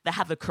school, they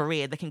have a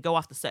career, they can go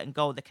after a certain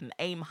goal, they can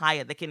aim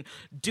higher, they can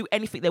do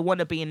anything they want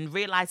to be, and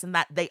realizing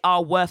that they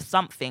are worth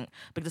something.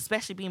 Because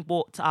especially being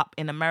brought up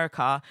in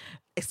America,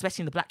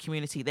 especially in the black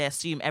community, they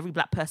assume every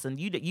black person,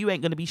 you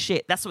ain't gonna be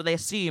shit. That's what they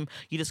assume.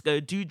 You just go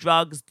do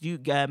drugs,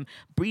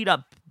 breed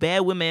up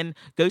bare women,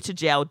 go to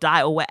jail,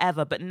 die, or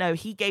whatever. But no,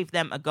 he gave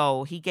them a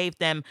goal. He gave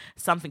them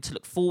something to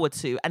look forward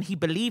to, and he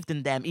believed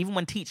in them. Even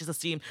when teachers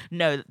assume,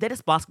 no, they're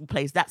just basketball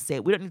players, that's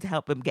it. We don't need to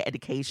help them get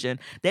education.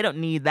 They don't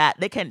need that.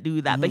 They can't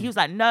do that. But he was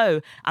like, no,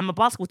 I'm a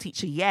basketball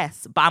teacher,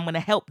 yes, but I'm gonna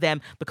help them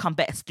become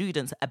better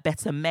students,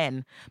 better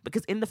men.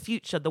 Because in the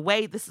future, the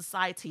way this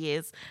society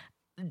is,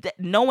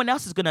 no one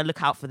else is going to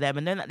look out for them.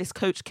 And then that this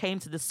coach came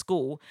to the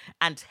school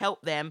and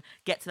helped them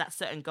get to that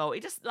certain goal,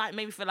 it just like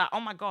made me feel like, oh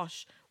my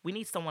gosh, we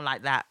need someone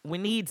like that. We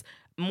need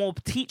more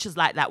teachers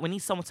like that. We need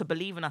someone to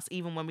believe in us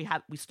even when we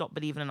stop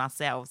believing in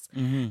ourselves.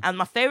 And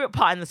my favorite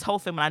part in this whole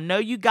film, and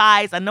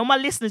I know my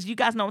listeners, you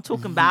guys know what I'm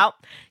talking about.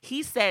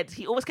 He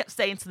always kept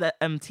saying to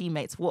the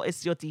teammates, what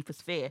is your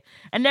deepest fear?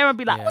 And they would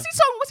be like, what's he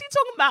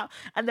talking about?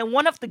 And then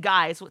one of the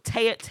guys, what's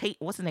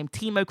his name?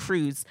 Timo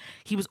Cruz.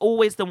 He was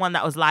always the one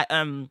that was like,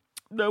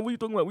 no, what are you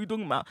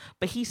talking about?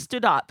 But he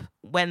stood up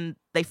when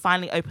they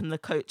finally opened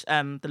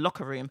the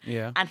locker room.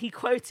 Yeah. And he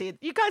quoted,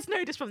 you guys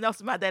know this from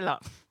Nelson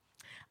Mandela.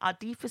 Our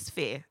deepest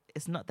fear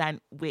is not that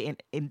we're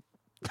in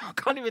I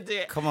can't even do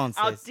it. Come on,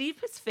 sis. Our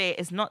deepest fear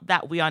is not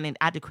that we are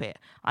inadequate.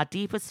 Our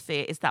deepest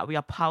fear is that we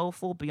are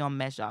powerful beyond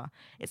measure.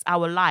 It's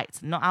our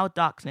light, not our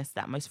darkness,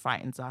 that most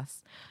frightens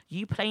us.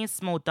 You playing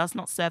small does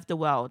not serve the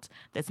world.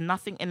 There's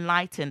nothing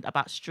enlightened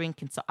about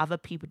shrinking so other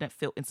people don't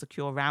feel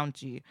insecure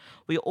around you.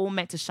 We are all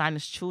meant to shine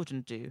as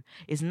children do.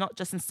 It's not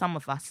just in some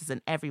of us, it's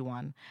in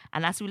everyone.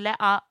 And as we let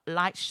our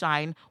light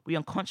shine, we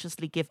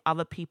unconsciously give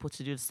other people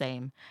to do the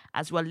same.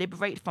 As we are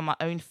liberated from our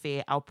own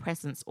fear, our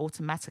presence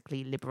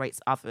automatically liberates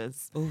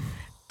others. Ooh.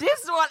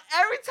 This one,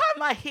 every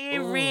time I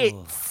hear it,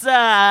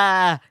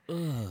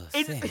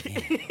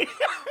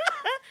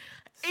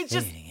 it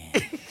just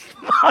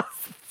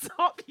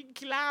stop, you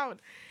clown.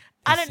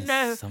 I don't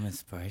know. Some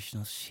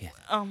inspirational shit.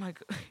 Oh my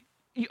god,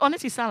 you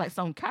honestly sound like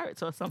some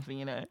character or something,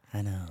 you know.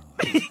 I know.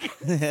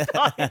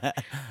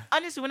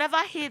 Honestly, whenever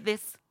I hear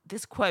this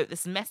quote,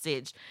 this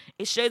message,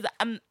 it shows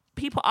that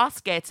people are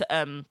scared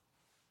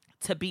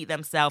to beat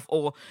themselves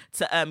or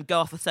to go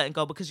off a certain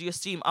goal because you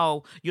assume,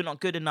 oh, you're not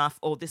good enough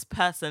or this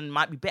person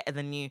might be better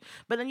than you.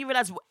 But then you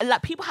realize,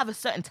 like, people have a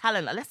certain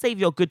talent. Like, let's say if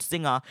you're a good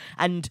singer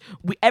and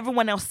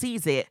everyone else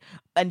sees it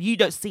and you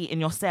don't see it in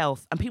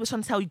yourself and people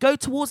trying to tell you, go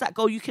towards that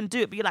goal, you can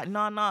do it. But you're like,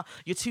 nah,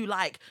 you're too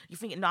you're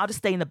thinking, no, I'll just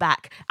stay in the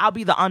back. I'll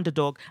be the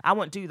underdog. I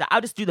won't do that. I'll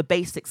just do the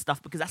basic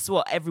stuff because that's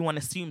what everyone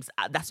assumes.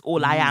 That's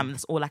all I am.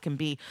 That's all I can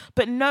be.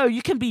 But no,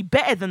 you can be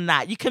better than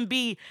that. You can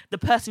be the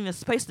person you're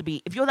supposed to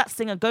be. If you're that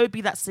singer, go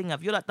be that singer.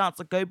 If you're that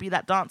dancer, go be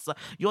that dancer.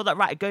 You're that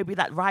writer, go be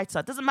that writer.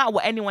 It doesn't matter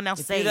what anyone else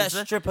says. If you're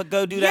that stripper,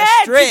 go do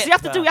that strip. You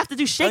have to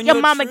do shake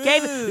your mama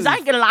gave it. Because I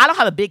ain't gonna lie, I don't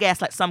have a big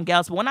ass like some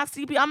girls, but when I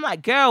see people, I'm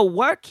like, girl,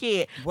 work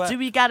it. Do what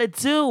you gotta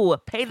do.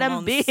 Pay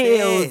them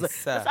bills.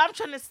 That's what I'm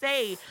trying to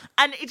say.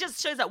 And it just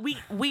shows that we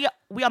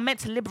are meant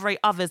to liberate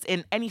others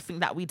in anything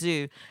that we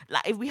do.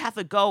 Like, if we have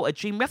a goal, a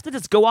dream, we have to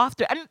just go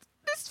after it. And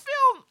this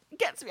film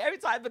gets me every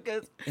time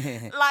because,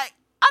 like,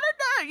 I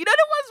don't you know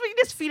the ones where you're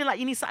just feeling like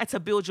you need something to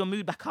build your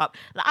mood back up.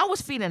 Like I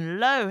was feeling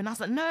low, and I was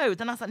like, no.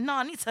 Then I was like, no,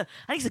 I need to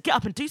get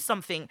up and do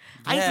something.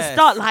 I need to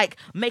start like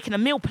making a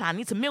meal plan. I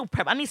need to meal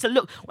prep. I need to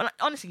look. Well, like,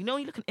 honestly, you know,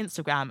 when you look on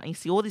Instagram and you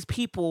see all these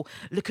people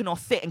looking all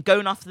fit and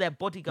going after their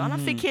body girl, and I'm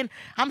thinking,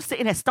 I'm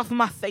sitting there stuffing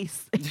my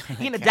face,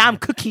 eating a damn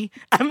cookie.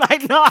 I'm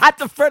like, no, I had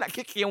to throw that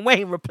cookie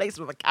away and replace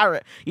it with a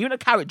carrot. Even a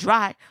carrot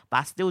dry, but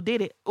I still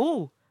did it.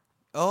 Ooh.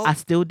 Oh. I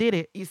still did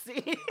it. You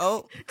see?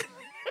 Oh.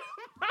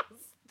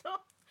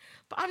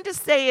 But I'm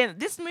just saying,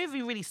 this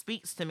movie really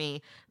speaks to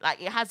me.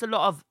 Like, it has a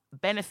lot of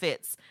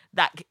benefits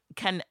that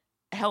can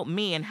help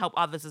me and help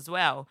others as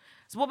well.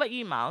 So what about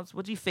you, Miles?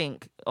 What do you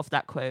think of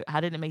that quote? How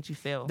did it make you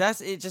feel?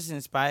 It just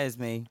inspires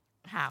me.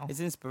 How? It's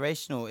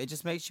inspirational. It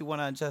just makes you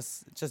want to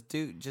just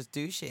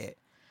do shit.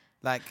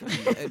 Like,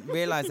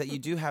 realize that you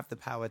do have the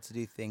power to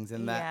do things,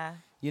 and that,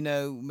 you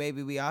know,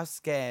 maybe we are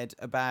scared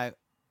about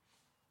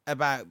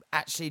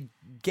actually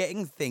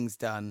getting things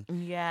done.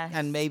 Yeah.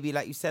 And maybe,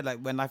 like you said, like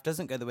when life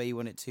doesn't go the way you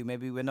want it to,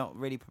 maybe we're not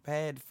really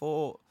prepared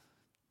for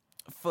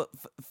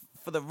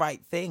the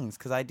right things.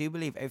 Because I do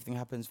believe everything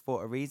happens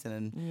for a reason.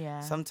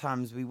 And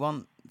sometimes we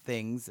want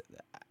things,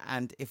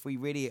 and if we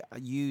really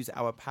use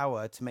our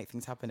power to make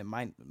things happen,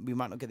 we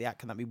might not get the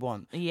outcome that we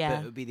want. Yeah.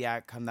 But it would be the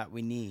outcome that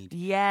we need.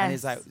 Yeah. And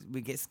it's like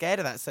we get scared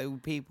of that, so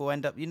people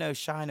end up, you know,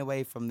 shying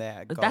away from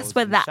their goals. That's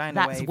where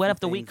that's word of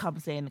the week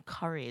comes in.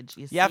 Courage.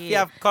 You have to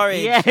have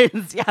courage. Yes,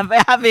 you have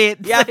to have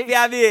it. You have to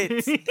have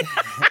it.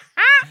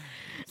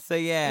 So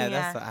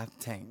that's what I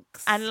think.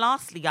 And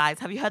lastly, guys,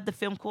 have you heard the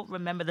film called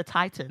Remember the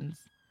Titans?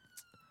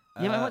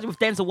 You remember with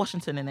Denzel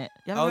Washington in it?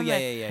 Yeah.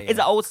 It's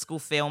an old school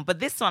film, but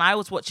this one I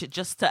always watch it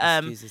just to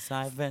Excuse the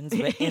sirens,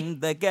 we're in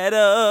the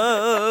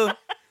ghetto.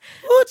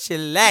 What you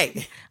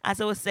like? As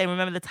I was saying,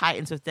 Remember the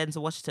Titans with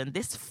Denzel Washington.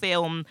 This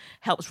film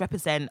helps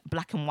represent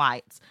black and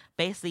white.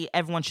 Basically,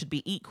 everyone should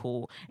be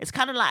equal. It's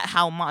kind of like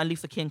how Martin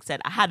Luther King said,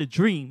 I had a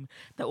dream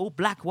that all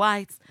black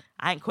whites,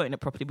 I ain't quoting it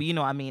properly, but you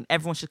know what I mean.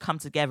 Everyone should come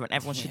together and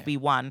everyone should be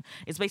one.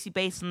 It's basically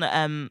based on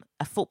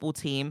a football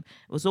team.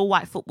 It was all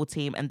white football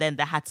team, and then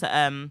they had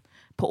to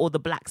put all the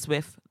blacks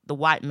with the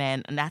white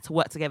men, and they had to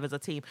work together as a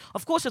team.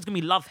 Of course, there's gonna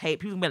be love, hate.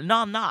 People gonna be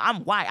like, no,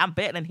 I'm white. I'm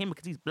better than him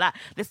because he's black.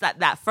 This,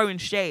 that, throwing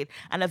shade.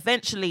 And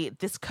eventually,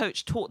 this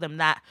coach taught them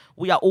that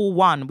we are all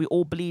one. We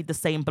all bleed the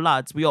same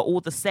bloods. We are all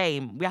the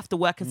same. We have to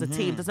work as a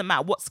team. Doesn't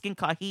matter what skin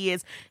color he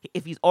is.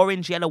 If he's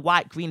orange, yellow,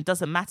 white, green,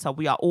 doesn't matter.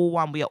 We are all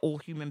one. We are all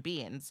human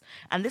beings.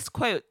 And this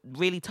quote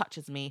really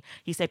touches me.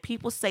 He said,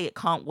 people say it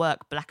can't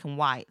work black and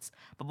white,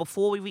 but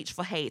before we reach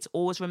for hate,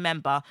 always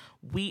remember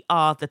we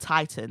are the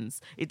Titans.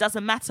 It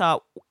doesn't matter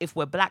if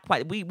we're black,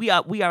 white. We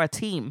are a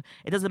team.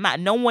 It doesn't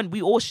matter.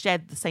 We all share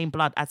the same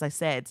blood, as I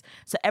said.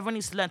 So everyone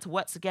needs to learn to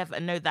work together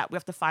and know that we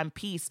have to find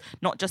peace,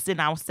 not just in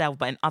ourselves,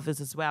 but in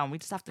others as well. And we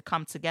just have to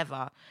come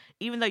together.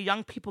 Even though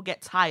young people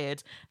get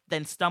tired,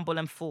 then stumble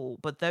and fall,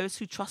 but those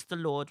who trust the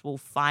Lord will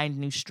find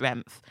new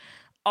strength.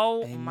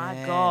 Oh, Amen.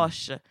 My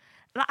gosh.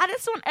 Like, I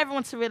just want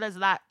everyone to realize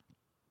that,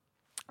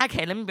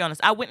 okay, let me be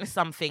honest. I witnessed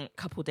something a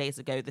couple days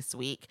ago this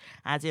week.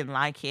 I didn't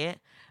like it.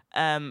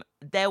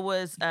 There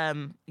was,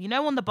 you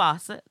know, on the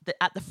bus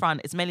at the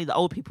front, it's mainly the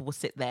old people will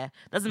sit there.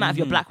 Doesn't matter if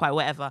you're black, white,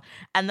 whatever.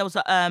 And there was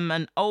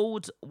an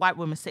old white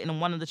woman sitting on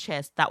one of the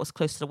chairs that was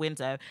close to the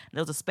window. And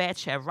there was a spare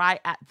chair right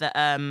at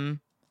the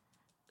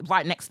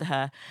right next to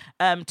her.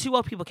 Two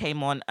old people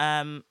came on.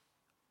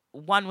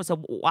 One was a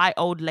white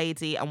old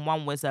lady and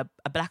one was a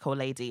black old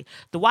lady.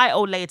 The white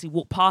old lady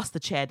walked past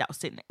the chair that was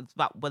sitting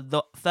where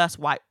the first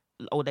white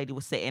old lady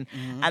was sitting,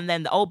 and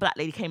then the old black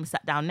lady came and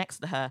sat down next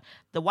to her.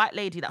 The white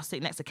lady that was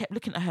sitting next to her kept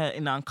looking at her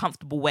in an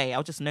uncomfortable way. I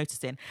was just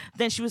noticing.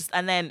 Then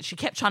she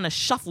kept trying to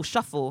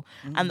shuffle,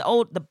 and the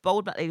old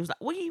black lady was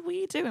like, "What are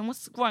you doing?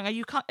 What's wrong? Are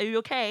you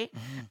okay?"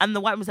 And the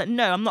white was like,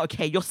 "No, I'm not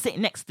okay. You're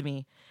sitting next to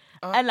me."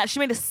 And like she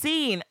made a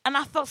scene, and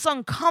I felt so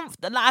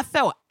uncomfortable. Like I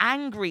felt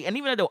angry, and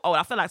even though they were old,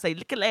 I felt like saying,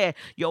 "Look at there,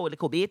 you old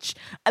little bitch."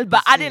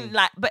 But I didn't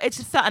like. But it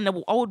just felt. And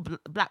the old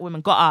black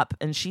woman got up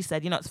and she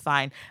said, "You know, it's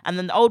fine." And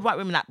then the old white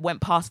woman that went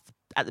past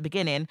at the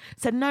beginning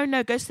said, "No,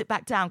 go sit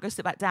back down,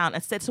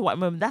 and said to the white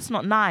woman, "That's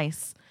not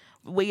nice.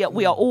 We are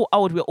all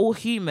old. We're all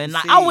human."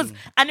 Like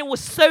and it was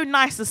so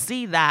nice to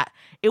see that.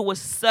 It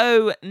was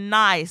so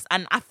nice,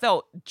 and I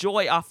felt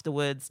joy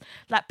afterwards.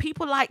 Like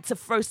people like to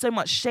throw so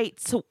much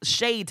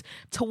shade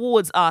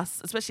towards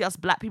us, especially us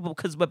black people,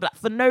 because we're black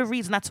for no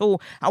reason at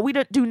all, and we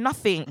don't do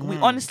nothing. We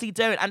honestly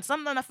don't. And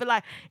sometimes I feel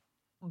like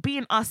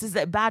being us is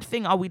a bad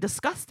thing. Are we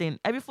disgusting?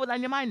 Have you thought that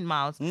in your mind,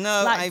 Miles?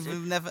 No, like,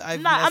 I've never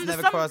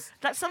crossed.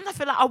 Like sometimes I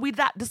feel like, are we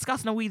that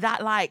disgusting? Are we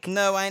that like?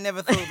 No, I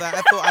never thought that.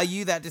 I thought, are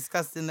you that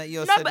disgusting that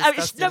you're so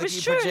disgusting? No,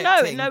 it's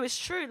true. No, it's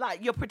true.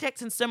 Like you're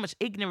projecting so much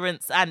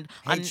ignorance and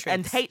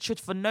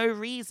hatred for no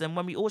reason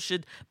when we all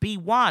should be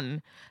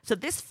one. So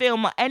this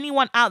film,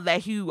 anyone out there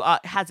who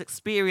has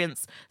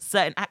experienced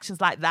certain actions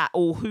like that,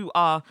 or who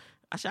are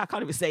actually, I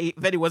can't even say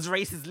if anyone's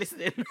racist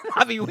listening.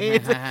 That'd be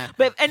weird.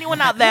 But if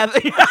anyone out there...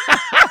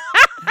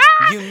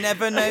 You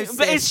never know, sis.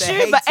 But it's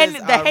true. But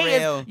the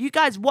haters, you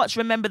guys watch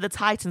Remember the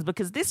Titans,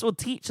 because this will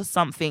teach us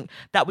something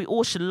that we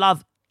all should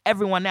love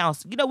everyone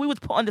else. You know, we was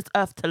put on this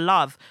earth to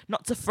love,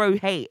 not to throw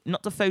hate,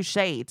 not to throw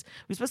shade.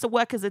 We're supposed to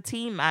work as a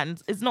team, man.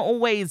 It's not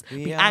always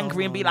be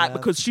angry and be like,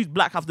 because she's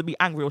black, I have to be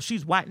angry, or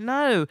she's white.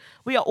 No,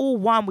 we are all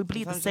one. We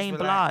bleed the same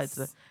blood.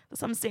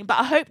 That's what I'm saying. But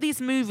I hope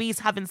these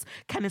movies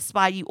can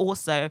inspire you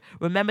also.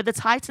 Remember the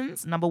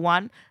Titans, number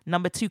 1.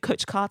 Number 2,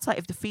 Coach Carter.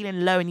 If you're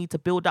feeling low and need to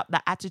build up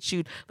that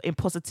attitude in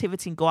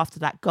positivity and go after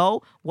that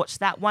goal, watch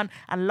that one.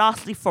 And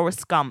lastly,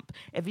 Forrest Gump.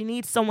 If you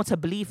need someone to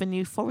believe in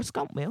you, Forrest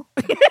Gump will.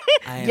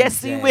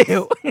 Yes, he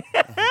will.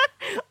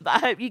 But I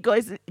hope you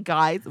guys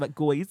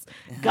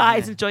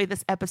enjoy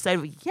this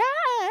episode.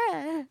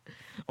 Yeah.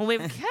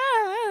 With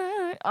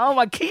Kat. Oh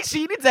my Keisha,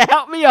 you need to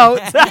help me out.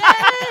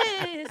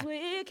 Yes,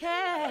 we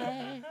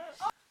can.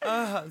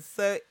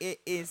 So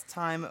it is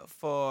time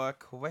for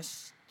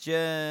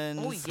questions.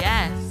 Oh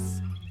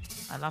yes,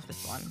 I love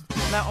this one.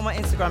 Now on my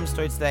Instagram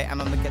story today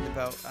and on the Get the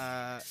Belt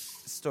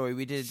story,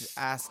 we did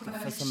ask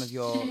for some of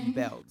your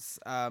belts.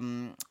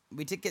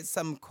 We did get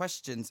some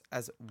questions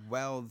as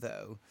well,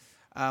 though.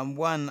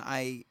 One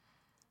I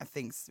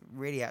think's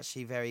really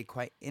actually very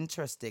quite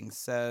interesting.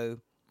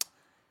 So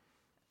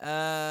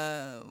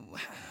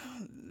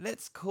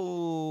let's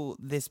call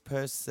this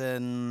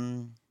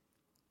person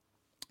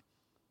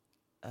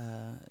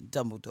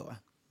Dumbledore.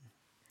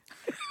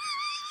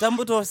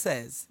 Dumbledore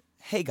says,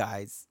 "Hey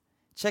guys,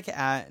 check it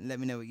out and let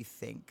me know what you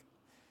think.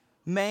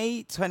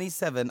 May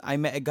 27, I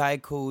met a guy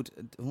called..."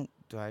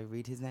 do I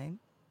read his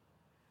name?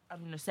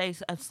 I'm gonna say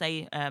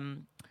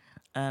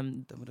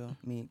Dumbledore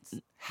meets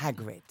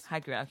Hagrid.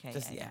 Hagrid, okay.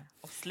 Just, yeah.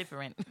 Or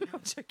Slytherin.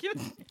 I'm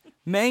joking.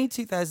 May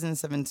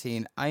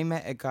 2017, I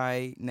met a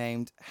guy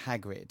named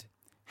Hagrid.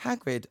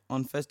 Hagrid,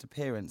 on first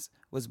appearance,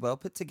 was well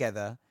put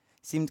together,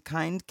 seemed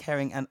kind,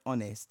 caring and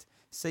honest,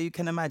 so you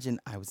can imagine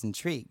I was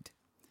intrigued.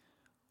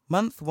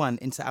 Month 1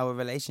 into our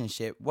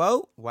relationship.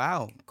 Whoa,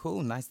 wow,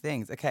 cool, nice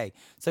things. Okay,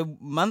 so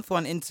month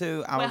 1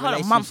 into our relationship.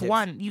 Hold on, month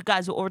 1, you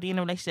guys were already in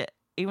a relationship,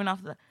 even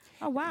after that.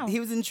 Oh, wow. He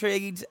was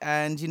intrigued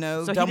and, so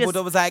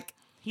Dumbledore was like,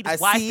 I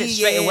see it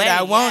straight away.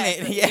 I want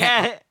it.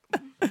 Yeah.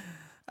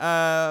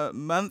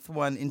 Month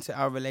 1 into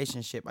our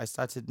relationship, I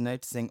started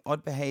noticing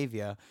odd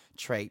behavior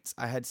traits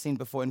I had seen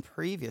before in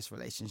previous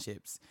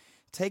relationships.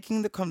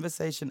 Taking the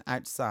conversation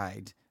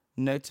outside,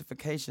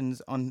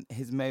 notifications on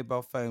his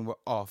mobile phone were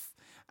off,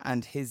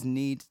 and his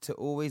need to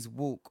always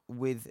walk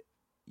with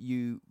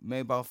you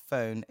mobile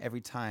phone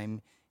every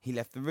time he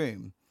left the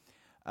room.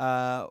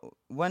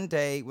 One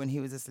day when he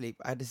was asleep,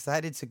 I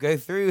decided to go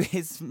through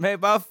his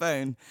mobile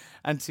phone,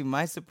 and to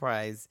my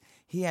surprise,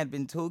 he had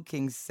been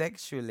talking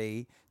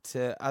sexually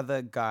to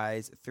other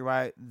guys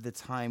throughout the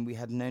time we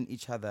had known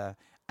each other,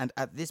 and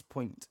at this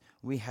point,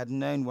 we had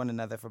known one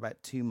another for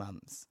about 2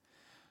 months.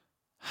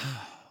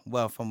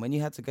 Well, from when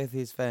you had to go through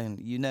his phone,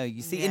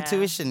 you see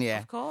intuition, yeah?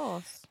 Of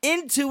course.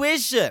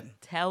 Intuition!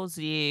 Tells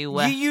you.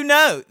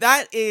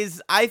 That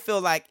is, I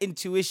feel like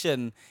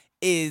intuition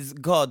is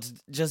God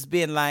just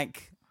being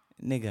like,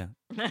 nigga,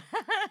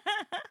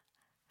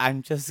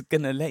 I'm just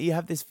gonna let you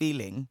have this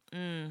feeling.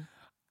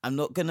 I'm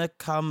not gonna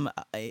come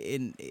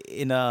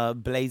in a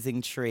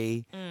blazing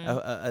tree,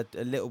 a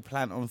little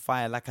plant on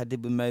fire like I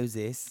did with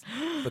Moses,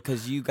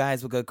 because you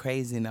guys will go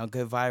crazy and I'll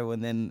go viral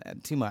and then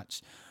too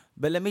much.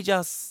 But let me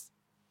just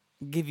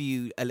give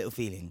you a little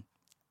feeling.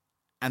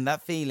 And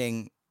that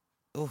feeling,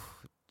 oh,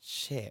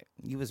 shit,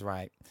 you was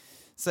right.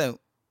 So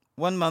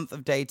 1 month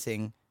of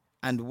dating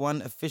and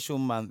 1 official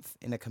month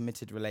in a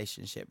committed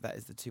relationship. That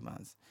is the 2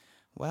 months.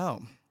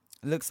 Well,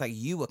 it looks like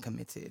you were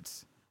committed.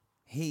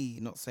 He,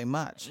 not so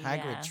much.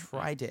 Hagrid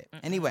tried it.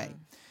 Anyway,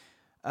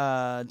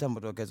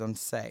 Dumbledore goes on to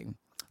say,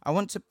 I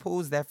want to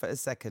pause there for a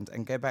second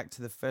and go back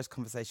to the first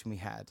conversation we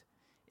had.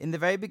 In the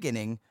very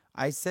beginning,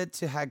 I said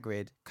to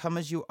Hagrid, come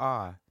as you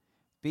are.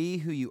 Be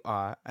who you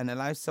are and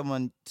allow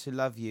someone to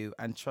love you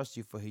and trust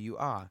you for who you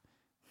are.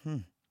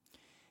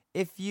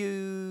 If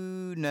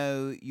you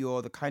know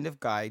you're the kind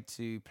of guy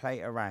to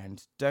play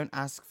around, don't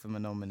ask for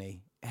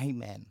monogamy.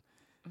 Amen.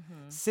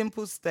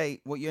 Simple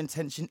state what your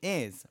intention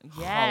is.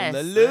 Yes.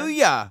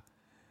 Hallelujah.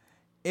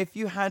 If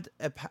you have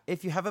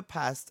a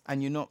past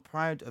and you're not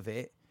proud of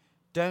it,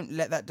 don't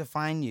let that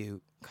define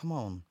you. Come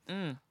on.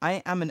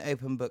 I am an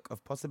open book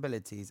of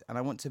possibilities, and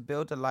I want to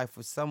build a life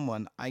with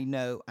someone I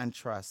know and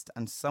trust,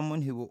 and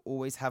someone who will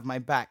always have my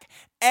back.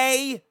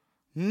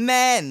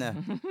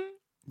 Amen.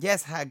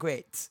 Yes,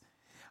 Hagrid.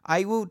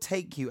 I will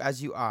take you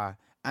as you are,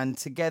 and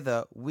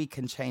together we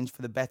can change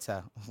for the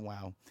better.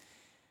 Wow.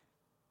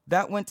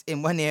 That went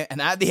in one ear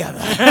and out the other.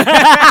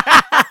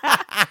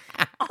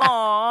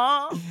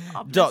 Aww.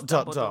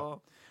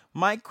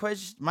 My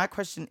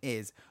question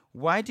is,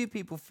 why do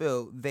people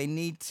feel they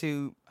need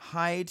to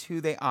hide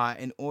who they are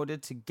in order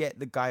to get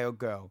the guy or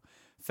girl?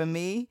 For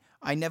me,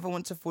 I never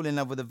want to fall in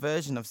love with a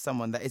version of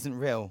someone that isn't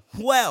real.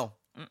 Well.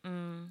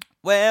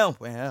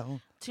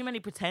 Too many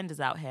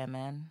pretenders out here,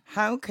 man.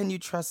 How can you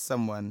trust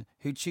someone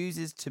who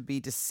chooses to be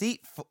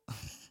deceitful?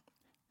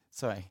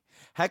 Sorry.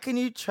 How can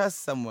you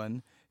trust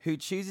someone who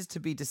chooses to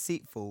be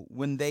deceitful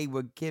when they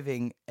were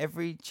giving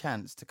every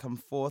chance to come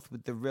forth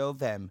with the real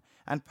them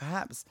and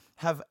perhaps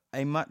have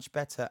a much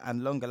better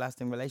and longer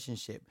lasting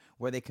relationship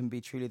where they can be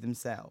truly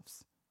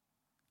themselves.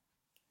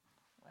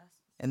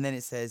 And then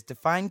it says,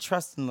 define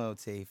trust and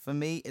loyalty. For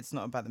me, it's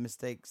not about the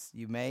mistakes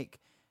you make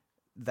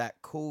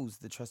that cause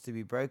the trust to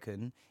be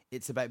broken.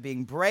 It's about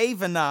being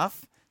brave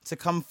enough to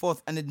come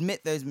forth and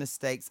admit those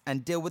mistakes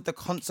and deal with the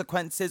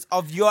consequences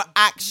of your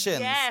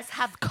actions. Yes,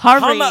 have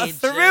courage. Come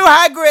through,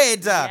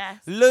 Hagrid. Yes.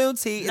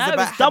 Loyalty is No,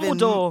 about it's having...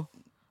 Dumbledore.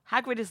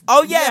 Hagrid is...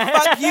 Oh, yeah,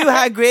 fuck you,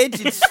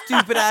 Hagrid, you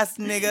stupid ass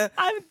nigga.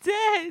 I'm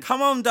dead.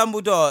 Come on,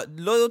 Dumbledore.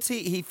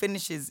 Loyalty, he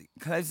closes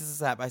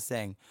us out by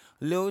saying,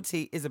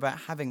 loyalty is about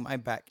having my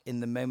back in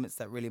the moments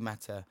that really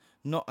matter,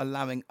 not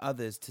allowing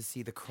others to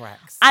see the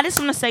cracks. I just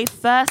want to say,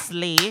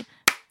 firstly,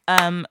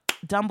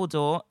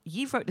 Dumbledore,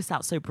 you wrote this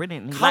out so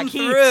brilliantly. Come he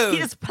through. He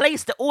just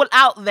placed it all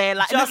out there.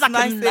 Like, Just it was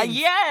nice like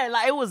things.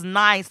 it was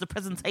nice. The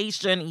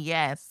presentation,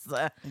 yes.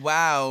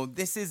 Wow,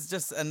 this is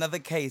just another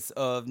case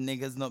of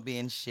niggas not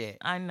being shit.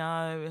 I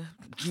know.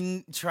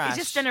 Trash. It's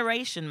just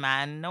generation,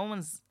 man. No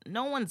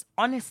one's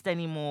honest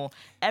anymore.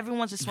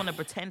 Everyone just want to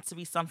pretend to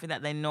be something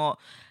that they're not.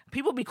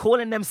 People be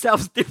calling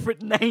themselves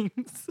different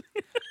names.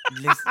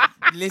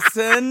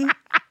 Listen.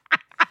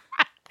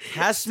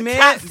 Cashmere.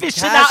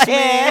 Catfishing out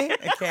here.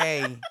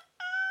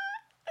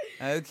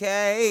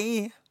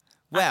 Okay.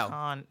 Well.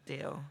 I can't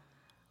deal.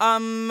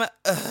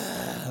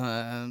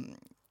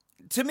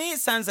 To me, it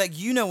sounds like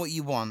you know what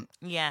you want.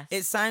 Yes.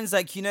 It sounds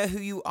like you know who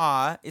you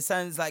are. It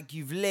sounds like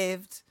you've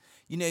lived.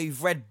 You know,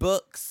 you've read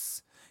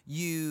books.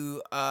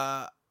 You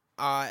are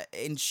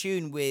in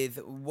tune with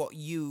what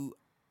you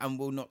and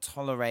will not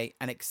tolerate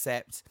and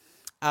accept.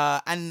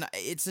 And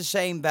it's a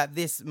shame that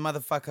this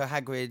motherfucker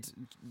Hagrid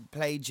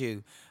played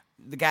you.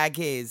 The gag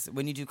is,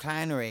 when you do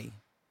clownery,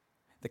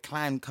 the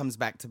clown comes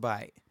back to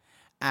bite.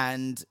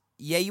 And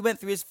yeah, you went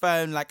through his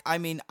phone. Like, I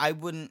mean, I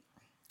wouldn't.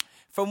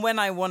 From when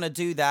I want to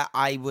do that,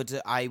 I would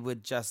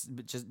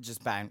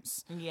just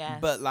bounce. Yes.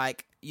 But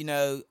like, you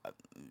know,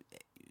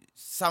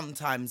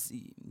 sometimes,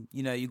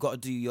 you know, you got to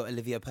do your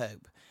Olivia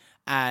Pope,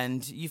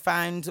 and you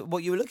found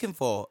what you were looking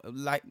for.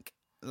 Like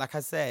I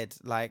said,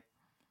 like,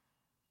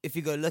 if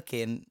you go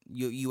looking,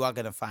 you are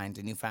gonna find,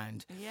 and you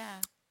found.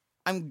 Yeah.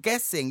 I'm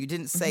guessing you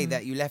didn't say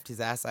that you left his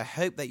ass. I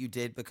hope that you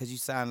did, because you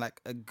sound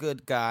like a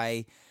good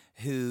guy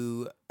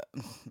who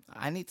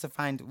I need to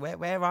find.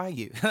 Where are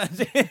you?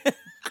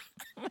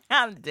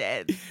 I'm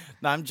dead.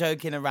 No, I'm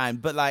joking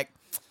around. But like,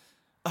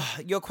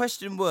 your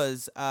question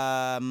was,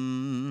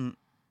 my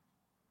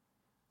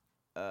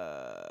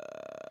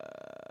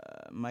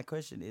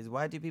question is,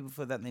 why do people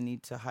feel that they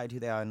need to hide who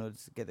they are in order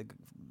to get the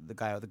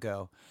guy or the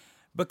girl?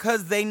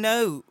 Because they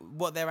know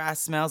what their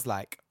ass smells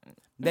like.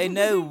 They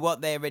know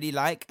what they already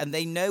like, and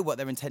they know what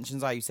their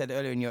intentions are. You said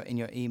earlier in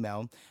your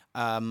email,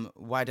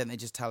 why don't they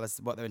just tell us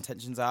what their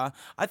intentions are?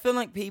 I feel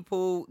like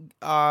people, you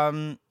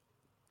know,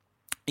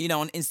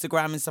 on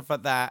Instagram and stuff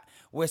like that,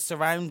 we're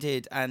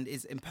surrounded and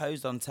it's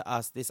imposed onto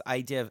us this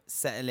idea of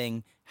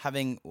settling,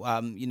 having,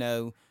 you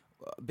know,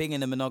 being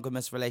in a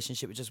monogamous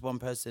relationship with just one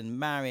person,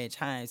 marriage,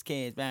 house,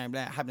 kids, blah,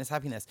 blah,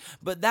 happiness.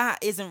 But that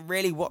isn't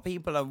really what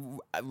people are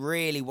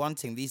really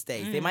wanting these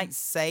days. They might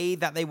say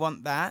that they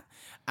want that,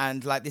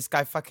 and like, this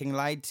guy fucking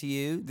lied to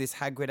you. This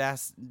Hagrid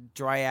ass,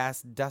 dry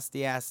ass,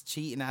 dusty ass,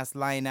 cheating ass,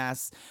 lying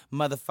ass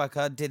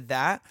motherfucker did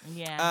that.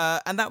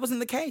 Yeah. And that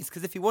wasn't the case,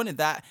 because if he wanted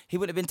that, he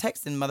would have been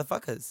texting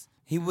motherfuckers.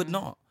 He would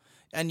not.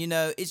 And you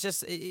know, it's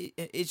just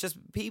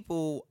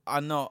people are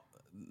not.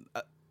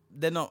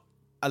 They're not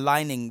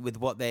aligning with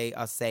what they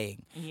are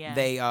saying. Yeah.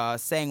 They are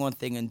saying one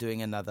thing and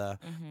doing another.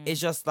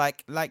 It's just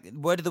like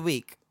word of the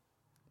week.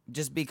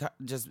 Just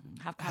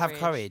have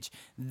courage.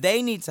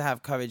 They need to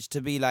have courage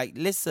to be like,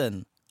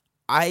 listen,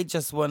 I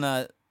just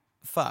wanna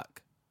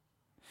fuck.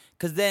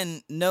 Because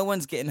then no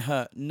one's getting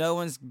hurt. No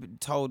one's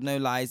told no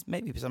lies.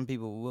 Maybe some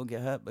people will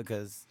get hurt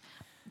because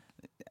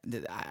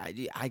I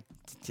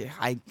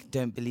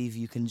don't believe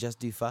you can just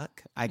do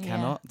fuck. I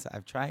cannot.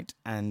 I've tried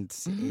and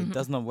it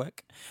does not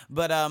work.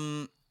 But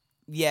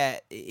yeah,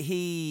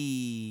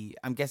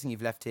 I'm guessing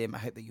you've left him. I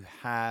hope that you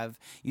have.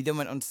 You then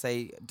went on to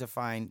say,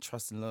 define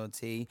trust and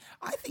loyalty.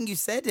 I think you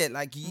said it.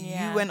 Like,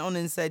 you went on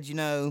and said, you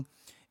know,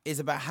 it's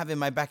about having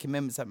my back in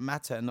moments that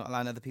matter and not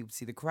allowing other people to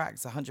see the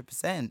cracks.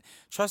 100%.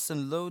 Trust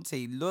and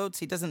loyalty.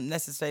 Loyalty doesn't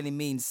necessarily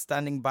mean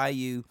standing by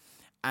you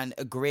and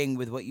agreeing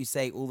with what you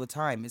say all the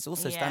time. It's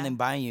also standing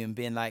by you and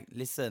being like,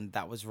 listen,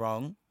 that was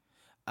wrong.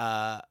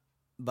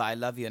 But I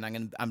love you,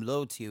 and I'm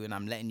loyal to you, and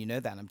I'm letting you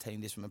know that, and I'm telling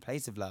you this from a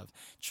place of love.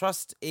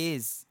 Trust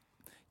is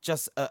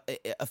just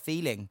a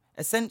feeling.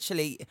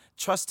 Essentially,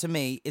 trust to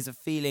me is a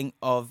feeling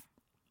of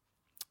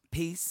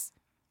peace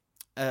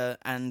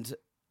and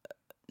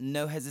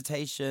no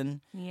hesitation.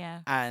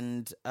 Yeah.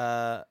 And,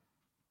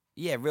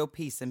 real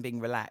peace and being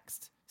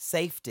relaxed.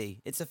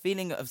 Safety. It's a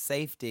feeling of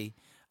safety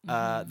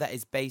that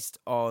is based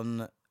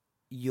on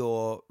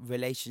your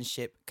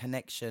relationship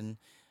connection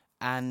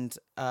and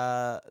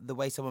the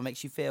way someone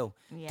makes you feel.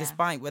 Yeah.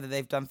 Despite whether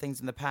they've done things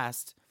in the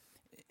past,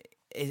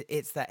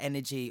 it's that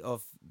energy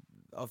of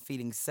of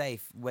feeling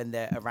safe when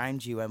they're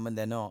around you and when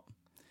they're not.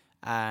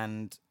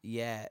 And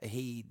yeah,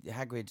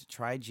 Hagrid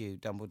tried you,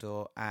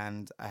 Dumbledore,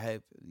 and I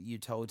hope you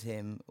told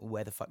him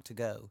where the fuck to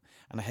go.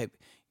 And I hope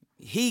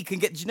he can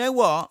get. Do you know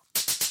what?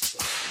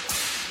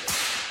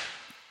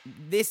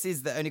 This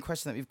is the only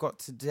question that we've got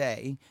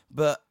today,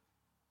 but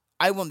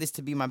I want this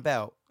to be my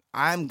belt.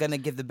 I'm gonna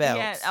give the belt.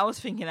 Yeah, I was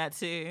thinking that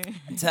too.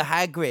 To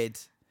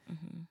Hagrid,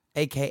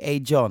 aka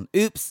John.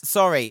 Oops,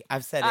 sorry,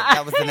 I've said it.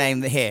 That was the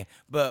name here,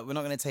 but we're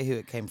not gonna tell you who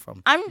it came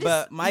from.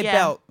 But my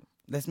belt.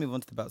 Let's move on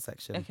to the belt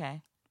section.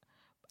 Okay.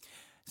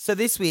 So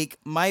this week,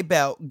 my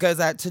belt goes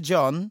out to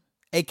John,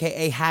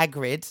 aka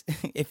Hagrid.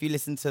 If you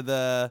listen to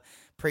the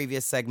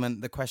previous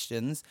segment, the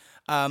questions.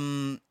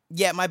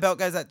 Yeah, my belt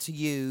goes out to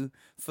you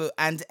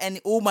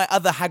and all my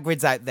other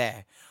Hagrids out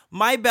there.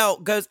 My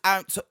belt goes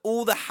out to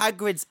all the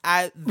Hagrids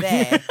out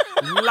there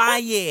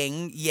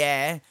lying,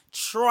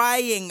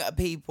 trying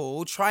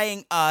people,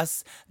 trying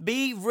us.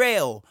 Be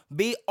real,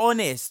 be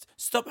honest,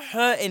 stop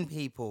hurting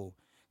people.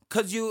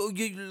 Because you,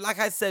 like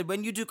I said,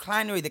 when you do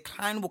clownery, the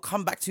clown will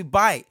come back to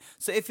bite.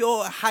 So if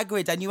you're a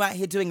Hagrid and you're out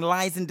here doing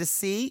lies and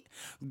deceit,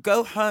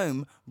 go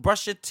home,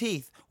 brush your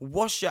teeth,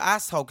 wash your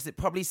asshole because it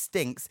probably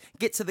stinks.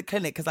 Get to the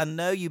clinic because I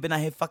know you've been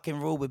out here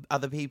fucking raw with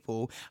other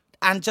people.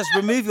 And just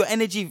remove your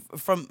energy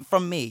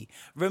from me.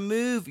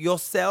 Remove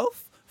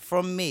yourself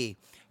from me.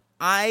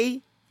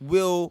 I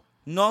will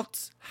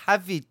not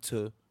have it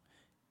to.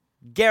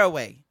 Get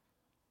away.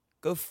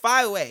 Go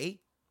far away.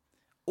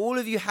 All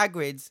of you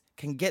Hagrids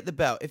can get the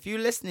belt. If you're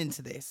listening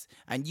to this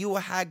and you a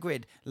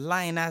Hagrid,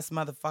 lying-ass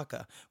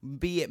motherfucker,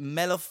 be it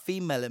male or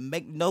female, it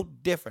make no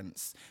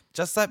difference.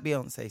 Just like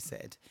Beyonce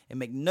said, it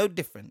make no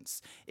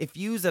difference. If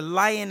you's a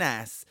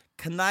lying-ass,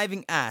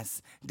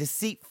 conniving-ass,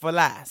 deceitful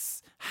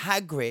ass,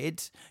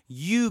 Hagrid,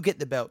 you get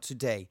the belt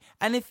today.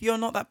 And if you're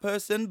not that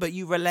person, but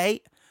you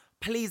relate,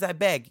 please, I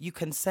beg, you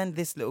can send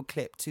this little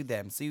clip to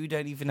them so you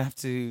don't even have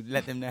to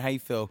let them know how you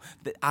feel.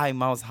 That I,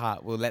 Miles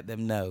Hart, will let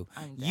them know.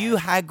 You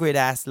Hagrid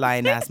ass,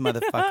 lying ass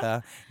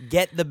motherfucker,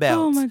 get the belt.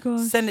 Oh my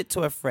God. Send it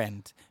to a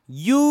friend.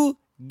 You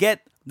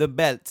get the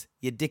belt,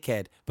 you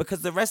dickhead.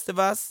 Because the rest of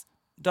us,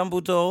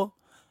 Dumbledore,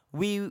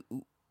 we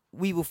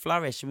will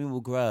flourish and we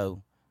will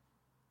grow.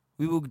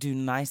 We will do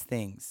nice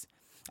things.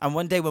 And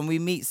one day when we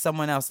meet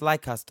someone else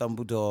like us,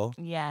 Dumbledore,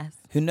 Yes.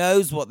 who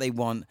knows what they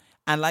want,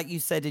 and like you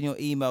said in your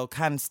email,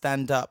 can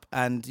stand up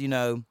and,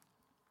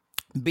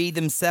 be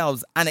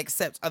themselves and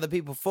accept other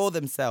people for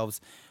themselves.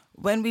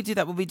 When we do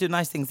that, when we do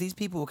nice things, these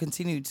people will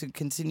continue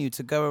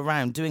to go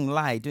around doing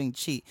lie, doing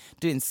cheat,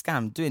 doing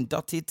scam, doing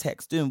dotted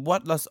text, doing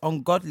what lost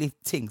ungodly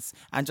things,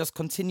 and just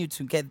continue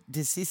to get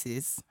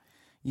diseases.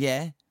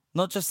 Yeah,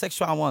 not just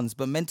sexual ones,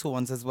 but mental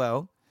ones as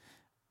well.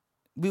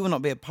 We will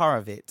not be a part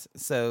of it.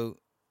 So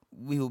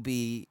we will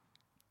be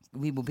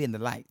in the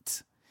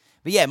light.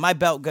 But yeah, my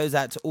belt goes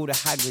out to all the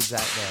Hagrids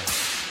out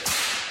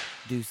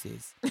there.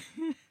 Deuces.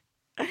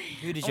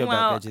 Who did your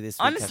belt go to this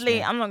week? Honestly,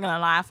 Kashmir? I'm not going to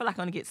lie. I feel like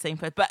I'm going to get the same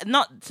person, but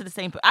not to the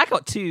same person. I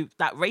got two.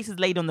 That racist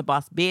lady on the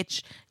bus,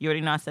 bitch. You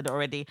already know I said it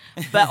already.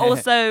 But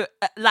also,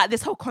 like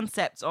this whole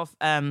concept of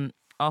what do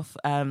I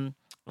want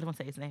to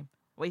say his name?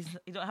 Well,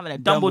 you don't have a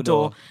name.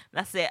 Dumbledore.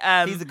 That's it.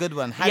 He's a good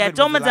one. Yeah, Hagrid was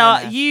a Dumbledore,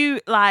 lioness. you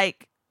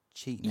like...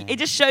 Cheat name. It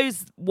just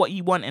shows what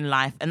you want in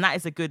life, and that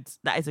is a good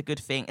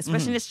thing.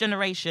 Especially in this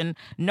generation,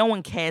 no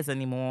one cares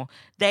anymore.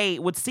 They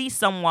would see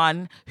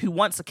someone who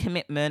wants a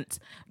commitment,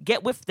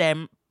 get with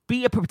them,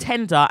 be a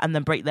pretender, and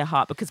then break their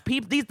heart. Because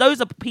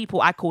those are people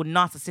I call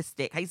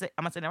narcissistic.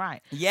 Am I saying it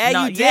right?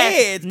 Yeah, you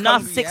did.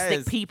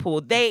 Narcissistic people.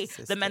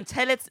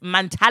 The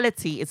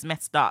mentality is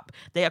messed up.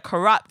 They are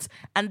corrupt,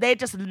 and they're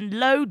just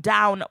low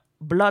down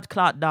blood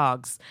clot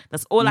dogs.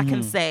 That's all I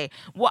can say.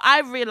 What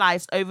I've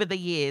realized over the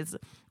years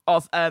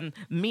of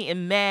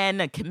meeting men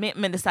and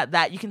commitment, this,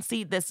 that, you can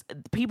see this.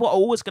 People are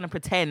always going to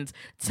pretend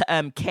to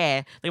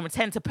care. They're going to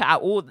pretend to put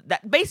out all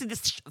that. Basically,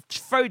 just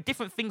throw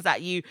different things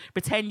at you.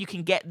 Pretend you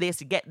can get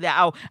this, you get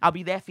that. I'll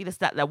be there for you, this,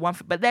 that one.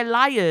 But they're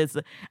liars.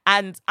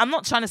 And I'm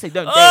not trying to say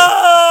don't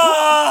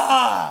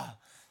date.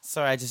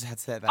 Sorry, I just had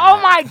to say that.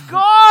 Oh my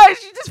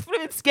gosh, you just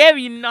flipping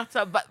scary, you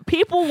nutter. But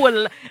people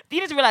will, you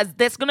need to realize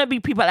there's going to be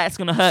people that's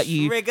going to hurt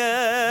you.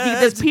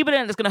 There's people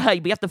that's going to hurt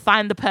you, but you have to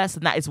find the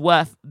person that is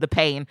worth the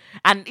pain.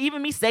 And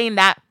even me saying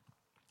that,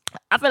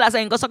 I feel like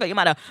saying, go suck out your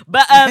mother.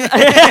 But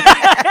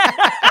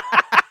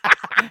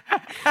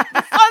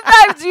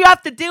sometimes you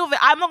have to deal with it.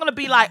 I'm not going to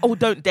be like, oh,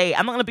 don't date.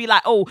 I'm not going to be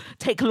like, oh,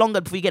 take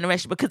longer before you get in a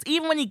relationship. Because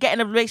even when you get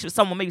in a relationship with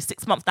someone, maybe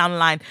 6 months down the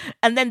line,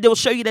 and then they'll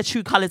show you their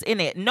true colors in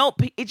it. No,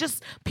 it's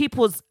just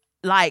people's,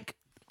 like,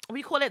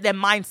 we call it their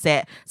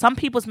mindset. Some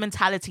people's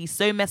mentality is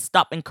so messed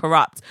up and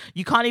corrupt.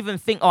 You can't even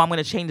think, oh, I'm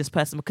going to change this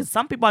person, because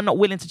some people are not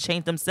willing to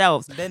change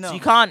themselves. They're not. So you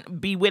can't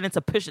be willing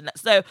to push it.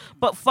 So,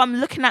 but from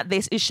looking at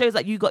this, it shows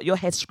that you got your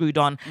head screwed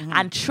on.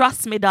 And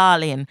trust me,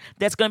 darling,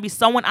 there's going to be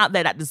someone out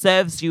there that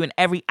deserves you in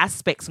every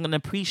aspect and going to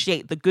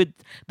appreciate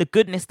the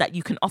goodness that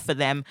you can offer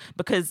them.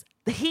 Because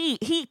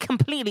he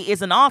completely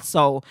is an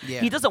arsehole. Yeah.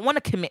 He doesn't want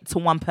to commit to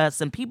one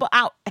person. People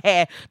out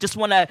here just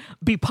want to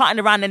be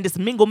partying around and just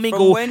mingle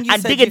when you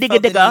and said digga. you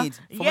felt the need,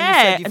 from when you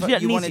Yeah,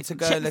 said you wanted to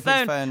go check look the at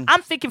his phone.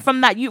 I'm thinking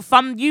from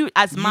you,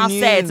 as Mal knew.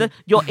 said,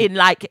 your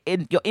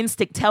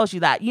instinct tells you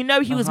that. You know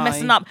he was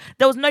messing up.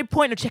 There was no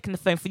point of checking the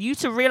phone for you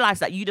to realize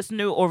that you just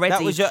knew already.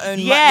 That was your own.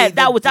 Yeah,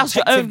 Muttley, that's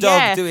your own. dog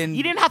Yeah, doing.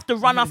 you didn't have to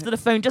run after the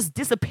phone. Just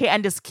disappear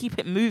and just keep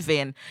it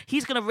moving.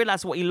 He's gonna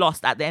realize what he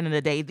lost at the end of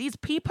the day. These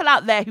people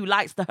out there who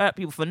likes to hurt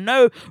people for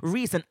no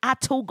reason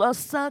at all, go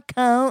suck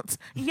out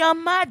your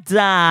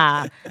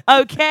mother,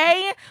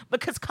 okay?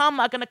 Because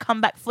karma are gonna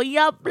come back for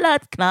your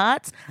blood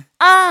clot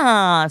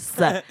ass.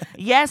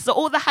 Yes, so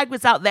all the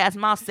hagrids out there, as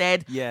Mal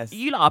said, Yes.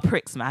 you lot are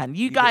pricks, man.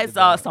 You get guys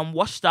the are vibe. some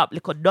washed up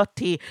little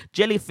dirty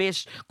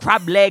jellyfish,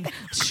 crab leg,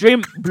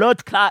 shrimp,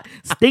 blood clot,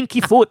 stinky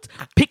foot,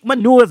 pick my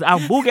nose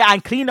and boogie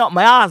and clean up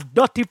my ass,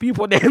 dirty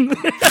people then.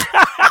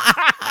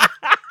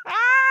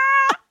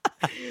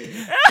 Oh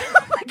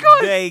my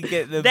God. They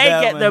get the They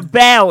belt, get the man.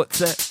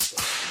 belt.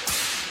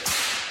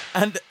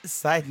 And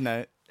side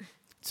note,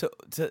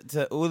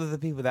 to all of the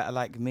people that are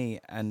like me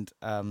and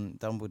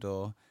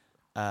Dumbledore,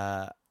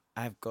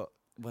 I've got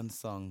one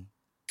song.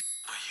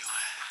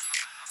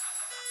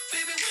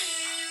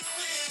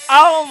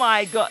 Oh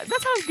my God.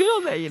 That sounds good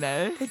on there, you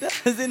know. It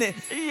does, isn't it?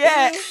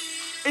 Yeah.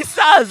 It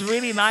sounds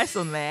really nice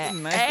on there.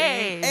 Nice.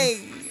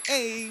 Hey.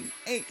 Hey.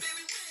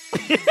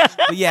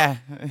 But yeah,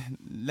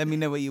 let me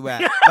know where you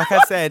at. Like I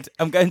said,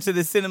 I'm going to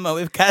the cinema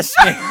with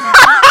Kashmir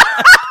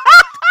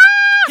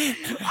to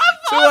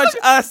watch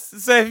Us.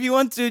 So if you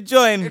want to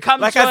join,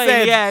 Come like join, I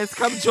said, yes,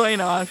 come join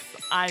us.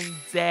 I'm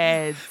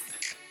dead.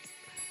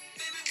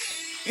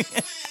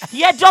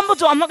 Yeah,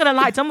 Dumbledore, I'm not going to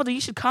lie. Dumbledore,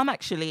 you should come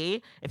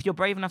actually. If you're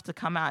brave enough to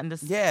come out and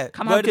just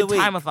come word have a of the good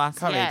time week, with us.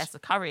 courage. Yes,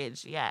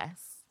 courage, yes.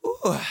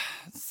 Ooh,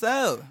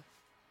 so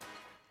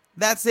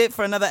that's it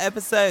for another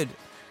episode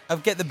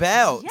of Get the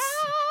Belt. Yes.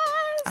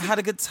 I had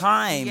a good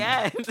time.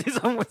 Yeah, this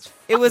one was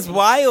It was funny.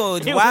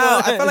 wild. It Wow.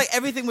 was. I felt like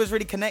everything was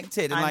really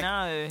connected. And I like,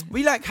 know.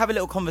 we like have a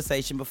little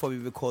conversation before we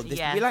record this.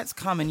 Yes. We like to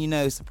come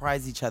and,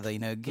 surprise each other,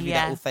 give you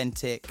that Yes.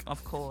 authentic,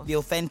 Of course. the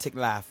authentic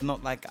laugh.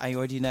 Not like I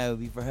already know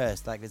we've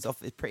rehearsed. Like it's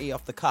pretty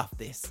off the cuff,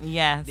 this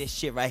Yes.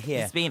 shit right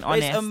here. It's being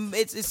But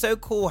honest. It's so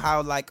cool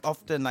how like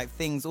often like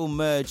things all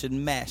merge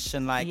and mesh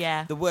and like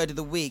Yeah. the word of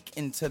the week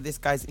into this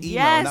guy's email.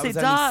 Yes, that was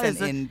it only does.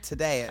 sent in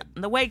today.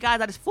 The way, guys,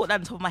 I just thought that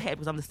on top of my head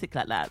because I'm just sick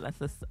like that. That's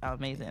just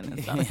amazing.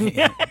 And stuff.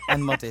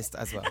 And modest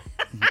as well.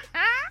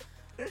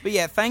 But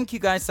yeah, thank you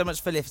guys so much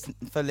for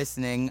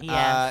listening.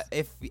 Yes.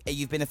 If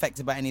you've been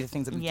affected by any of the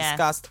things that we've Yes.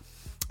 discussed,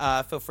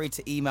 feel free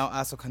to email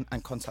us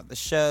and contact the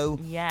show.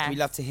 Yes. We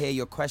love to hear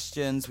your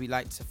questions. We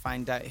like to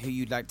find out who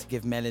you'd like to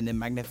give Melanin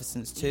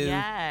Magnificence to.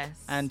 Yes.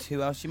 And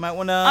who else you might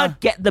want to...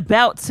 Get the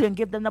belt to and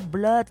give them the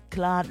blood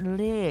clot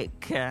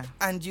lick.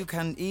 And you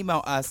can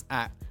email us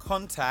at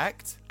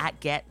contact At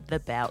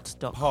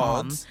getthebelt.com.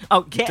 pod.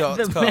 Oh, get dot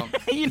the com.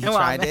 You know You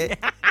what I tried mean. it.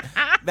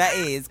 That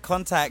is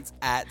contact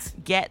at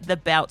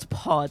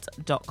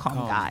Getthebeltpod.com,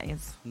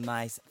 guys.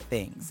 nice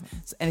things.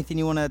 So anything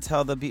you want to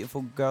tell the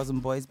beautiful girls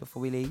and boys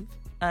before we leave?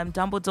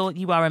 Dumbledore,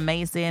 you are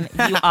amazing.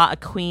 You are a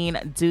queen.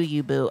 Do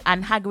you, boo?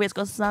 And Hagrid's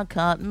got suck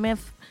out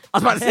myth. I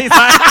was about to say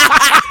something.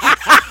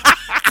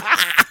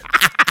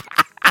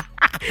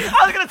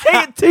 I was going to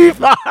take it too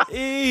far. But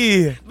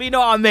you know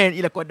what I meant.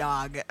 You look a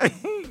dog.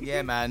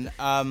 Yeah, man.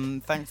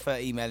 Thanks for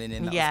emailing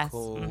in. That Yes. was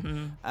cool.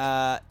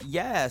 Mm-hmm.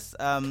 Yes.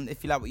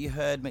 If you like what you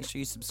heard, make sure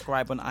you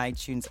subscribe on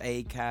iTunes,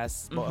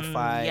 Acast,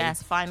 Spotify.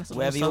 Yes, find us on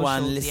wherever all you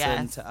want. socials,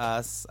 Listen yes. to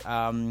us.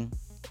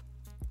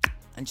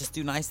 And just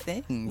do nice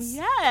things.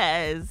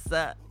 Yes.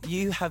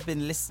 You have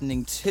been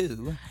listening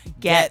to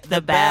Get the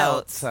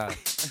Belt.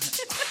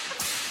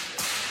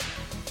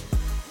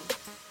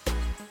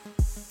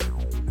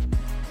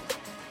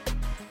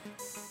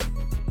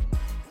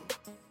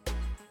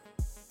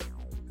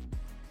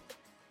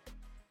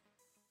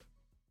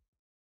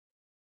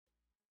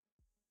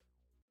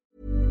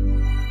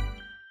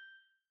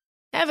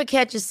 Ever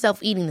catch yourself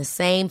eating the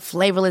same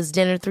flavorless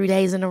dinner 3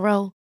 days in a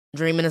row?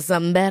 Dreaming of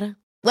something better?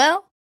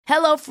 Well,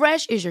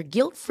 HelloFresh is your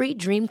guilt-free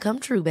dream come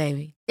true,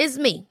 baby. It's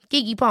me,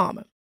 Keke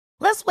Palmer.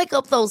 Let's wake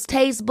up those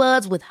taste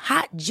buds with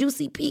hot,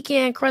 juicy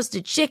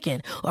pecan-crusted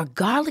chicken or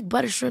garlic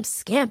butter shrimp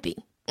scampi.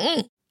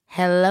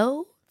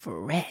 Hello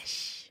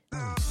Fresh.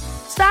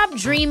 Stop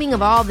dreaming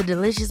of all the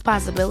delicious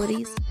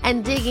possibilities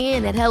and dig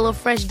in at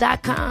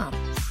HelloFresh.com.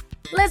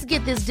 Let's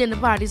get this dinner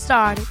party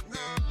started.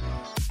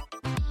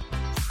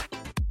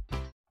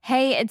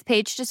 Hey, it's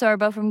Paige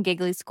DeSorbo from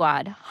Giggly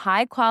Squad.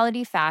 High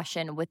quality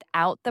fashion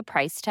without the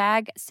price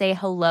tag. Say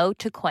hello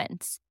to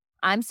Quince.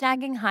 I'm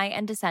snagging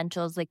high-end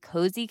essentials like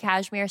cozy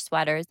cashmere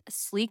sweaters,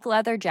 sleek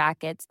leather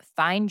jackets,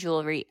 fine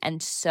jewelry,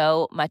 and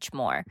so much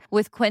more.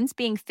 With Quince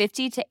being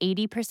 50 to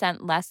 80%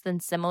 less than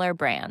similar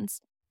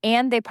brands.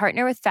 And they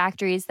partner with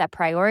factories that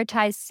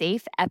prioritize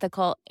safe,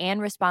 ethical, and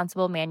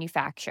responsible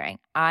manufacturing.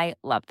 I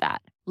love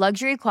that.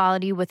 Luxury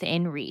quality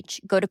within reach.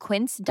 Go to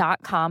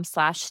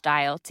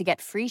quince.com/style to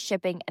get free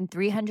shipping and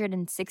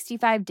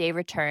 365-day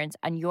returns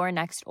on your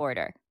next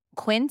order.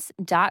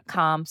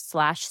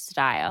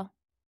 quince.com/style.